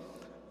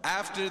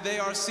 After they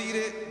are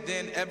seated,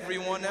 then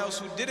everyone else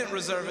who didn't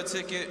reserve a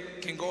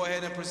ticket can go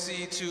ahead and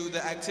proceed to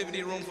the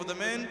activity room for the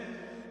men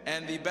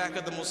and the back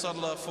of the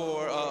musalla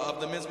of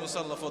the men's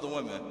musalla for the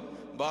women.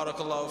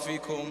 Barakallahu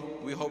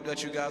feekum. We hope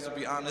that you guys will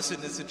be honest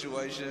in this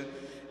situation,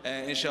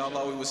 and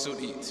inshallah we will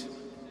soon eat.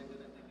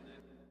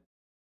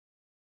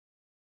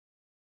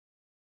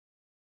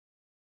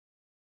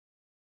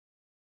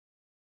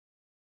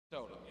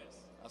 Yes.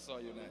 I saw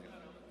your name.